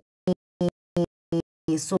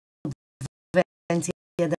subvenție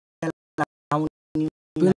de la Uniune?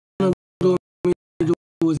 până în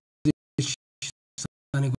 2020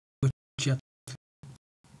 s-a negociat.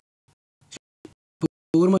 Și pe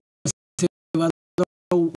urmă se va da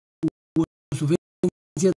o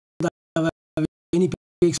subvenție, dar va veni pe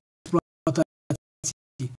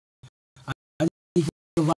exploatații. Adică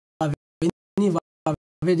va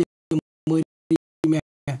vede mărimea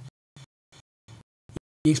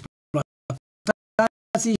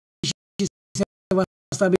exploatații și se va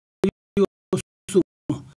stabili o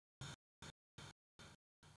sumă.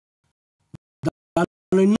 Dar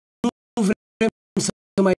noi nu vrem să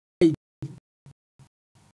mai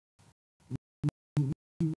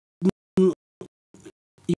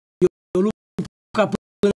eu lupt ca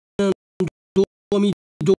până în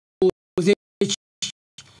 2020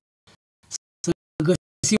 să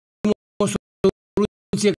găsim o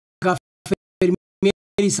soluție ca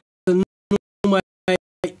fermierii să nu mai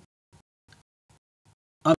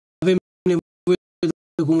avem nevoie de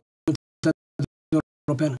Comunitatea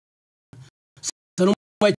Europeană. Să nu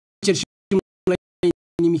mai cercim la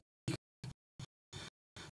nimic.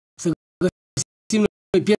 Să găsim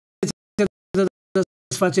noi piețe de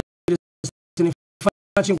desfacere, să ne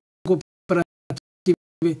facem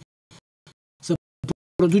cooperative, să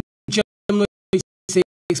producem noi, să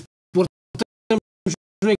exportăm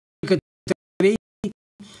noi către ei,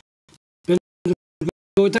 pentru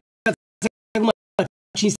că uitați acum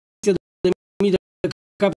 500.000 de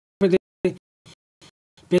capete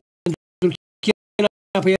pentru China,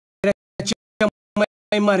 păi era cea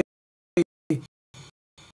mai mare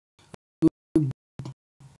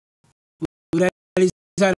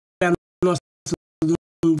realizarea noastră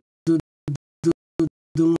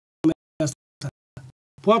din lumea asta.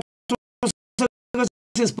 Poate o să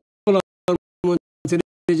găsesc până la urmă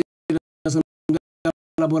înțelegere să nu dea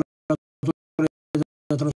laboratoare de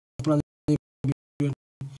transplant de embrion.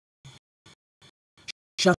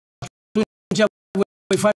 Și atunci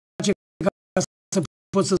voi face ca să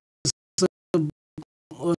pot să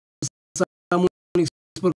am un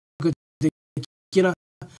export către China,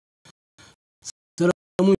 să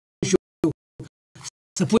rămân și eu,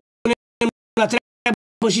 să punem la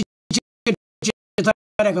treabă și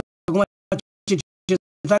cercetarea, că acum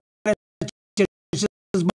cercetarea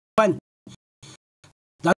cercetează bani,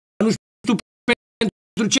 dar nu știu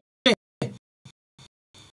pentru ce.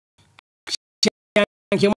 Și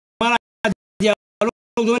am chemat la dialog,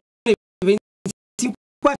 domnule, veniți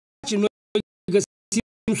încoace, noi găsim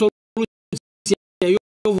soluția.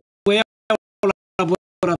 Eu vă iau la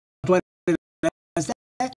laboratoarele astea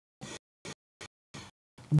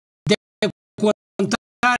de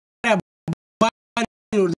contarea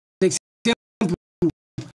banilor, de exemplu,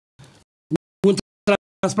 un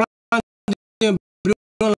transplant de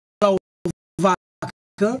embrion la o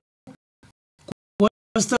vacă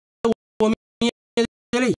costă 1.000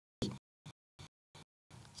 de lei.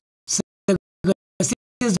 Să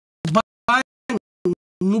găsesc bani,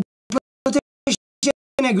 nu plătește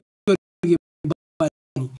Giurgiu bani.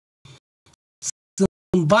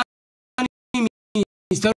 Sunt bani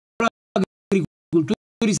Ministerul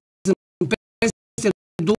Agriculturii, sunt peste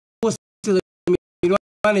 200 de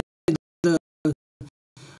milioane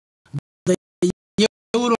de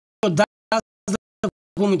euro dați de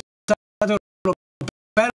Comunitatea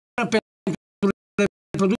Europeană pentru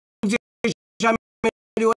reproducție și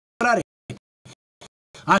ameliorare.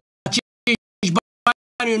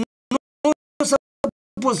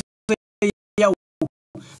 pot să iau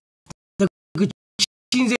decât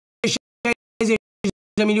 50-60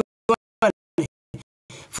 de milioane,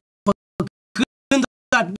 făcând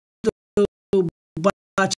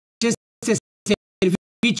aceste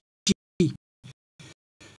servicii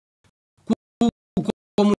cu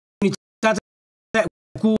comunitatea,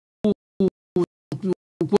 cu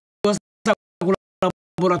ăsta, cu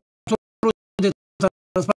laboratorul de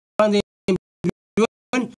transplantare de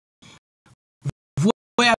embrioni,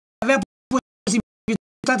 voi avea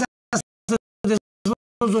posibilitatea să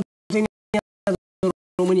dezvoltați zootehnia în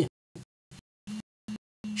România.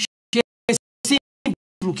 Și e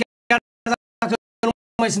simplu, chiar dacă nu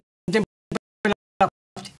mai suntem pe la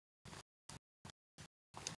lapte.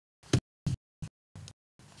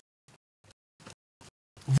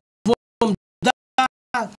 Vom da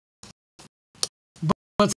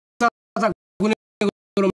bățata cu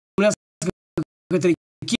românească către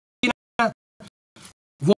China,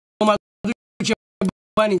 vom aduce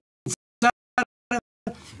bani în țară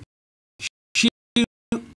și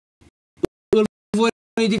îl vor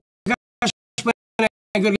ridica și pe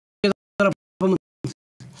Giurgiu de la pământ.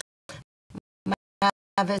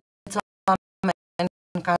 Aveți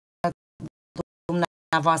oameni ca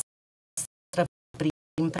dumneavoastră prin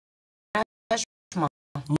preajmă?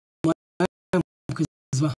 Mai am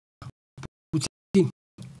câțiva, puțin.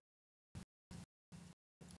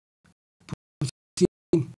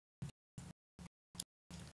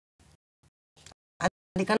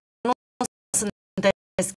 Adică nu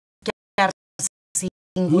sunteți chiar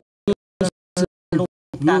singuri în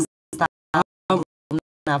lupta asta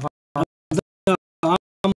dumneavoastră. Am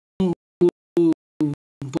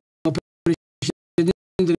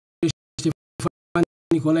președintele Ștefan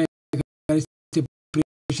Nicolae, care este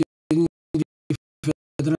președintele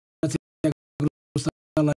Federației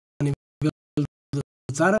Agrostală la nivel de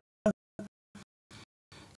țară.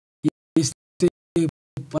 Este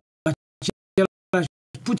același,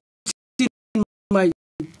 puțin mai,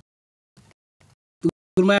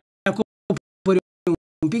 îl mai acoperi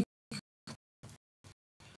un pic,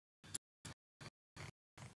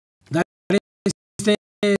 dar este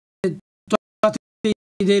toate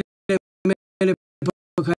ideile mele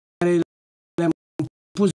pe care le-am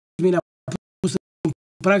pus, bine, am pus în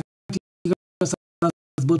practică, s-a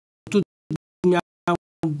zbătut, mi-am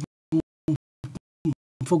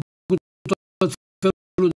făcut tot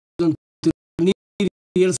felul de întâlniri,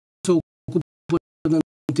 el se ocupă de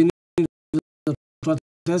întâlniri de toate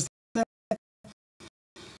astea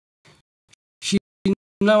și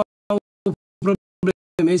n-am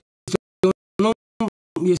probleme. Este un om,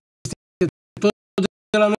 este tot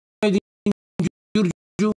de la noi din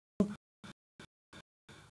Giurgiu,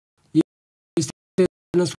 este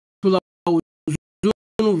născut la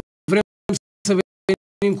Uzunu, vrem să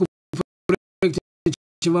venim cu proiecte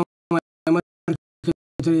ceva mai mari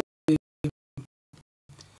către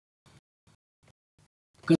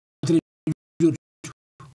Giurgiu.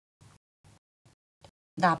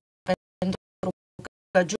 Da, pentru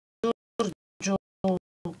că Giurgiu,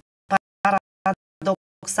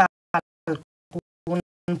 paradoxal, cu un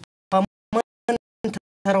pământ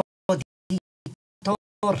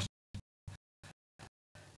roditor,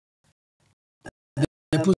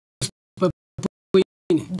 Depus pe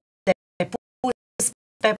pâine. Depus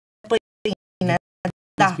pe pâine,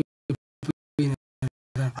 da. Pâine,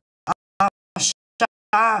 da. Așa,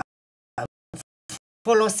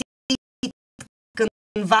 folosit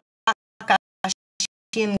cândva ca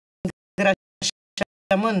și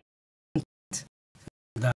îngrășământ.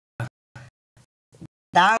 Da.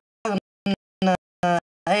 Da, în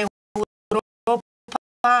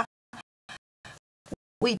Europa,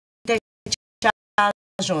 uite ce a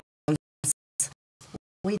ajuns.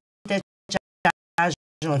 Uite ce a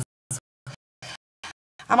ajuns.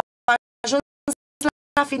 Am ajuns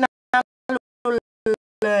la finalul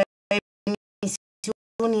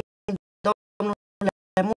emisiunii,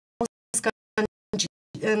 domnule Muscă,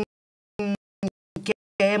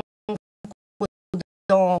 încheiem cu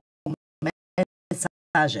două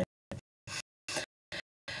mesaje.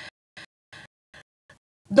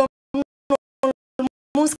 Domnul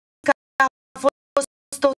Muscă a fost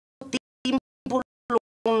tot timpul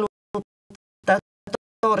un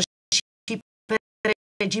luptător și pe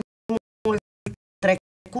regimul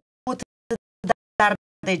trecut, dar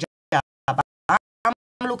degeaba. Am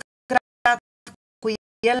lucrat cu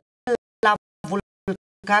el la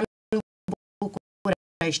Vulcan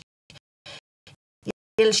București.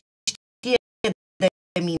 El știe de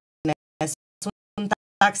mine. Sunt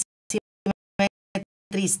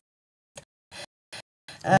taximetrist.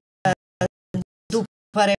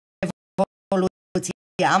 După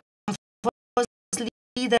Revoluție am fost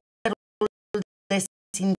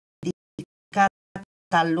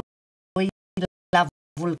lui la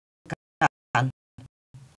vulcan.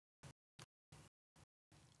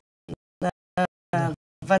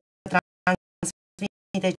 Vă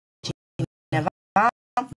transmite cineva?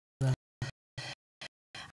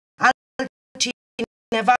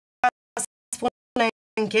 Altcineva spune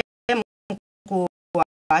închem cu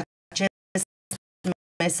acest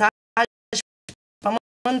mesaj: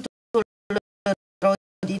 pământul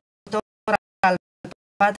roditor al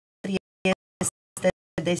patriei este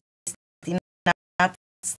destinat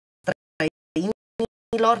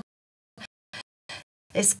străinilor,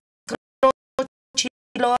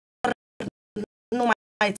 escrocilor, numai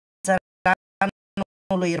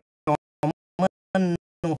țăranului român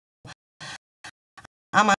nu.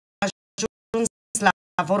 Am ajuns la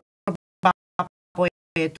vorba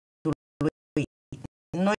poetului.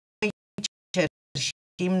 Noi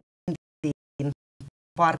cerșim din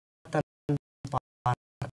poartă în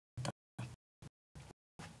poartă.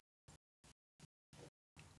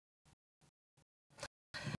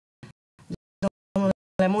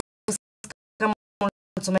 Domnule Muscă,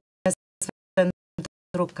 mulțumesc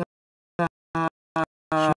pentru că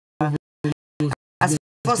ați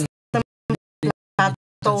fost în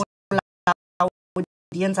platou la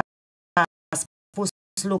audiența, a spus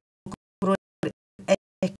lucruri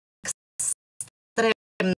extrem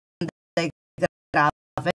de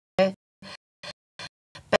grave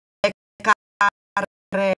pe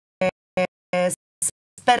care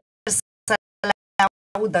sper să le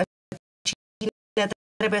audă cine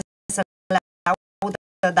trebuie să le audă,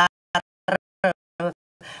 dar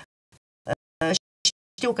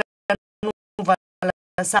știu că nu vă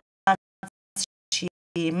lăsați și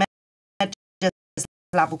mergeți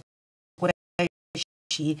la București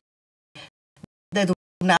și de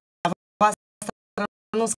dumneavoastră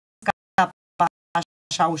nu scapă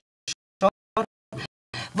așa ușor.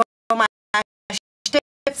 Vă mai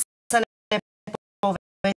aștept să ne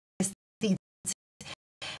povestiți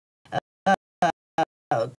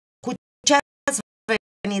cu ce ați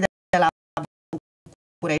venit de la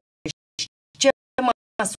București, ce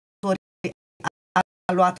măsuri a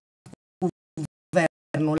luat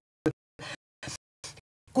guvernul,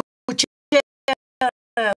 cu ce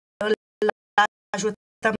îl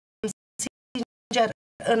ajutăm sincer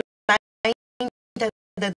înainte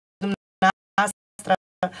de dumneavoastră.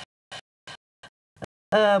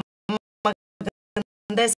 Mă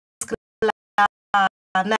gândesc la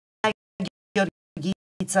Nea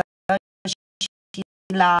Gheorghiță și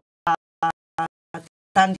la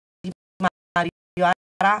tanti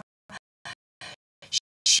Marioara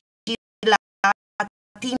și la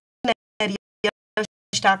tinerii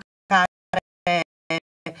ăștia care,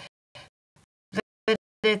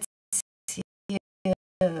 vedeți,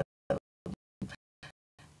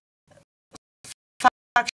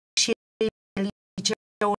 fac și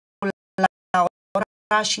liceul la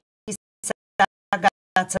oraș și se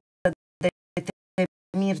agață de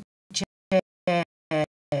temiri ce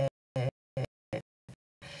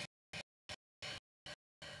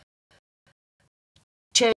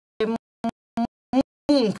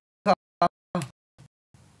muncă,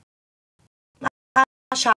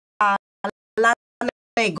 așa, la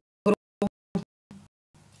negru,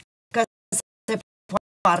 că se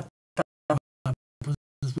poartă.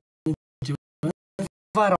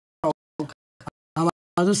 Vă rog. Am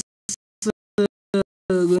adus în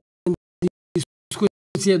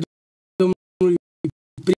discuție domnului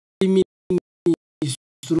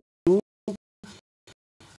prim-ministru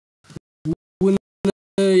un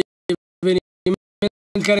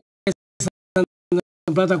eveniment care s-a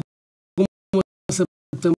întâmplat acum o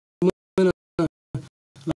săptămână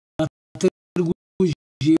la Târgu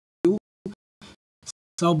Giurgiu.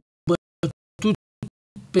 S-au bătut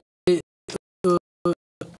pe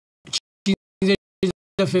 50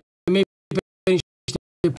 de femei pe niște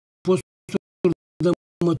posturi de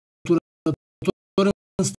măturători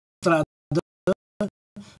în stradă,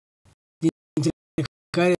 dintre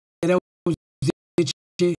care erau 10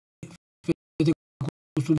 fete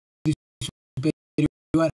cu studii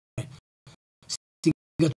superioare.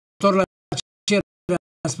 Strigător la cer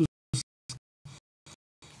a spus: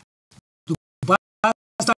 după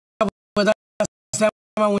asta vă dați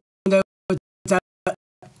seama unde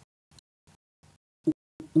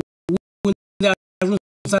a ajuns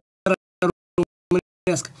țara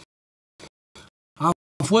românească. Am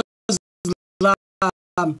fost la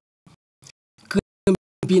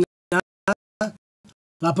Câmpina,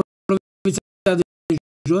 la provincia de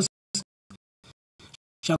jos,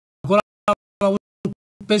 și acolo am avut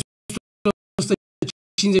peste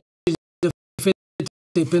 150 de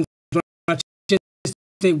fete pentru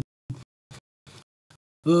aceste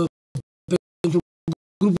pentru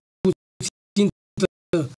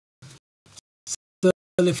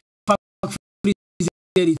le fac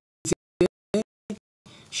frizerițe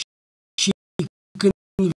și când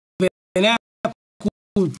venea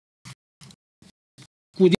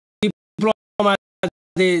cu diploma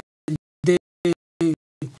de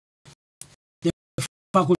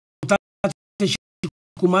facultate și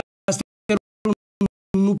cu masterul,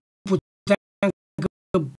 nu puteam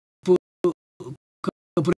că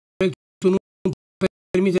proiectul nu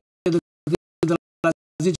permite de la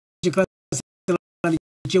 10 clase la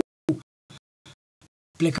liceu.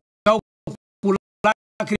 Plecau cu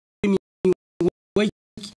lacrimi în ochi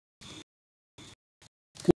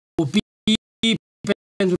copiii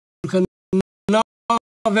pentru că nu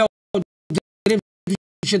aveau drept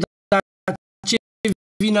și ce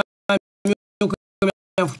vina meu că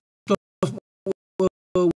mi-am făcut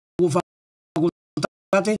o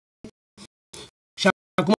facultate și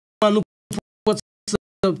acum nu pot să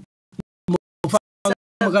mă fac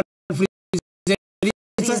măcar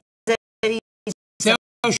frizeriță, să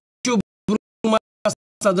iau și o brumă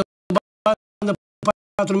asta de bandă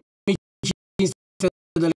 4.500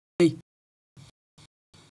 de lei.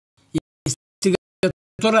 E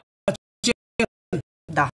strigător la cer.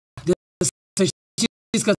 Da. Să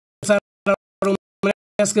știți că țara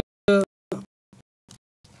românească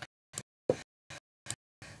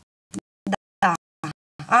da.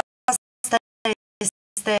 Asta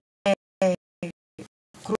este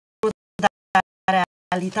cruda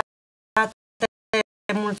realitate.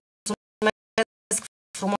 Mulțumesc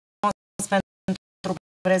frumos pentru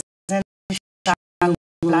prezent și al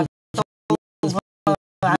platou. Vă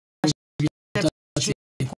aștept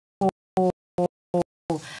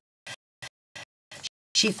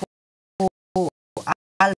și cu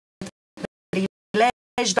alt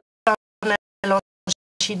prilej, doamnelor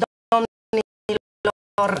și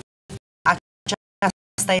domnilor.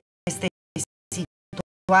 Aceasta este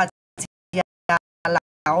situația la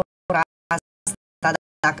ora asta.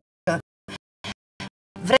 Dacă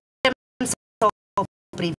vrem să o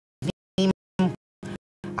privim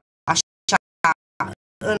așa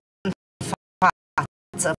în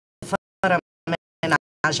față, fără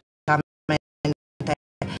menajamente,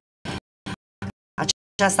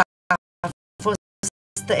 aceasta a fost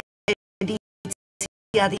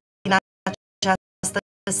ediția din această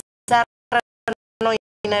seară. Noi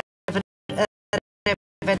ne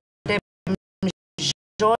revedem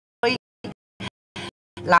joi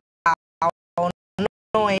la o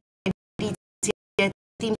nouă ediție.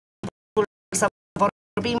 Timpul să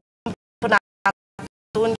vorbim. Până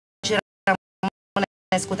atunci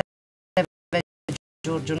rămâneți cu TV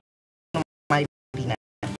Giurgiu.